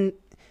 And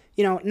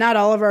you know, not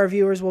all of our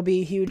viewers will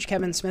be huge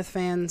Kevin Smith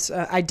fans.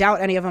 I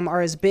doubt any of them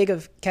are as big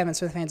of Kevin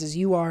Smith fans as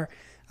you are.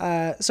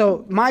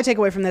 So my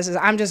takeaway from this is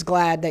I'm just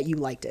glad that you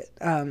liked it.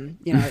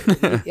 You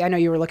know, I know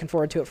you were looking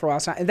forward to it for a while,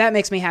 so that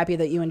makes me happy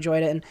that you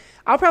enjoyed it. And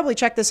I'll probably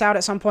check this out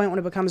at some point when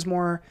it becomes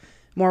more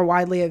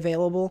widely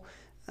available.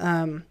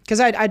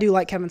 Because I do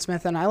like Kevin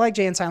Smith, and I like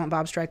Jay and Silent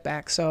Bob Strike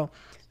Back. So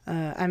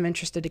I'm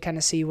interested to kind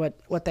of see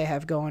what they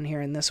have going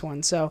here in this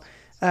one. So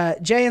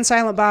Jay and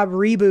Silent Bob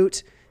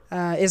Reboot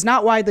is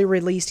not widely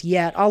released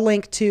yet. I'll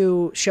link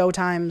to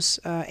Showtime's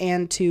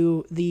and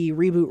to the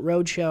Reboot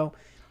Roadshow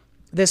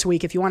this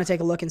week. If you want to take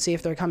a look and see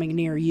if they're coming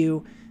near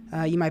you,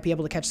 you might be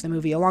able to catch the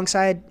movie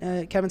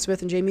alongside Kevin Smith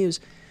and Jay Mewes.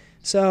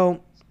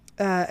 So,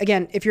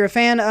 again, if you're a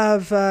fan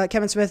of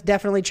Kevin Smith,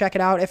 definitely check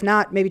it out. If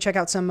not, maybe check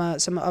out some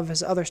of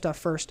his other stuff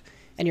first,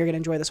 and you're going to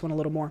enjoy this one a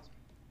little more.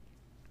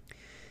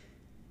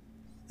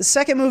 The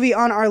second movie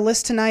on our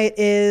list tonight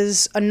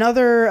is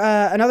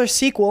another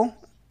sequel,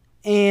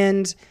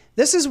 and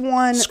this is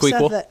one,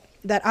 Squeakquel.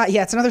 Seth,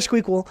 it's another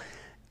Squeakquel.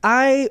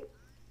 I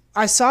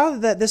saw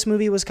that this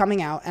movie was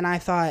coming out, and I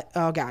thought,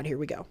 oh God, here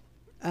we go.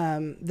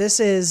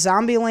 This is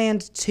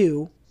Zombieland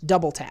 2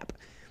 Double Tap,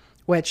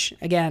 which,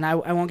 again, I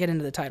won't get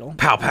into the title.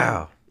 Pow,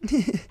 pow.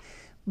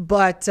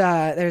 But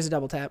there's a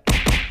double tap.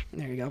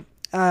 There you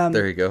go.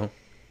 There you go.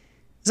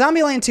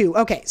 Zombieland 2.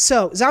 Okay,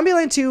 so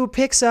Zombieland 2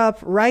 picks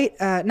up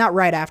not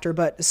right after,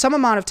 but some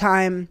amount of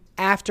time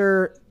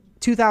after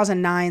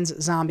 2009's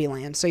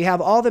Zombieland. So you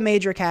have all the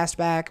major cast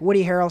back: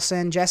 Woody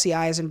Harrelson, Jesse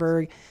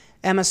Eisenberg,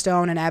 Emma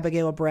Stone, and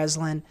Abigail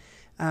Breslin.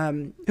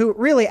 Who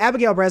really,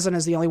 Abigail Breslin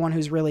is the only one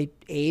who's really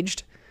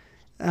aged.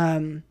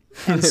 And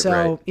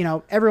so,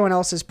 Right. everyone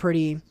else is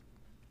pretty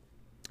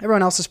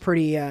much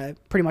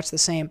the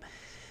same.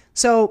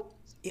 So,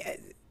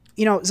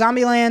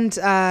 Zombieland,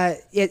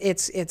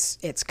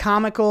 it's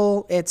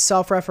comical, it's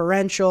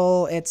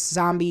self-referential, it's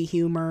zombie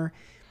humor,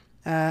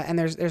 and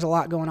there's a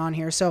lot going on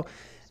here. So,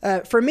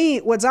 for me,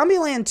 what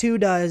Zombieland 2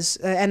 does,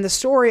 and the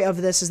story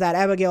of this is that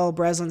Abigail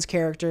Breslin's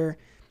character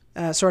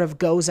sort of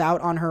goes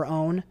out on her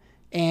own,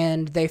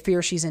 and they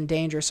fear she's in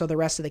danger, so the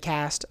rest of the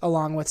cast,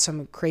 along with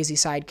some crazy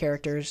side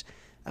characters,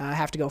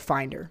 have to go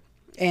find her.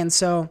 And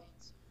so,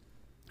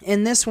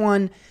 in this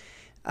one,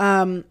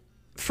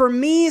 for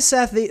me,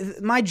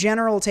 Seth, my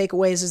general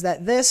takeaways is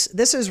that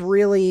this is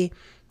really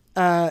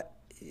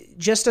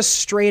just a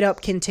straight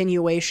up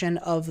continuation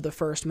of the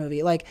first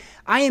movie. Like,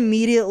 I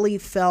immediately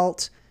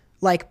felt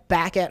like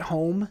back at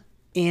home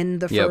in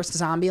the first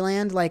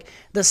Zombieland. Like,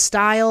 the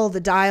style, the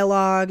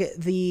dialogue,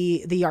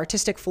 the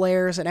artistic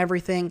flares and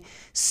everything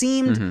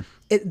seemed...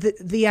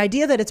 The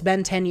idea that it's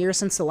been 10 years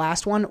since the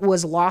last one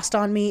was lost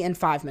on me in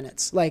 5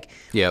 minutes. Like,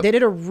 they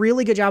did a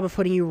really good job of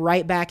putting you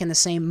right back in the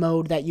same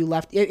mode that you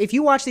left. If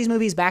you watch these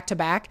movies back to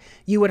back,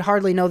 you would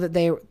hardly know that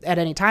they at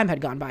any time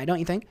had gone by, don't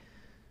you think?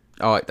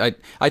 Oh,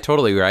 I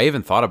totally agree. I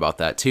even thought about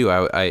that too.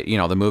 I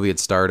the movie had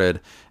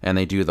started and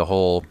they do the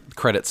whole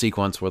credit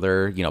sequence where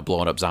they're,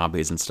 blowing up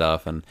zombies and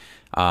stuff. And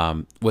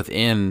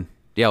within,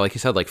 like you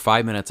said, like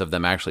 5 minutes of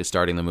them actually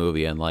starting the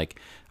movie, and like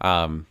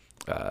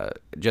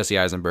Jesse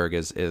Eisenberg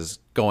is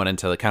going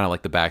into the kind of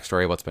like the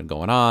backstory of what's been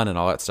going on and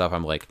all that stuff.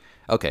 I'm like,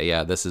 okay,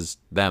 yeah, this is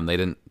them. They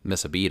didn't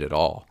miss a beat at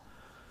all.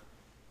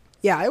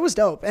 Yeah, it was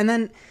dope. And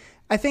then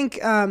I think,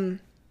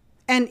 and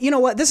you know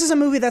what? This is a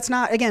movie that's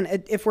not,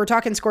 again, if we're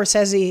talking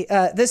Scorsese,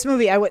 this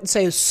movie I wouldn't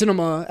say is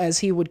cinema, as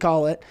he would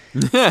call it.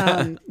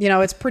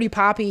 It's pretty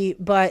poppy,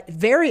 but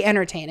very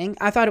entertaining.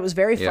 I thought it was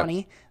very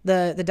funny.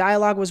 The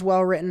dialogue was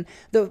well written.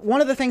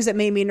 One of the things that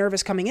made me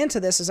nervous coming into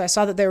this is I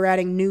saw that they were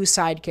adding new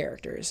side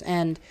characters,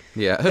 and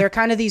they're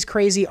kind of these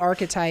crazy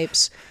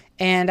archetypes.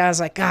 And I was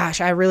like, gosh,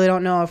 I really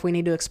don't know if we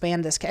need to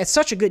expand this. It's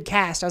such a good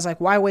cast. I was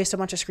like, why waste a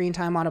bunch of screen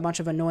time on a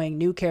bunch of annoying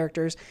new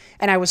characters?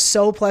 And I was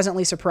so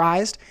pleasantly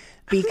surprised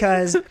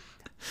because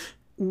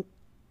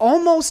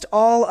almost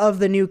all of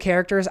the new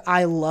characters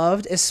I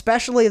loved,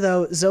 especially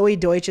though Zoe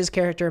Deutsch's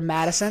character,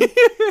 Madison,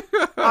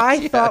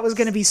 I thought was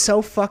going to be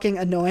so fucking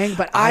annoying,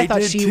 but I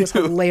thought she was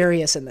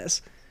hilarious in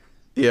this.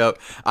 Yep.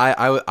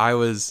 I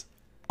was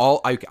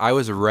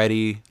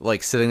ready,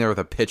 like sitting there with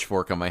a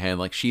pitchfork on my hand,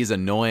 like, she's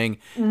annoying.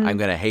 I'm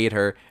gonna hate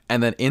her,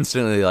 and then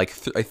instantly, like,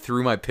 I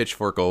threw my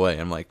pitchfork away.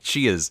 I'm like,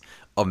 she is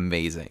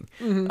amazing.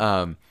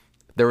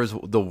 There was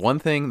the one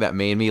thing that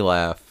made me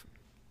laugh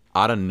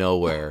out of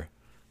nowhere.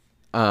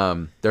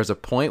 There's a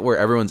point where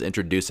everyone's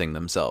introducing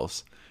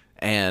themselves,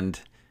 and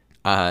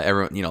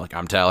everyone, like,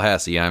 I'm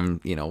Tallahassee, I'm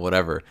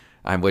whatever.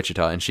 I'm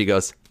Wichita, and she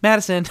goes,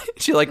 Madison.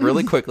 She like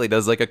really quickly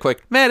does like a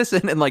quick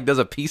Madison and like does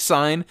a peace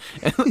sign,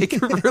 and like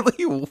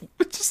really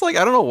just like,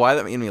 I don't know why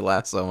that made me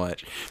laugh so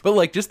much, but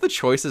like just the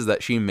choices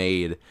that she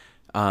made,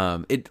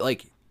 it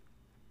like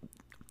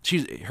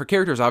her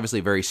character is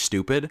obviously very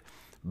stupid,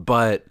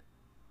 but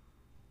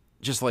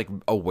just like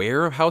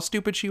aware of how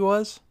stupid she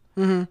was.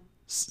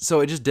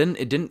 So it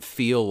didn't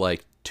feel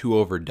like too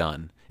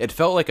overdone. It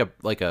felt like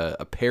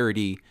a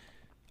parody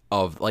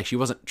of, like, she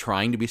wasn't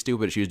trying to be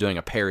stupid, she was doing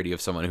a parody of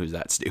someone who's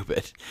that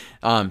stupid.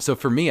 So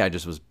for me, I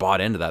just was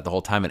bought into that the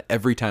whole time, and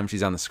every time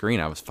she's on the screen,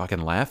 I was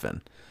fucking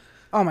laughing.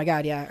 Oh my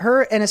god, yeah.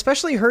 Her, and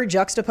especially her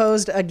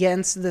juxtaposed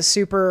against the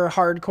super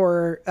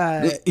hardcore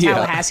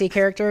Tallahassee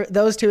character,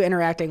 those two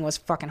interacting was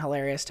fucking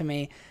hilarious to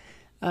me.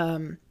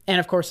 And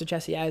of course, with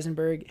Jesse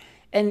Eisenberg.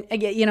 And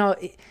again,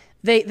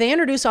 they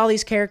introduced all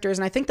these characters,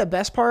 and I think the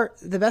best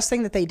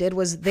thing that they did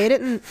was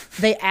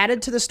they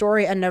added to the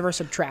story and never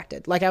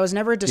subtracted. Like, I was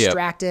never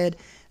distracted.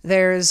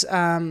 There's, is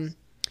that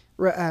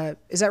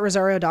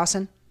Rosario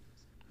Dawson?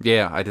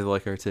 Yeah, I did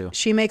like her too.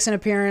 She makes an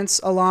appearance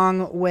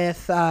along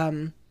with,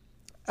 god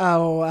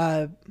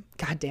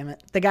damn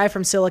it, the guy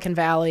from Silicon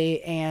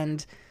Valley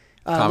and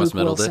Thomas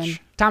Luke Middleditch. Wilson.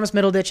 Thomas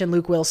Middleditch and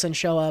Luke Wilson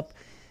show up,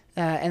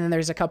 and then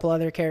there's a couple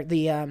other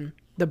characters.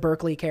 The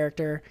Berkeley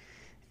character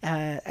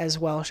as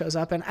well shows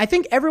up, and I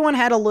think everyone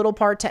had a little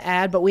part to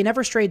add, but we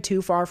never strayed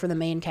too far from the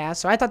main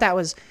cast. So I thought that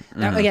was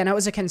again, that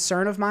was a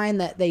concern of mine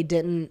that they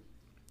didn't,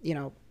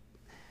 it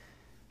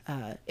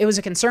was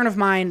a concern of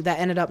mine that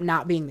ended up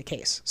not being the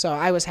case. So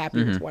I was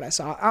happy with what I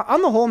saw.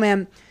 On the whole,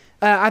 man,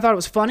 I thought it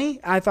was funny.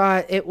 I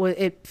thought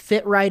it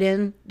fit right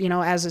in,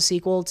 as a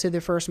sequel to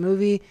the first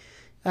movie.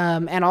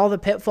 And all the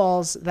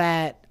pitfalls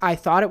that I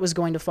thought it was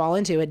going to fall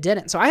into, it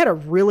didn't. So I had a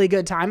really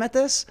good time at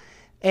this,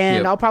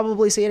 and I'll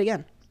probably see it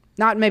again.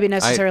 Not maybe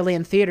necessarily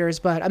in theaters,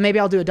 but maybe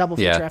I'll do a double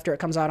feature after it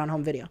comes out on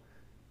home video.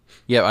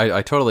 Yeah,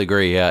 I totally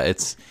agree. Yeah,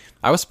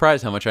 I was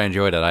surprised how much I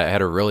enjoyed it. I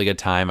had a really good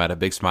time. I had a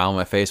big smile on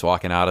my face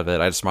walking out of it.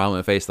 I had a smile on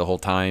my face the whole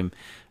time.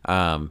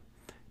 And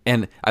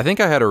and I think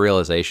I had a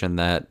realization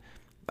that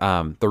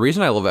the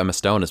reason I love Emma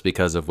Stone is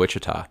because of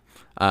Wichita.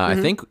 I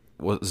think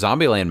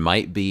Zombieland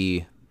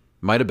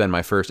might have been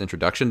my first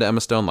introduction to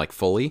Emma Stone, like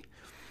fully,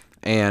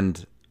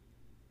 and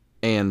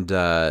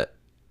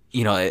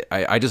you know,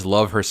 I just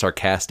love her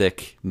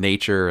sarcastic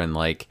nature and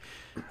like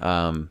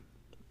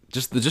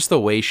just the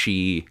way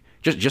she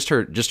just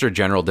her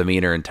general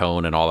demeanor and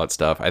tone and all that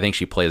stuff. I think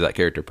she plays that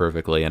character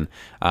perfectly, and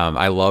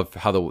I love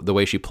how the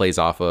way she plays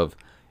off of,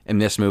 in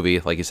this movie,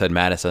 like you said,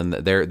 Madison.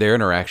 Their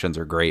interactions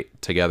are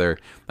great together,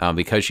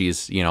 because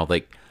she's, you know,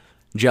 like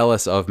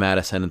jealous of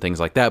Madison and things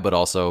like that, but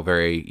also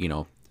very, you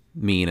know,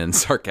 mean and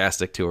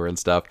sarcastic to her and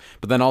stuff.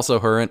 But then also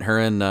her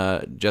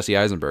and Jesse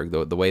Eisenberg,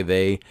 the way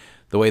they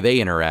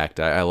interact,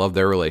 I love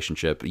their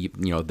relationship. You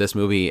know, this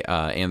movie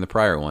and the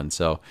prior one.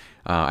 So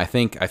I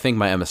think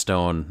my Emma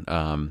Stone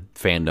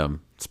fandom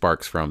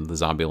sparks from the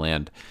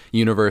Zombieland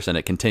universe, and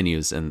it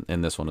continues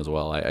in this one as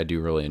well. I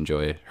do really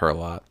enjoy her a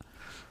lot.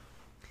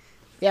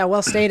 Yeah,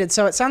 well stated.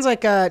 So it sounds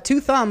like 2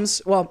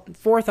 thumbs, well,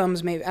 4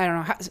 thumbs maybe, I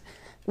don't know.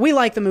 We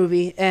like the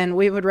movie, and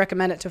we would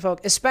recommend it to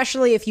folks,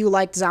 especially if you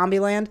liked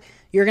Zombieland.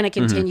 You're going to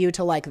continue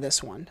to like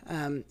this one.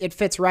 It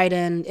fits right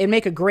in. It'd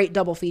make a great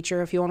double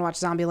feature if you want to watch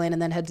Zombieland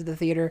and then head to the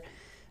theater.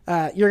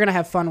 You're going to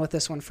have fun with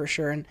this one for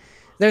sure. And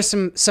there's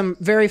some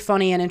very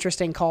funny and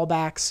interesting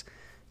callbacks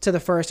to the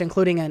first,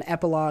 including an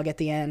epilogue at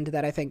the end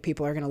that I think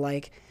people are going to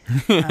like.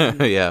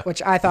 Yeah.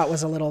 Which I thought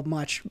was a little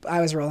much.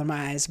 I was rolling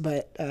my eyes,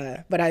 but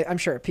I'm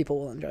sure people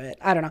will enjoy it.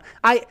 I don't know.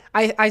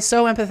 I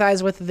so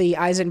empathize with the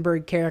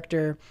Eisenberg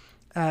character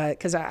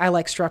because I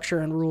like structure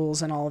and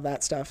rules and all of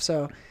that stuff.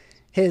 So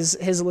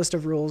his list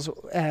of rules,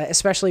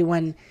 especially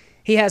when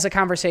he has a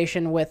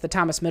conversation with the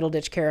Thomas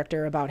Middleditch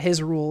character about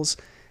his rules.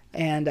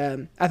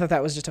 And I thought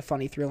that was just a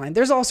funny through line.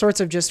 There's all sorts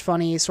of just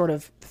funny sort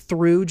of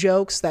through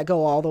jokes that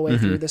go all the way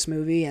through this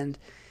movie. And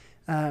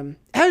it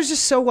was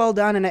just so well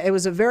done. And it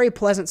was a very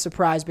pleasant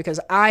surprise because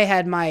I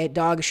had my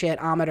dog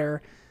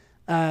shit-ometer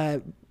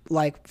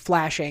like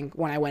flashing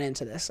when I went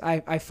into this.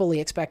 I fully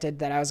expected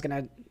that I was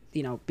going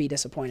to, be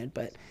disappointed,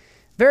 but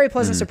very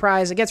pleasant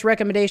surprise. It gets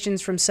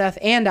recommendations from Seth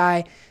and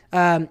I,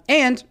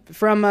 and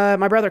from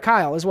my brother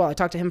Kyle as well. I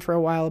talked to him for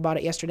a while about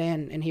it yesterday,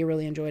 and he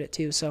really enjoyed it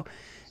too. So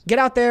get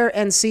out there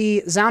and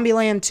see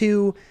Zombieland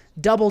 2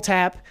 Double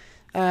Tap,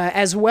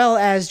 as well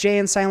as Jay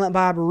and Silent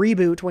Bob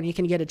Reboot when you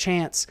can get a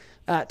chance.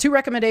 2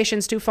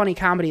 recommendations, 2 funny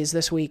comedies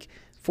this week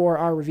for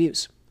our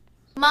reviews.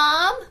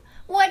 Mom,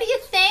 what do you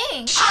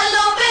think? I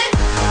love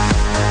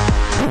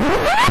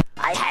it!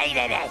 I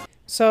hated it!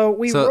 So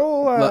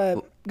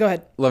roll... go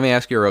ahead. Let me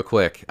ask you real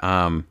quick,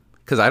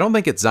 because I don't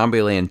think it's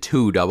Zombieland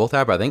 2 Double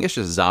Tap. I think it's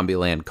just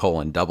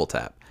Zombieland : Double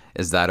Tap.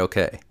 Is that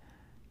okay?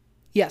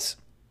 Yes.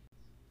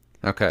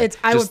 Okay.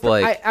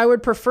 I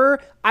would prefer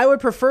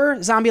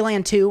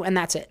Zombieland 2, and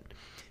that's it.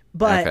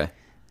 But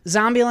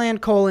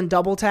Zombieland :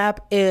 Double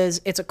Tap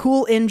it's a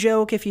cool in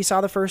joke if you saw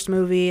the first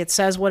movie. It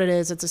says what it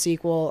is. It's a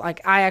sequel. Like,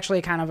 I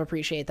actually kind of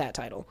appreciate that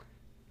title.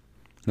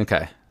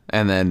 Okay.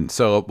 And then,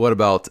 so what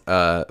about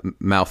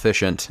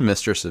Maleficent,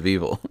 Mistress of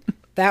Evil?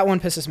 That one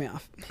pisses me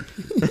off.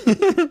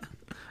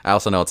 I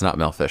also know it's not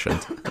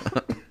Maleficent.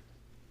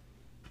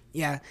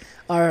 Yeah.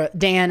 Or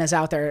Dan is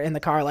out there in the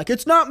car like,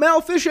 it's not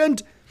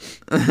Maleficent!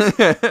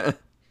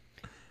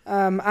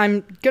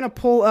 I'm going to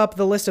pull up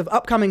the list of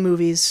upcoming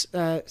movies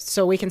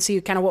so we can see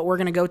kind of what we're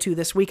going to go to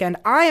this weekend.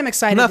 I am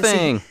excited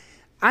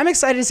I'm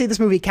excited to see this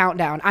movie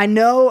Countdown. I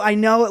know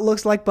it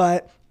looks like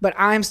but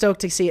I'm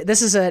stoked to see it.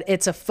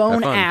 It's a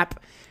phone app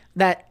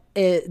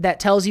that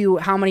tells you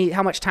how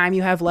much time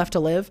you have left to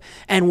live,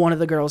 and one of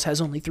the girls has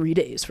only 3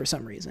 days for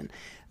some reason.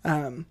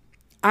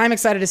 I'm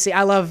excited to see.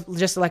 I love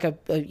just like a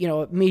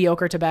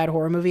mediocre to bad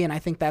horror movie, and I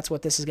think that's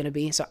what this is going to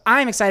be. So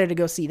I'm excited to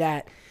go see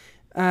that.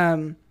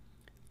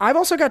 I've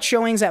also got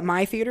showings at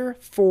my theater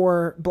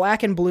for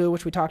Black and Blue,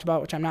 which we talked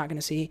about, which I'm not going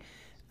to see.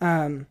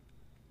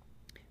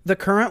 The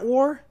Current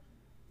War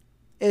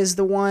is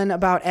the one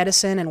about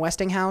Edison and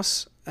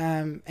Westinghouse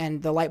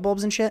and the light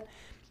bulbs and shit.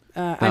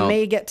 I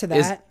may get to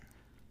that.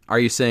 Are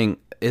you saying,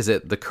 is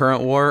it the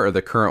Current War or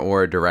the Current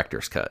War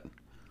director's cut?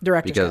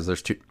 Director's because cut.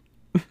 There's 2.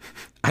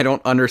 I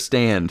don't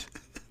understand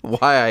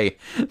why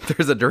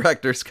there's a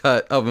director's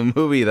cut of a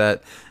movie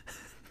that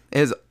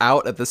is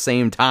out at the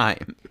same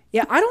time.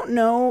 Yeah, I don't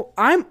know.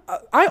 I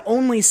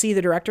only see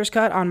the director's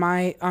cut on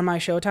my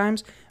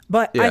showtimes,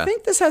 but I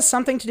think this has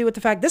something to do with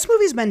the fact this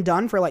movie's been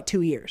done for like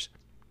 2 years.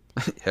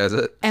 Has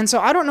it? And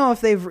so I don't know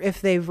if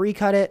they've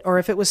recut it or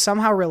if it was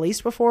somehow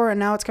released before and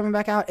now it's coming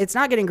back out. It's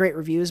not getting great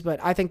reviews, but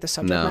I think the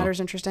subject matter is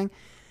interesting.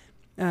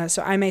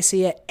 So I may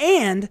see it.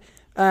 And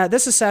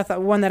this is, Seth,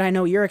 one that I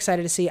know you're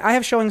excited to see. I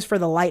have showings for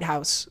The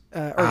Lighthouse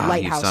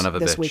Lighthouse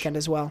this weekend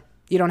as well.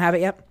 You don't have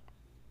it yet?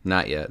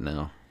 Not yet,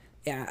 no.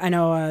 Yeah, I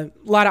know a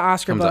lot of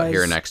Oscar buzz. Comes out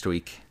here next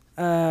week.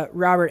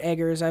 Robert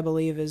Eggers, I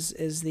believe,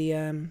 is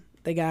the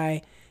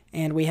guy,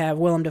 and we have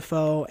Willem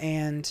Dafoe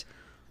and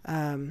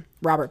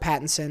Robert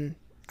Pattinson.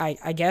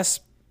 I guess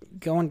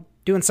doing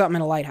something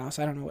in a lighthouse.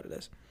 I don't know what it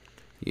is.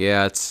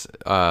 Yeah, it's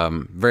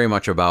very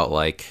much about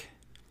like.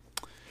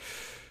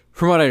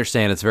 From what I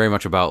understand, it's very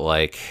much about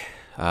like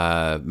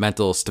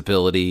mental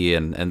stability,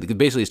 and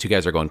basically these two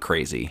guys are going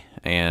crazy,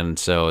 and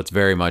so it's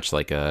very much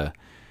like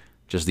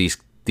just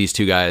these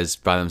two guys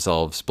by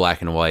themselves,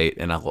 black and white,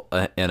 in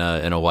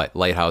a white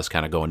lighthouse,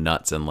 kind of going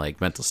nuts, and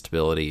like mental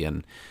stability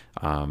and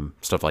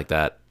stuff like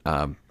that.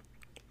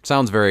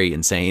 Sounds very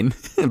insane,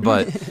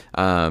 but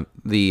a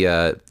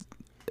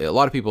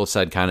lot of people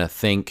said kind of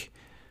think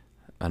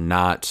a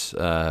not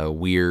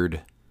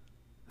weird,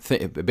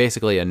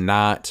 basically a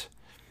not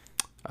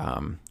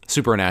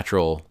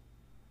supernatural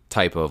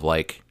type of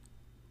like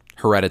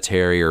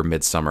Hereditary or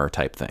Midsummer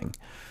type thing.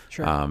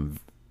 Sure.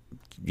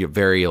 You're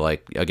very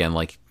like, again,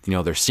 like,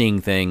 they're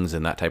seeing things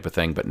and that type of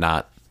thing, but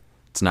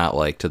it's not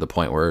like to the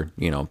point where,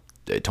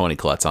 Toni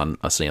Collette's on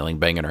a ceiling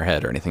banging her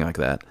head or anything like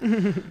that.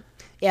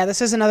 Yeah,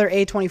 this is another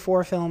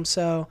A24 film,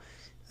 so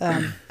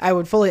I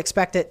would fully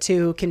expect it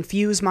to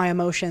confuse my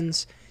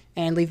emotions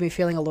and leave me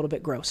feeling a little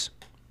bit gross.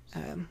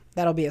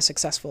 That'll be a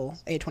successful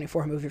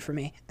A24 movie for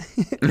me.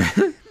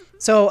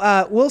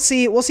 So we'll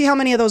see how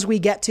many of those we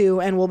get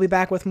to, and we'll be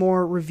back with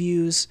more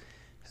reviews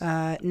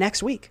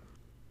next week.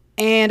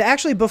 And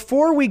actually,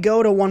 before we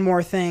go to one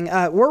more thing,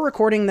 we're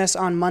recording this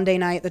on Monday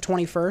night, the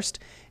 21st.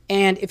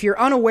 And if you're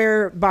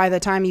unaware by the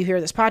time you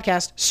hear this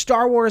podcast,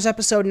 Star Wars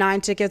Episode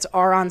 9 tickets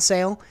are on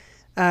sale.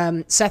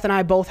 Seth and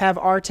I both have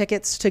our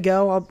tickets to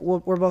go.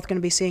 We're both going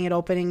to be seeing it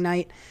opening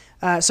night.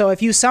 So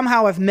if you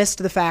somehow have missed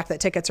the fact that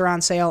tickets are on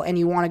sale and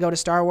you want to go to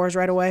Star Wars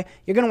right away,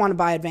 you're going to want to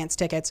buy advance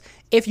tickets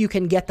if you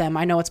can get them.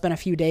 I know it's been a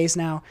few days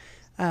now.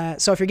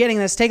 So if you're getting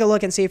this, take a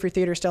look and see if your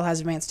theater still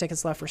has advance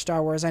tickets left for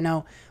Star Wars. I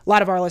know a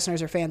lot of our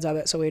listeners are fans of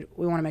it, so we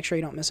want to make sure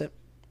you don't miss it.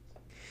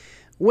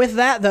 With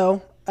that,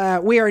 though,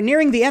 we are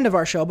nearing the end of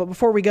our show, but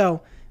before we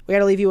go, we got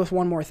to leave you with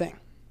one more thing.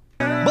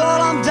 But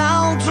I'm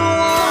down to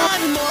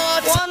one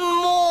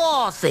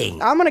more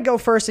thing. I'm going to go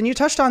first, and you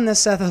touched on this,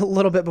 Seth, a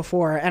little bit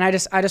before, and I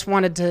just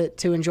wanted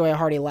to enjoy a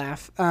hearty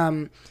laugh.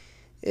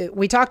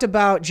 We talked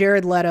about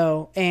Jared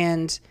Leto,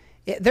 and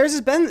there's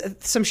been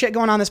some shit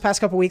going on this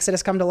past couple weeks that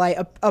has come to light.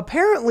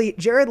 Apparently,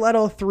 Jared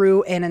Leto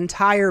threw an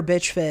entire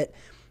bitch fit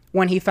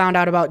when he found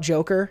out about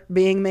Joker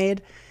being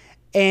made,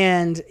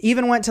 and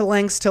even went to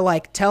lengths to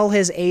like tell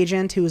his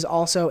agent, who's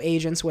also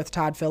agents with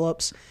Todd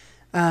Phillips,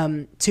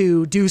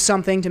 to do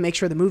something to make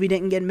sure the movie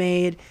didn't get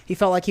made. He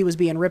felt like he was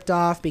being ripped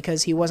off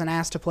because he wasn't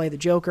asked to play the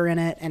Joker in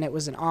it, and it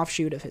was an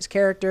offshoot of his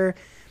character,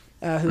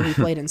 who he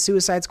played in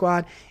Suicide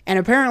Squad. And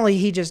apparently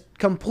he just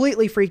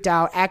completely freaked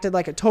out, acted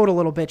like a total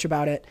little bitch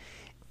about it.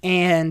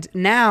 And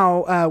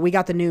now we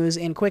got the news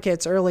in Quick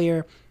Hits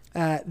earlier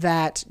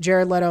that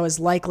Jared Leto is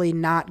likely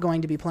not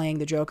going to be playing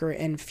the Joker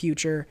in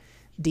future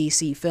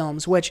DC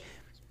films, which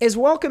is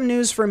welcome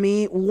news for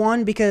me.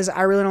 One, because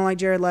I really don't like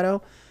Jared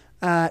Leto.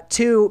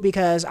 Two,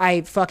 because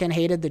I fucking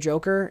hated the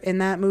Joker in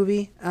that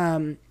movie.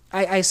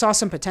 I saw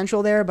some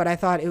potential there, but I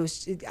thought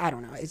I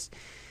don't know. It's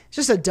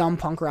just a dumb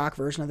punk rock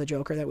version of the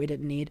Joker that we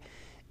didn't need.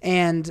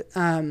 And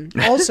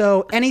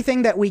also,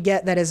 anything that we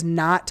get that is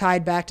not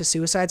tied back to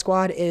Suicide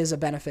Squad is a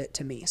benefit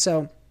to me.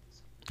 So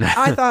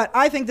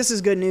I think this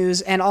is good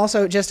news. And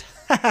also just,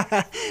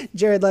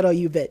 Jared Leto,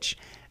 you bitch.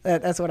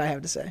 That's what I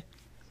have to say.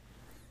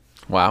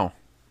 Wow.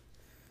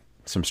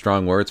 Some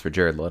strong words for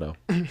Jared Leto.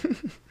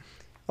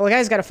 Well, the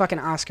guy's got a fucking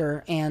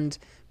Oscar and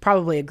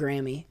probably a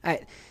Grammy.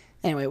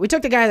 Anyway, we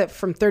took the guy that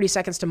from 30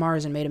 Seconds to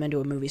Mars and made him into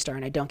a movie star,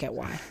 and I don't get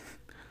why.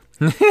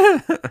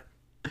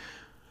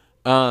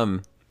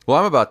 Well,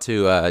 I'm about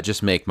to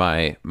just make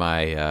my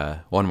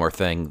one more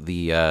thing.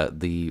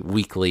 The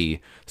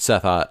weekly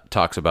Seth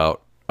talks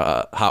about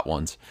Hot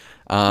Ones,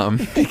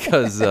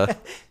 because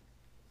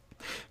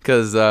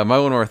my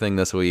one more thing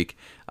this week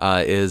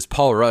is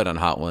Paul Rudd on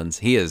Hot Ones.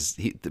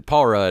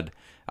 Paul Rudd.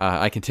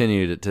 I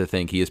continue to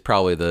think he is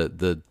probably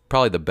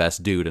the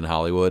best dude in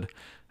Hollywood.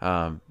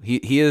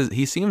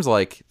 He seems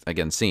like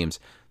most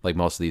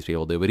of these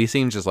people do, but he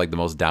seems just like the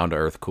most down to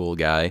earth, cool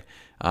guy.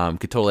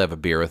 Could totally have a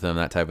beer with him,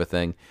 that type of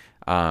thing.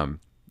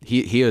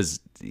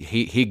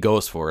 He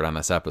goes for it on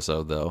this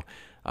episode though,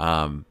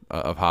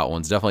 of Hot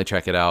Ones. Definitely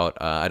check it out.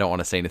 I don't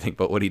want to say anything,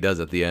 but what he does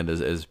at the end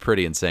is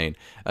pretty insane.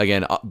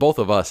 Again, both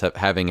of us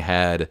having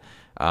had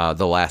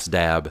The Last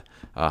Dab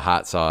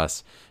hot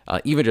sauce,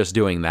 even just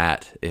doing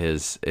that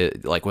is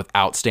like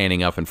without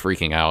standing up and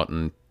freaking out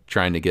and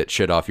trying to get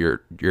shit off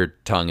your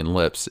tongue and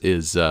lips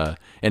is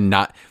and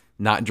not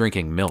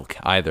drinking milk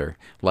either.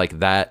 Like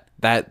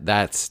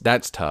that's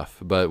tough,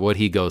 but what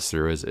he goes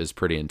through is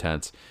pretty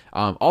intense.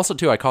 Also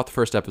too, I caught the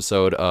first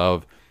episode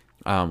of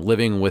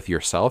Living with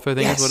Yourself, I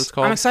think is what it's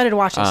called. I'm excited to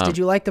watch this. Did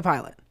you like the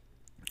pilot?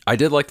 I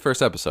did like the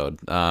first episode.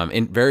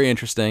 Very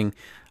interesting.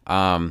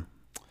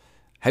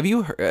 Have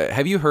you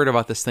heard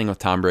about this thing with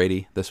Tom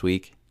Brady this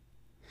week?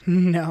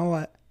 No,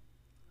 what?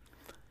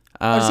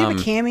 Does he have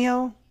a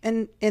cameo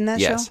in that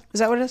show? Is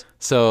that what it is?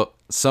 So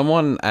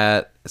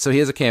he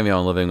has a cameo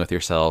in Living with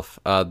Yourself.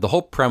 The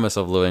whole premise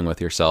of Living with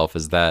Yourself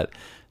is that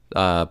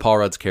Paul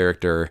Rudd's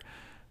character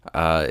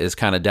is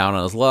kind of down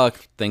on his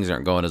luck. Things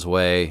aren't going his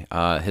way.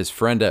 His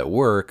friend at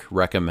work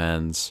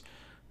recommends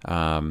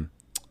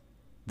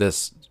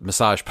this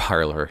massage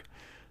parlor.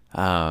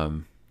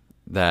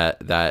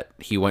 that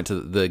he went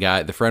to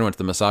the friend went to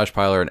the massage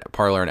parlor,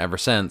 and ever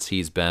since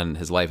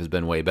his life has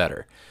been way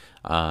better.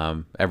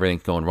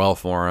 Everything's going well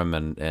for him,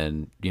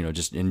 and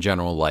just in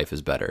general, life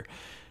is better.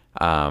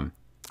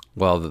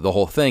 Well, the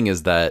whole thing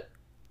is that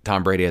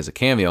Tom Brady has a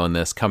cameo in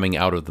this coming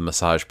out of the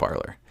massage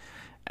parlor,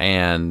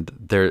 and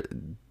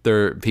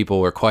there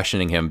people were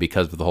questioning him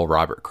because of the whole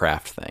Robert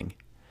Kraft thing.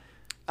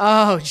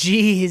 Oh,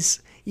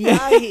 jeez.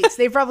 Yikes.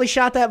 They probably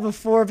shot that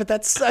before, but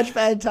that's such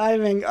bad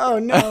timing. Oh,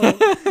 no.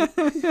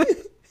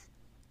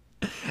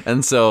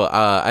 And so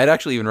I'd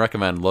actually even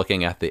recommend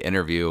looking at the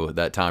interview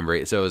that Tom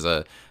Brady... So it was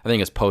I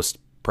think it's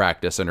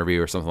post-practice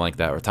interview or something like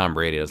that, where Tom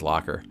Brady at his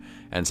locker.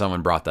 And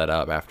someone brought that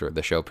up after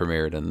the show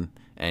premiered,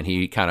 and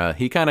he kind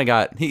of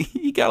got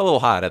a little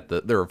hot at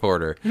the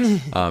reporter.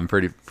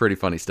 Pretty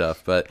funny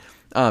stuff. But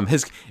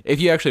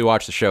if you actually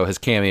watch the show, his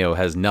cameo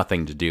has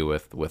nothing to do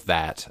with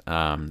that.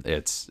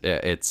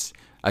 It's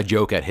a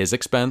joke at his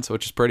expense,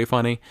 which is pretty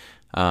funny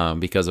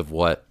because of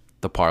what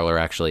the parlor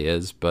actually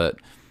is. But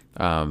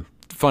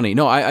funny.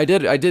 No, I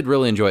did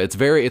really enjoy it.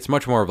 It's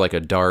much more of like a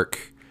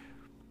dark,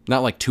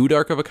 not like too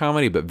dark of a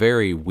comedy, but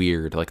very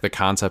weird. Like the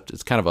concept,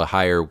 it's kind of a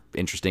higher,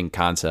 interesting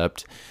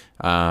concept.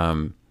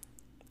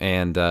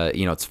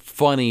 It's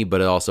funny,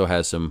 but it also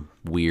has some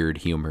weird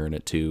humor in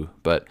it too.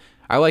 But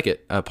I like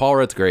it. Paul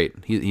Rudd's great.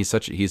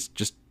 He's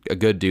just a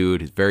good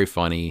dude. He's very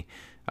funny.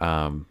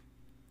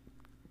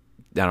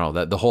 I don't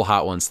know, the whole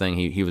Hot Ones thing.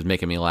 He was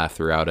making me laugh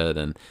throughout it,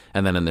 and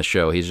then in the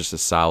show, he's just a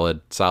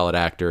solid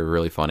actor,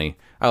 really funny.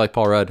 I like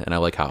Paul Rudd, and I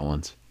like Hot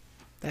Ones.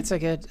 That's a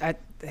good.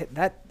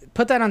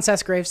 Put that on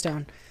Seth's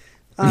gravestone.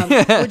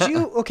 Would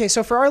you? Okay,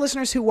 so for our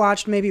listeners who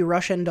watched maybe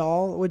Russian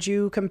Doll, would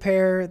you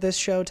compare this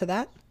show to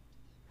that?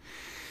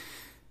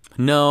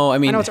 No, I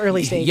mean, I know it's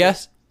early stages.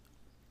 Yes.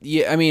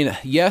 Yeah, I mean,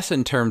 yes,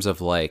 in terms of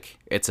like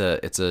it's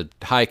a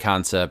high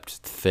concept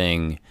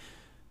thing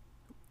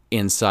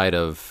inside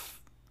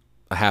of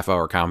a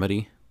half-hour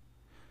comedy,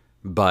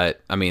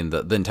 but I mean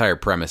the entire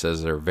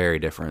premises are very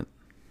different.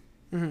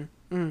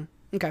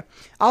 Okay,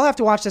 I'll have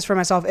to watch this for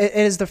myself. It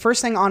is the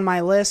first thing on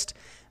my list.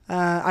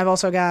 I've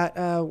also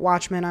got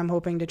Watchmen I'm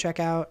hoping to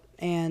check out,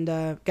 and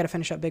got to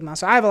finish up Big Mouth.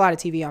 So I have a lot of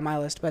TV on my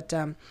list, but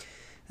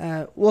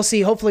we'll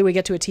see. Hopefully we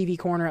get to a TV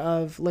corner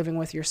of Living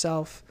With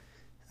Yourself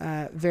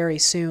very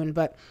soon.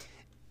 But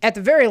at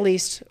the very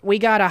least, we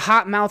got a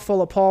hot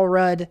mouthful of Paul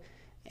Rudd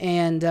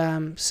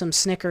and some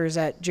Snickers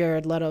at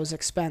Jared Leto's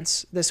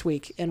expense this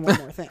week, and one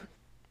more thing.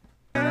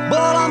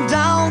 But I'm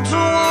down to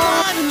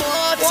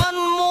one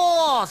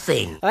more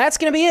thing. Well, that's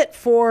going to be it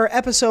for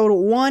episode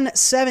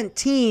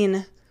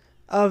 117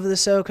 of the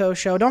SoCo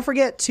Show. Don't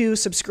forget to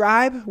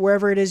subscribe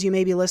wherever it is you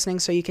may be listening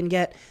so you can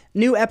get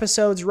new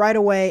episodes right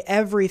away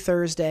every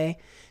Thursday,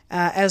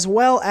 as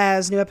well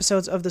as new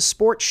episodes of the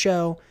Sports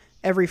Show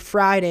every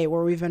Friday,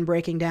 where we've been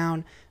breaking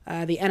down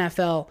the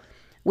NFL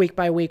week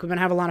by week. We've been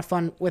having a lot of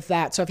fun with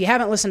that. So if you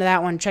haven't listened to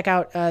that one, check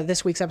out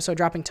this week's episode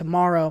dropping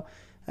tomorrow.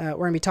 We're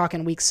going to be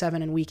talking Week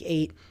 7 and Week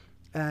 8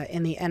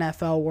 in the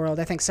NFL world.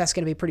 I think Seth's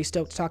going to be pretty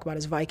stoked to talk about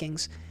his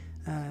Vikings,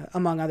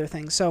 among other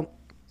things. So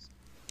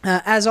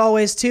as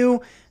always,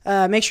 too,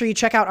 make sure you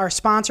check out our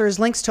sponsors.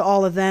 Links to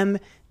all of them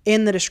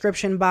in the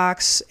description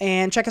box.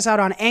 And check us out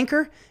on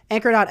Anchor,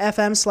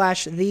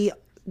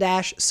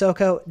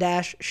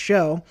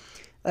 anchor.fm/the-SoCo-show.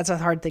 That's a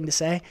hard thing to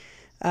say.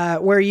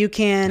 Where you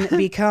can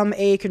become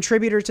a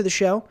contributor to the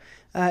show.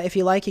 If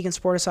you like, you can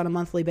support us on a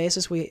monthly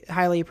basis. We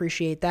highly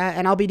appreciate that.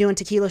 And I'll be doing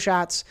tequila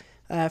shots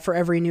for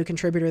every new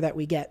contributor that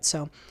we get.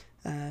 So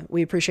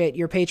we appreciate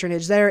your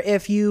patronage there.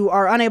 If you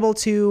are unable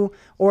to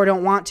or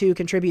don't want to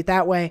contribute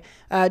that way,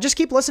 just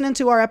keep listening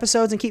to our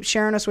episodes and keep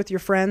sharing us with your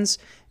friends.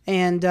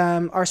 And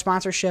our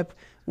sponsorship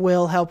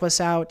will help us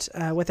out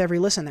with every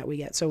listen that we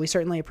get. So we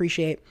certainly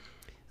appreciate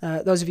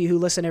those of you who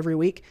listen every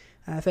week.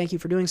 Thank you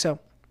for doing so.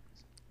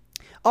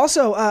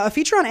 Also, a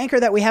feature on Anchor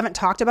that we haven't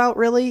talked about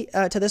really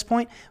to this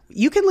point,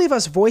 you can leave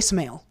us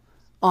voicemail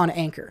on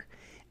Anchor.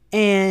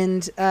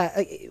 And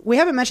we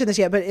haven't mentioned this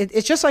yet, but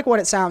it's just like what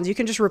it sounds. You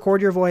can just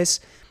record your voice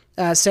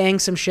saying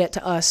some shit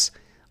to us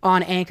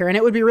on Anchor. And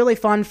it would be really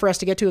fun for us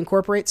to get to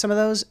incorporate some of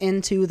those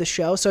into the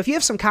show. So if you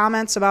have some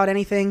comments about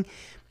anything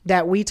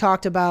that we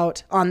talked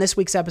about on this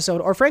week's episode,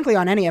 or frankly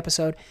on any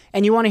episode,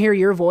 and you want to hear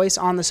your voice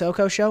on the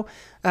SoCo Show,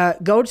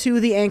 go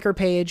to the Anchor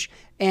page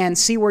and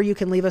see where you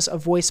can leave us a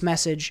voice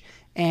message,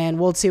 and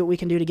we'll see what we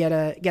can do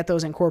to get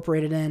those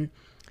incorporated in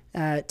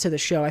to the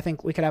show. I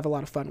think we could have a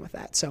lot of fun with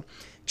that. So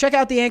check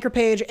out the Anchor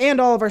page and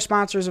all of our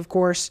sponsors, of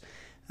course.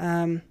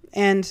 And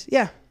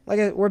yeah,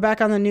 we're back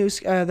on the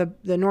news, the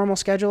normal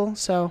schedule.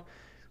 So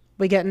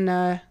we're getting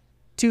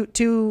two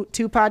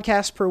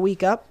podcasts per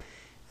week up.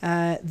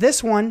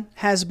 This one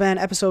has been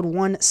episode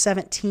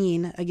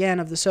 117,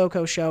 again, of the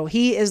SoCo Show.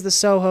 He is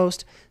the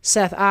host,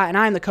 Seth I, and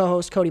I'm the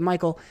co-host, Cody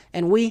Michael,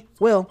 and we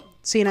will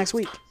see you next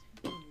week.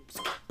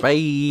 Bye.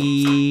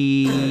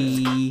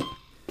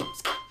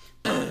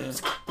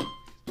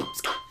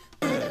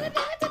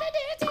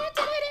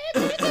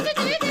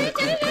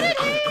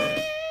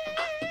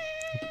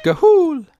 Gahool.